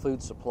plenty of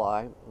food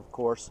supply, of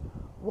course,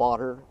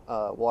 water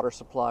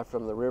supply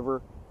from the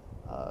river,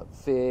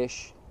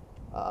 fish,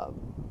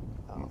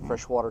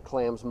 freshwater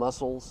clams,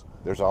 mussels.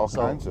 There's all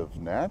So- kinds of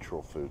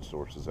natural food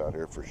sources out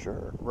here for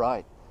sure.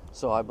 Right.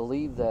 So I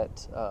believe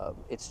that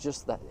it's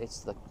just that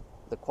it's the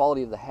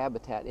quality of the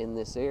habitat in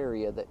this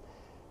area that,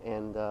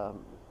 and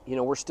you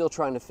know, we're still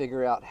trying to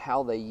figure out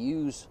how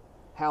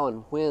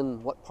and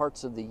when, what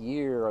parts of the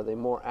year are they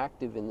more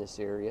active in this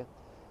area.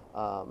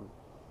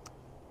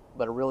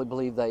 But I really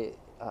believe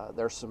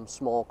there's some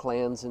small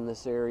clans in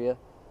this area,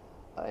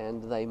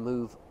 and they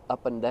move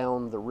up and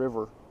down the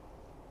river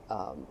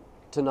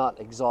to not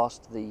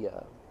exhaust the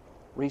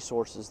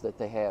resources that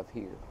they have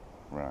here.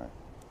 Right.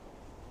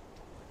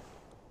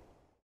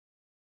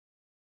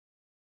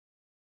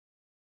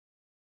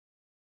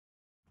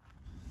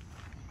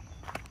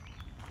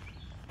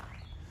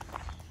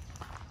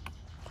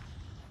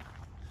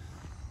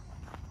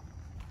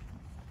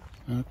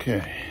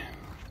 Okay,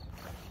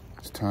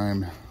 it's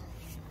time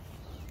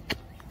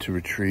to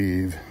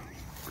retrieve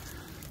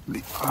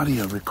the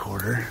audio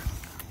recorder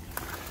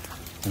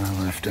that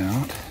I left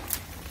out.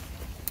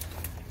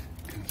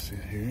 You can see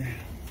it here.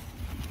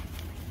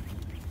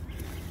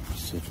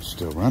 Let's see if it's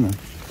still running.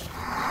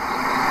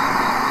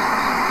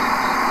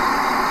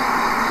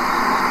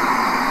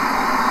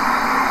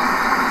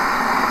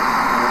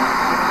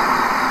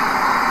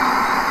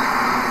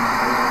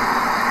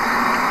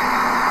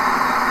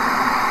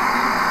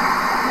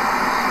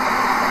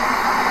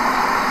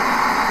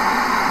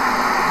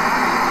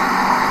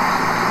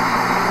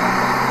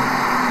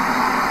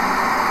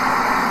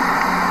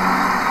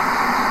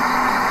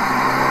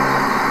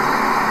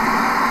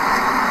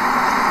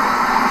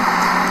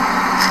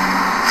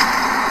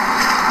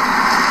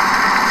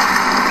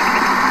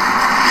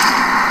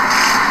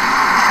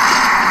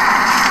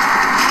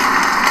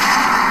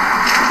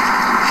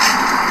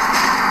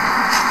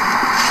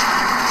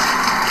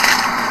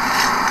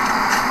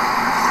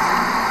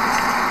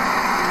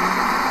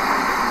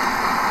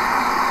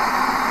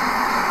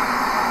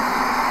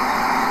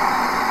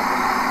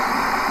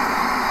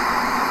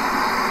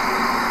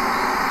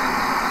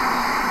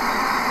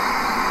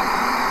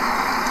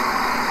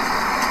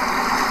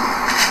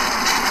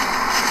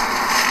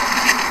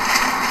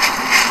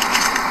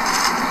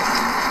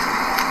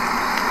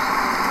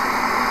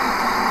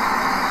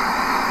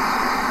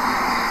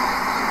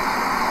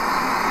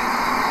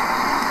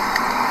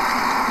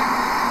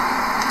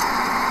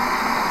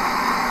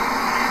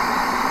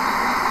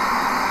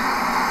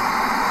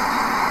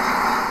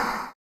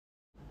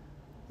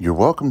 You're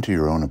welcome to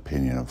your own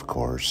opinion, of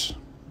course,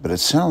 but it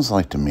sounds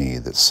like to me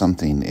that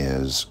something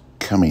is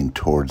coming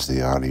towards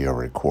the audio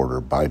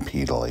recorder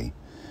bipedally,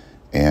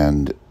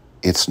 and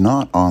it's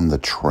not on the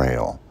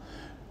trail.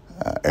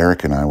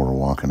 Eric and I were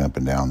walking up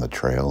and down the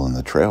trail, and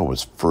the trail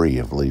was free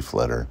of leaf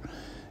litter,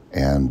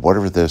 and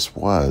whatever this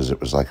was,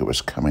 it was like it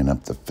was coming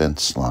up the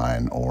fence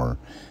line or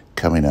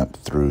coming up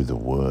through the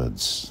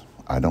woods.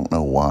 I don't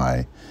know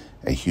why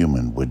a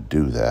human would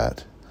do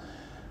that.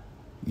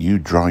 You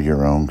draw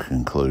your own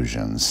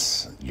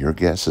conclusions. Your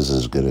guess is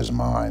as good as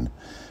mine.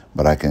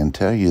 But I can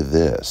tell you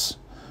this.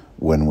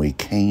 When we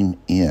came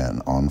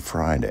in on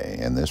Friday,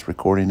 and this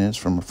recording is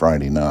from a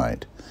Friday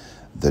night,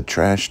 the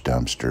trash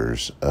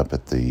dumpsters up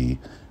at the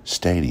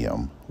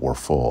stadium were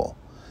full.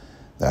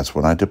 That's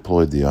when I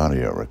deployed the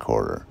audio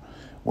recorder.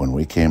 When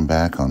we came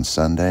back on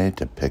Sunday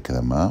to pick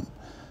them up,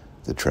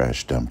 the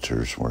trash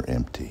dumpsters were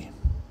empty.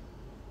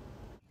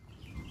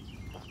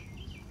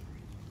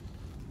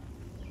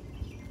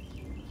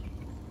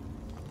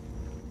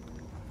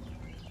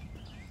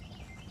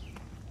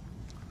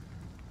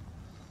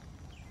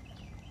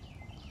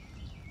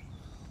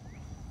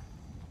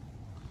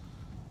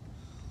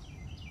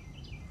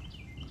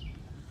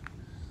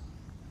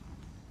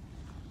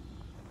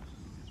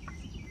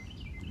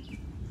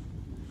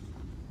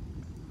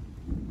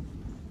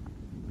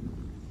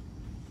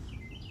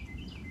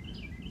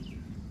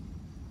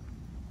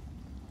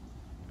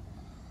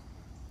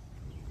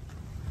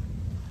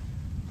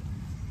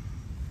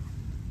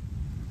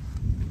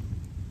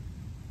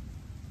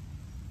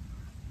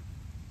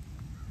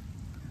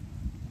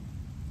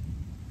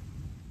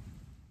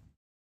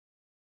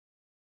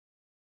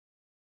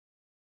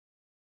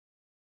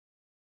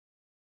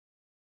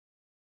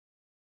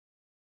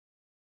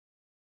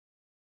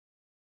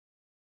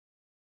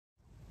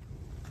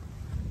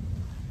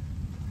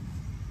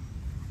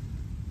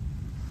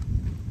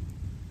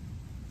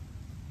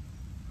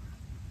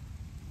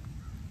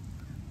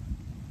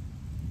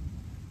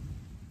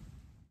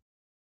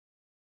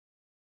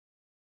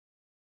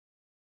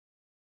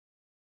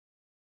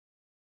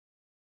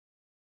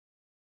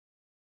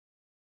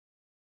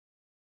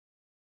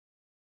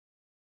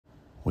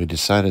 We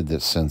decided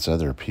that since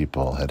other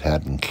people had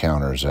had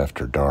encounters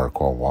after dark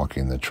while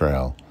walking the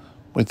trail,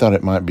 we thought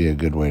it might be a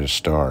good way to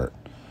start,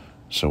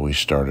 so we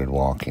started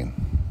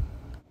walking.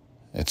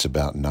 It's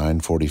about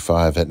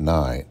 9:45 at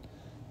night,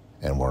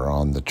 and we're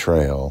on the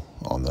trail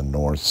on the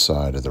north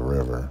side of the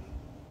river.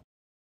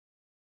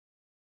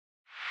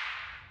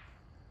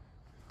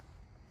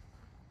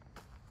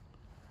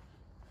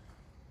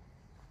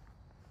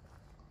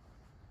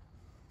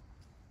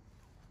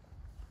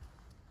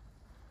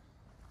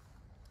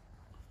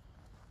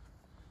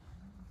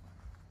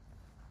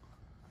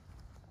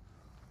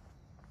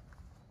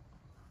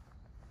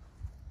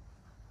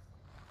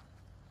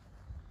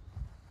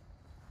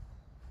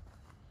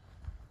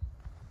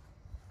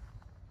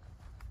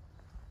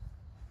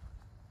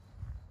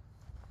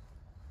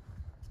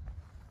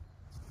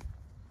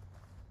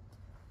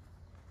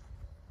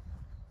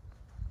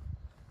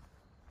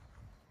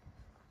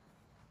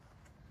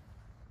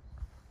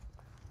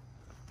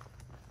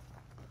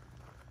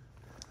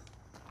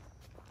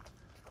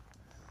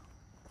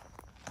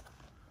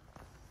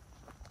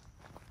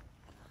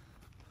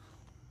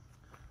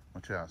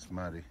 Watch out, it's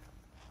muddy.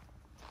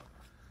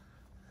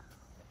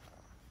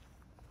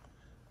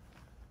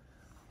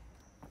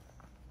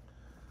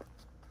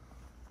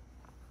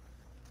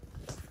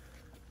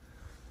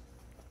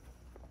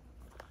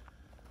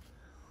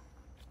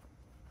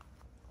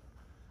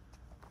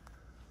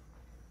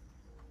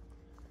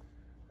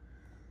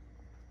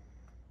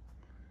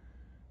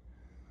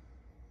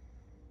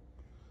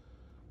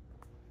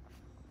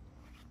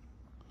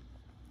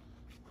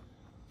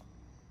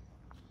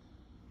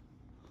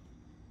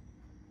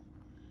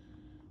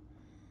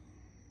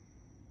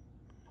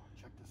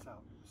 Check this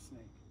out.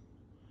 Snake.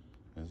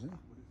 Is it?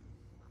 What is it?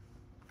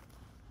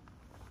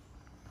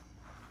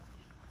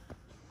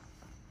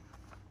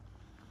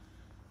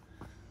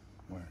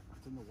 Where?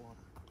 It's in the water.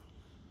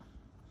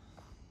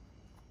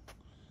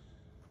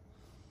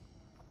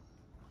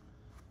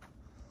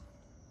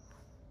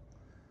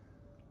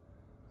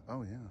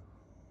 Oh, yeah.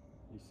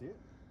 You see it?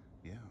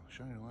 Yeah,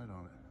 shine your light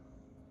on it.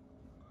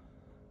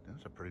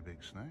 That's a pretty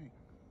big snake.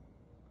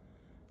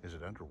 Is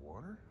it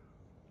underwater?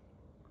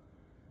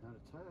 Not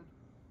its head.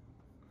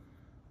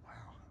 Wow.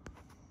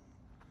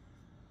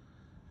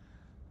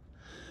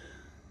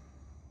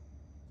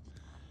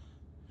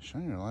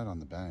 Shine your light on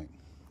the bank.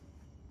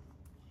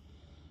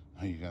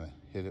 Oh, you gotta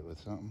hit it with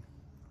something?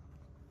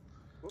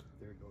 Whoop,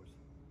 there it goes.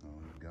 Oh,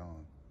 it's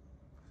gone.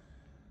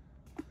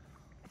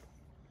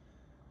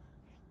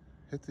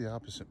 Hit the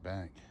opposite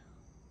bank.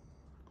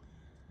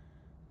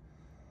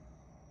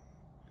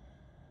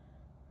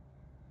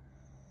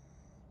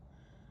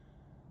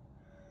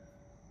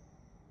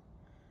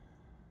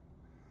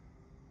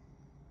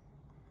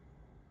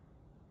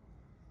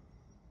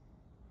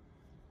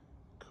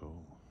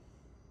 Cool.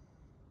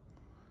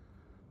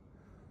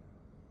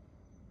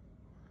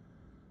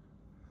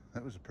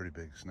 That was a pretty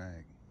big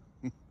snake.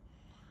 You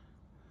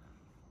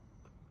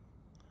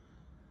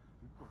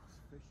folks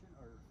fishing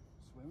or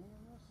swimming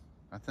in this?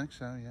 I think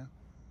so, yeah.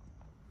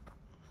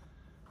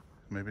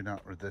 Maybe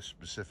not at this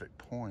specific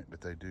point,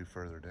 but they do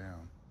further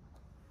down.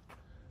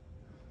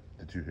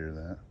 Did you hear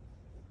that?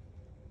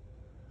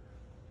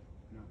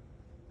 No.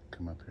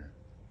 Come up here.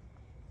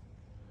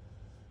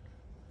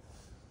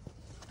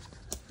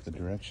 The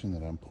direction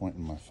that I'm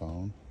pointing my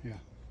phone, Yeah.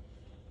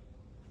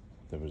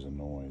 there was a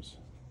noise.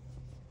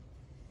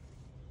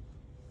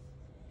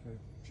 Okay.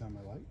 Shine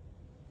my light.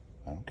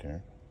 I don't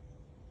care.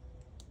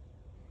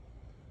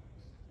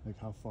 Like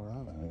how far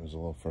out? It was a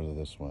little further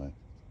this way.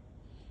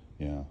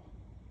 Yeah,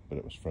 but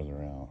it was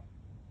further out.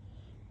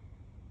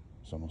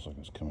 It's almost like it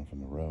was coming from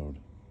the road.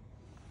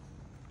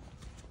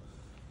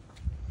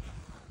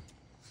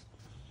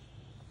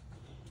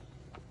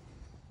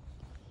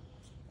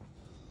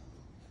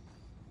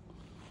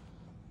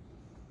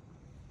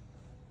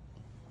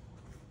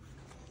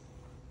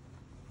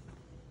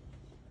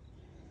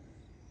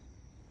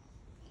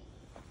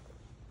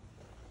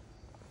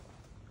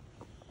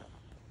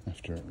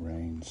 After it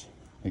rains,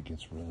 it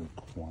gets really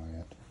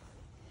quiet.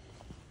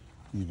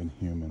 Even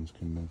humans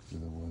can move through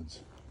the woods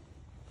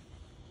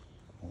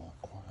a lot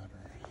quieter.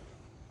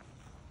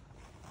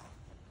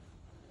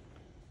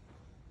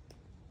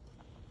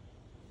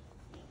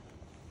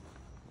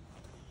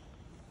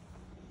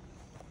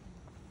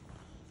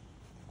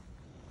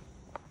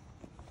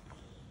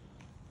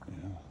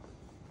 Yeah.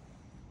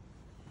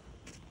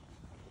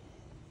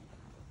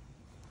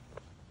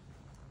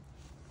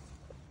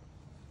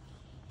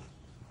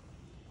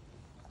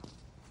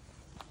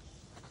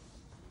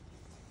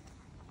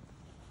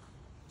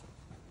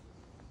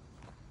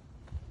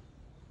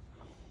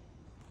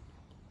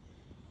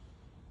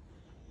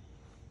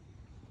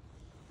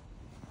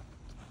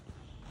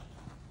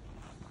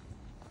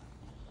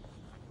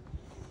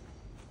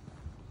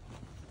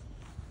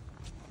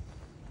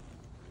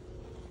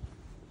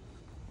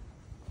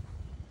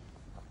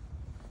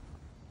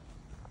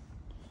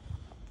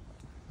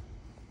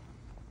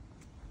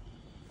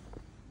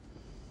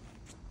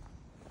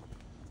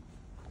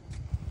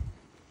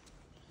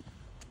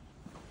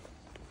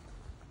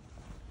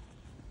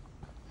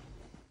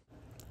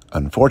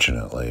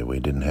 Unfortunately, we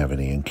didn't have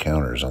any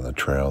encounters on the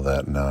trail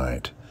that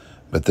night,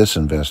 but this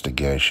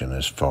investigation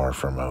is far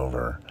from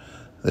over.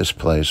 This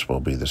place will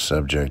be the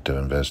subject of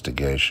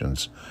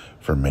investigations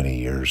for many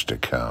years to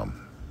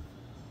come.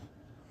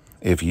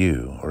 If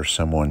you or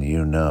someone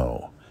you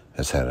know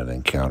has had an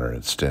encounter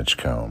at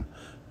Stinchcomb,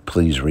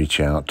 please reach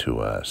out to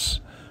us.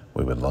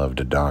 We would love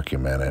to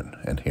document it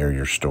and hear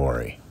your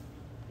story.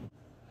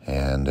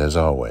 And as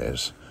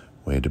always,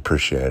 we'd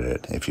appreciate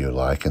it if you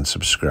like and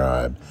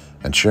subscribe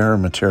and share our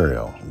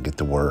material and get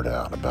the word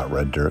out about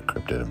Red Dirt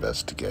Cryptid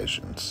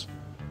Investigations.